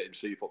about, wanted to get him to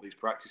see put these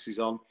practices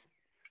on.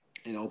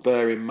 You know,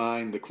 bear in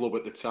mind the club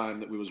at the time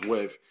that we was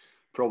with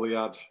probably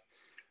had,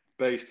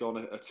 based on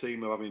a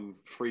team of having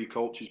 3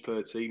 coaches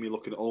per team, you're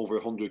looking at over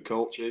 100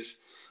 coaches.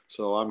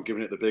 So I'm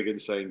giving it the big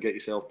and saying, get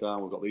yourself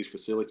down. We've got these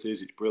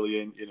facilities. It's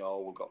brilliant. You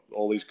know, we've got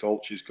all these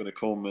coaches going to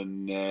come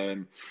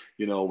and,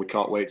 you know, we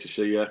can't wait to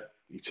see you.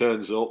 He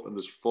turns up and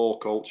there's 4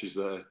 coaches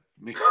there.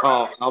 My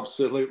heart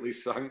absolutely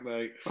sank,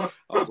 mate. I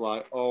was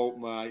like, oh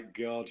my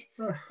God.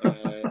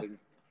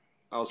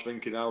 I was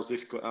thinking, how's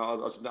this? I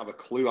didn't have a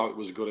clue how it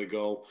was going to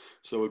go.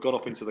 So we've gone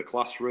up into the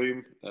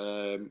classroom.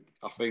 I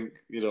think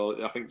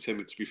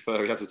Tim, to be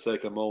fair, he had to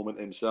take a moment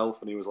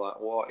himself, and he was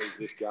like, "What is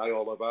this guy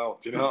all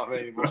about?" Do you know what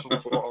I mean?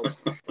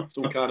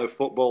 Some kind of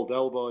football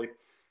del boy.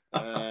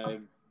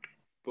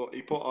 But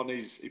he put on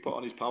his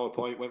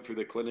PowerPoint, went through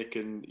the clinic,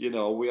 and you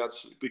know, we had,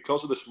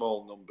 because of the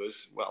small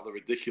numbers, well, the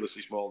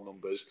ridiculously small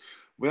numbers,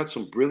 we had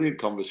some brilliant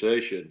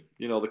conversation.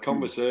 You know, the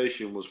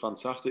conversation was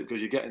fantastic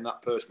because you're getting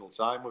that personal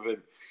time with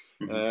him.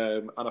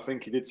 And I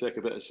think he did take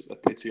a bit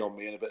of pity on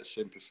me and a bit of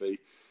sympathy.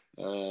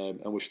 And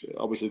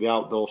obviously the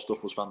outdoor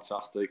stuff was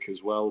fantastic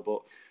as well.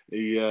 But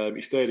he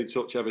stayed in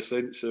touch ever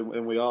since,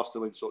 and we are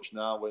still in touch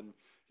now. And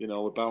you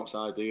know, we bounce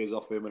ideas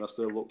off him, and I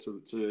still look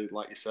to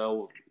like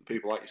yourself,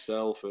 people like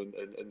yourself, and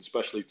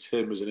especially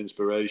Tim as an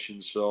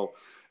inspiration. So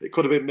it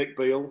could have been Mick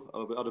Beale.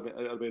 I'd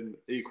have been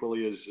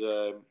equally as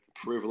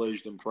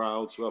privileged and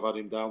proud to have had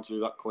him down to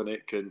that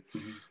clinic. And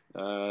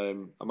I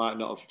might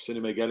not have seen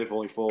him again if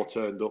only 4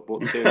 turned up.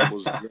 But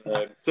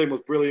Tim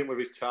was brilliant with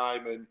his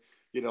time, and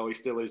you know, he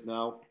still is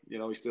now.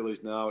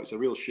 It's a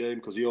real shame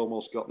because he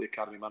almost got the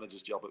academy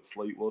manager's job at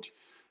Fleetwood.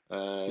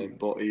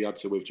 But he had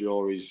to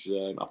withdraw his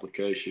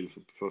application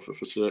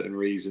for certain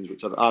reasons,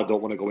 which I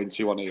don't want to go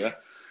into on here.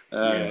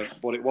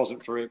 But it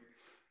wasn't for him.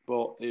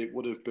 But it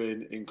would have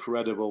been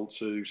incredible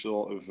to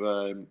sort of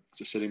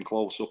to see him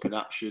close up in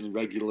action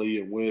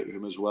regularly and work with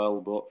him as well.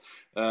 But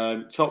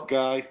top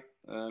guy.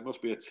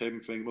 Must be a Tim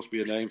thing, must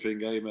be a name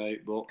thing, eh,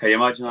 mate? But can you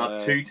imagine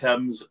that? 2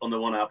 Tims on the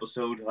one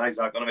episode. How's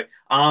that going to be?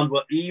 And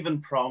we'll even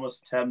promise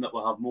Tim that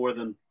we'll have more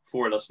than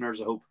 4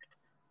 listeners, I hope.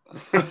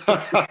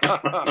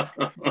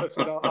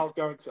 Listen, I'll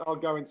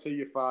guarantee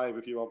you 5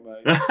 if you want,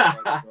 mate.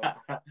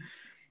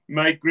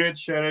 Mate, great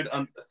shout out,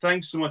 and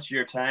thanks so much for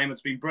your time.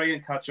 It's been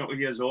brilliant catching up with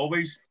you as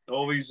always.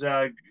 Always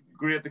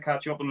great to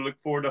catch up, and look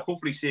forward to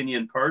hopefully seeing you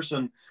in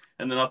person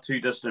in the not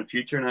too distant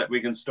future, and that we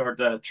can start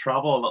to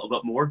travel a little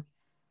bit more.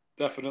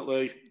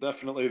 Definitely.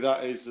 That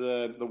is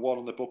the one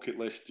on the bucket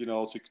list. You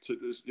know,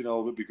 it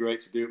would be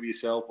great to do it with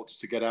yourself, but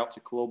to get out to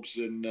clubs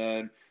and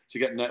to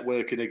get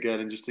networking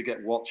again, and just to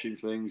get watching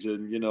things,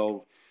 and you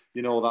know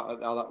that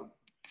how that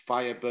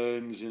fire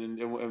burns, and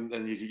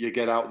you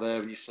get out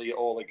there and you see it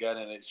all again,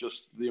 and it's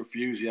just the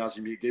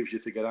enthusiasm it gives you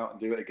to get out and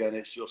do it again.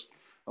 It's just,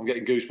 I'm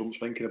getting goosebumps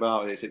thinking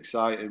about it. It's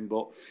exciting,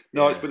 but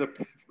no, it's been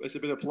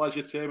a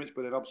pleasure, Tim. It's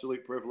been an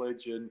absolute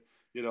privilege, and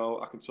you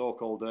know, I can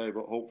talk all day,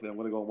 but hopefully I'm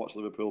going to go and watch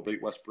Liverpool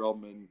beat West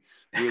Brom and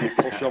really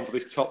push on for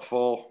this top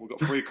 4. We've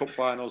got 3 cup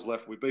finals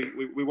left.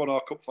 We won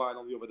our cup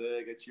final the other day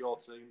against your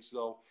team,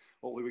 so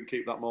hopefully we can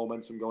keep that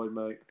momentum going,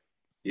 mate.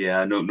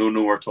 Yeah, no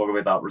more talk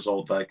about that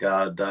result. Like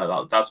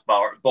that's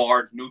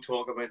barred. No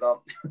talk about that.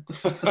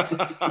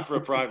 For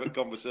a private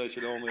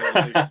conversation only.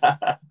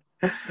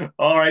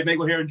 All right, mate.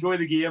 Well, here, enjoy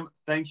the game.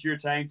 Thanks for your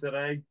time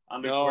today.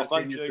 And look forward to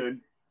seeing you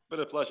soon. Been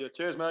a pleasure.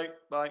 Cheers, mate.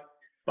 Bye.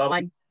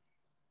 Bye.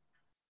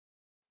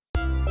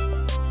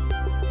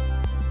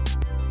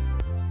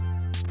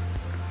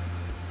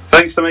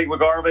 Thanks to Mike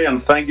McGarvey, and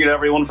thank you to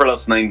everyone for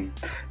listening.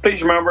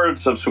 Please remember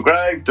to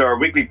subscribe to our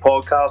weekly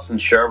podcast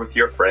and share with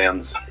your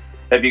friends.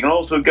 If you can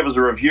also give us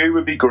a review,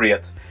 would be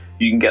great.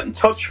 You can get in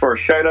touch for a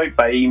shout out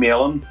by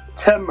emailing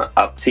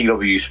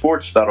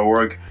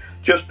tim@twsports.org.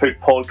 Just put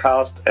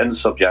podcast in the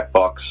subject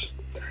box.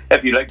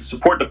 If you'd like to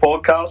support the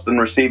podcast and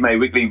receive my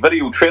weekly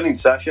video training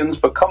sessions,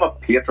 become a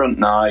patron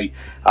now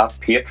at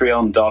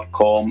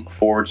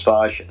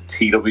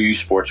patreon.com/TW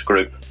Sports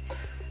Group.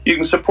 You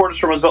can support us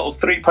from as little as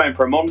 £3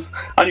 per month,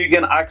 and you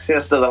gain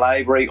access to the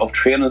library of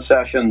training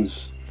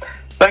sessions.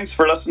 Thanks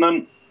for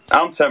listening.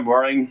 I'm Tim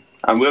Waring,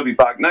 and we'll be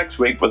back next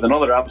week with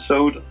another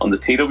episode on the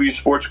TW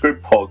Sports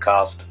Group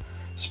podcast.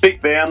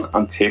 Speak then,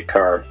 and take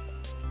care.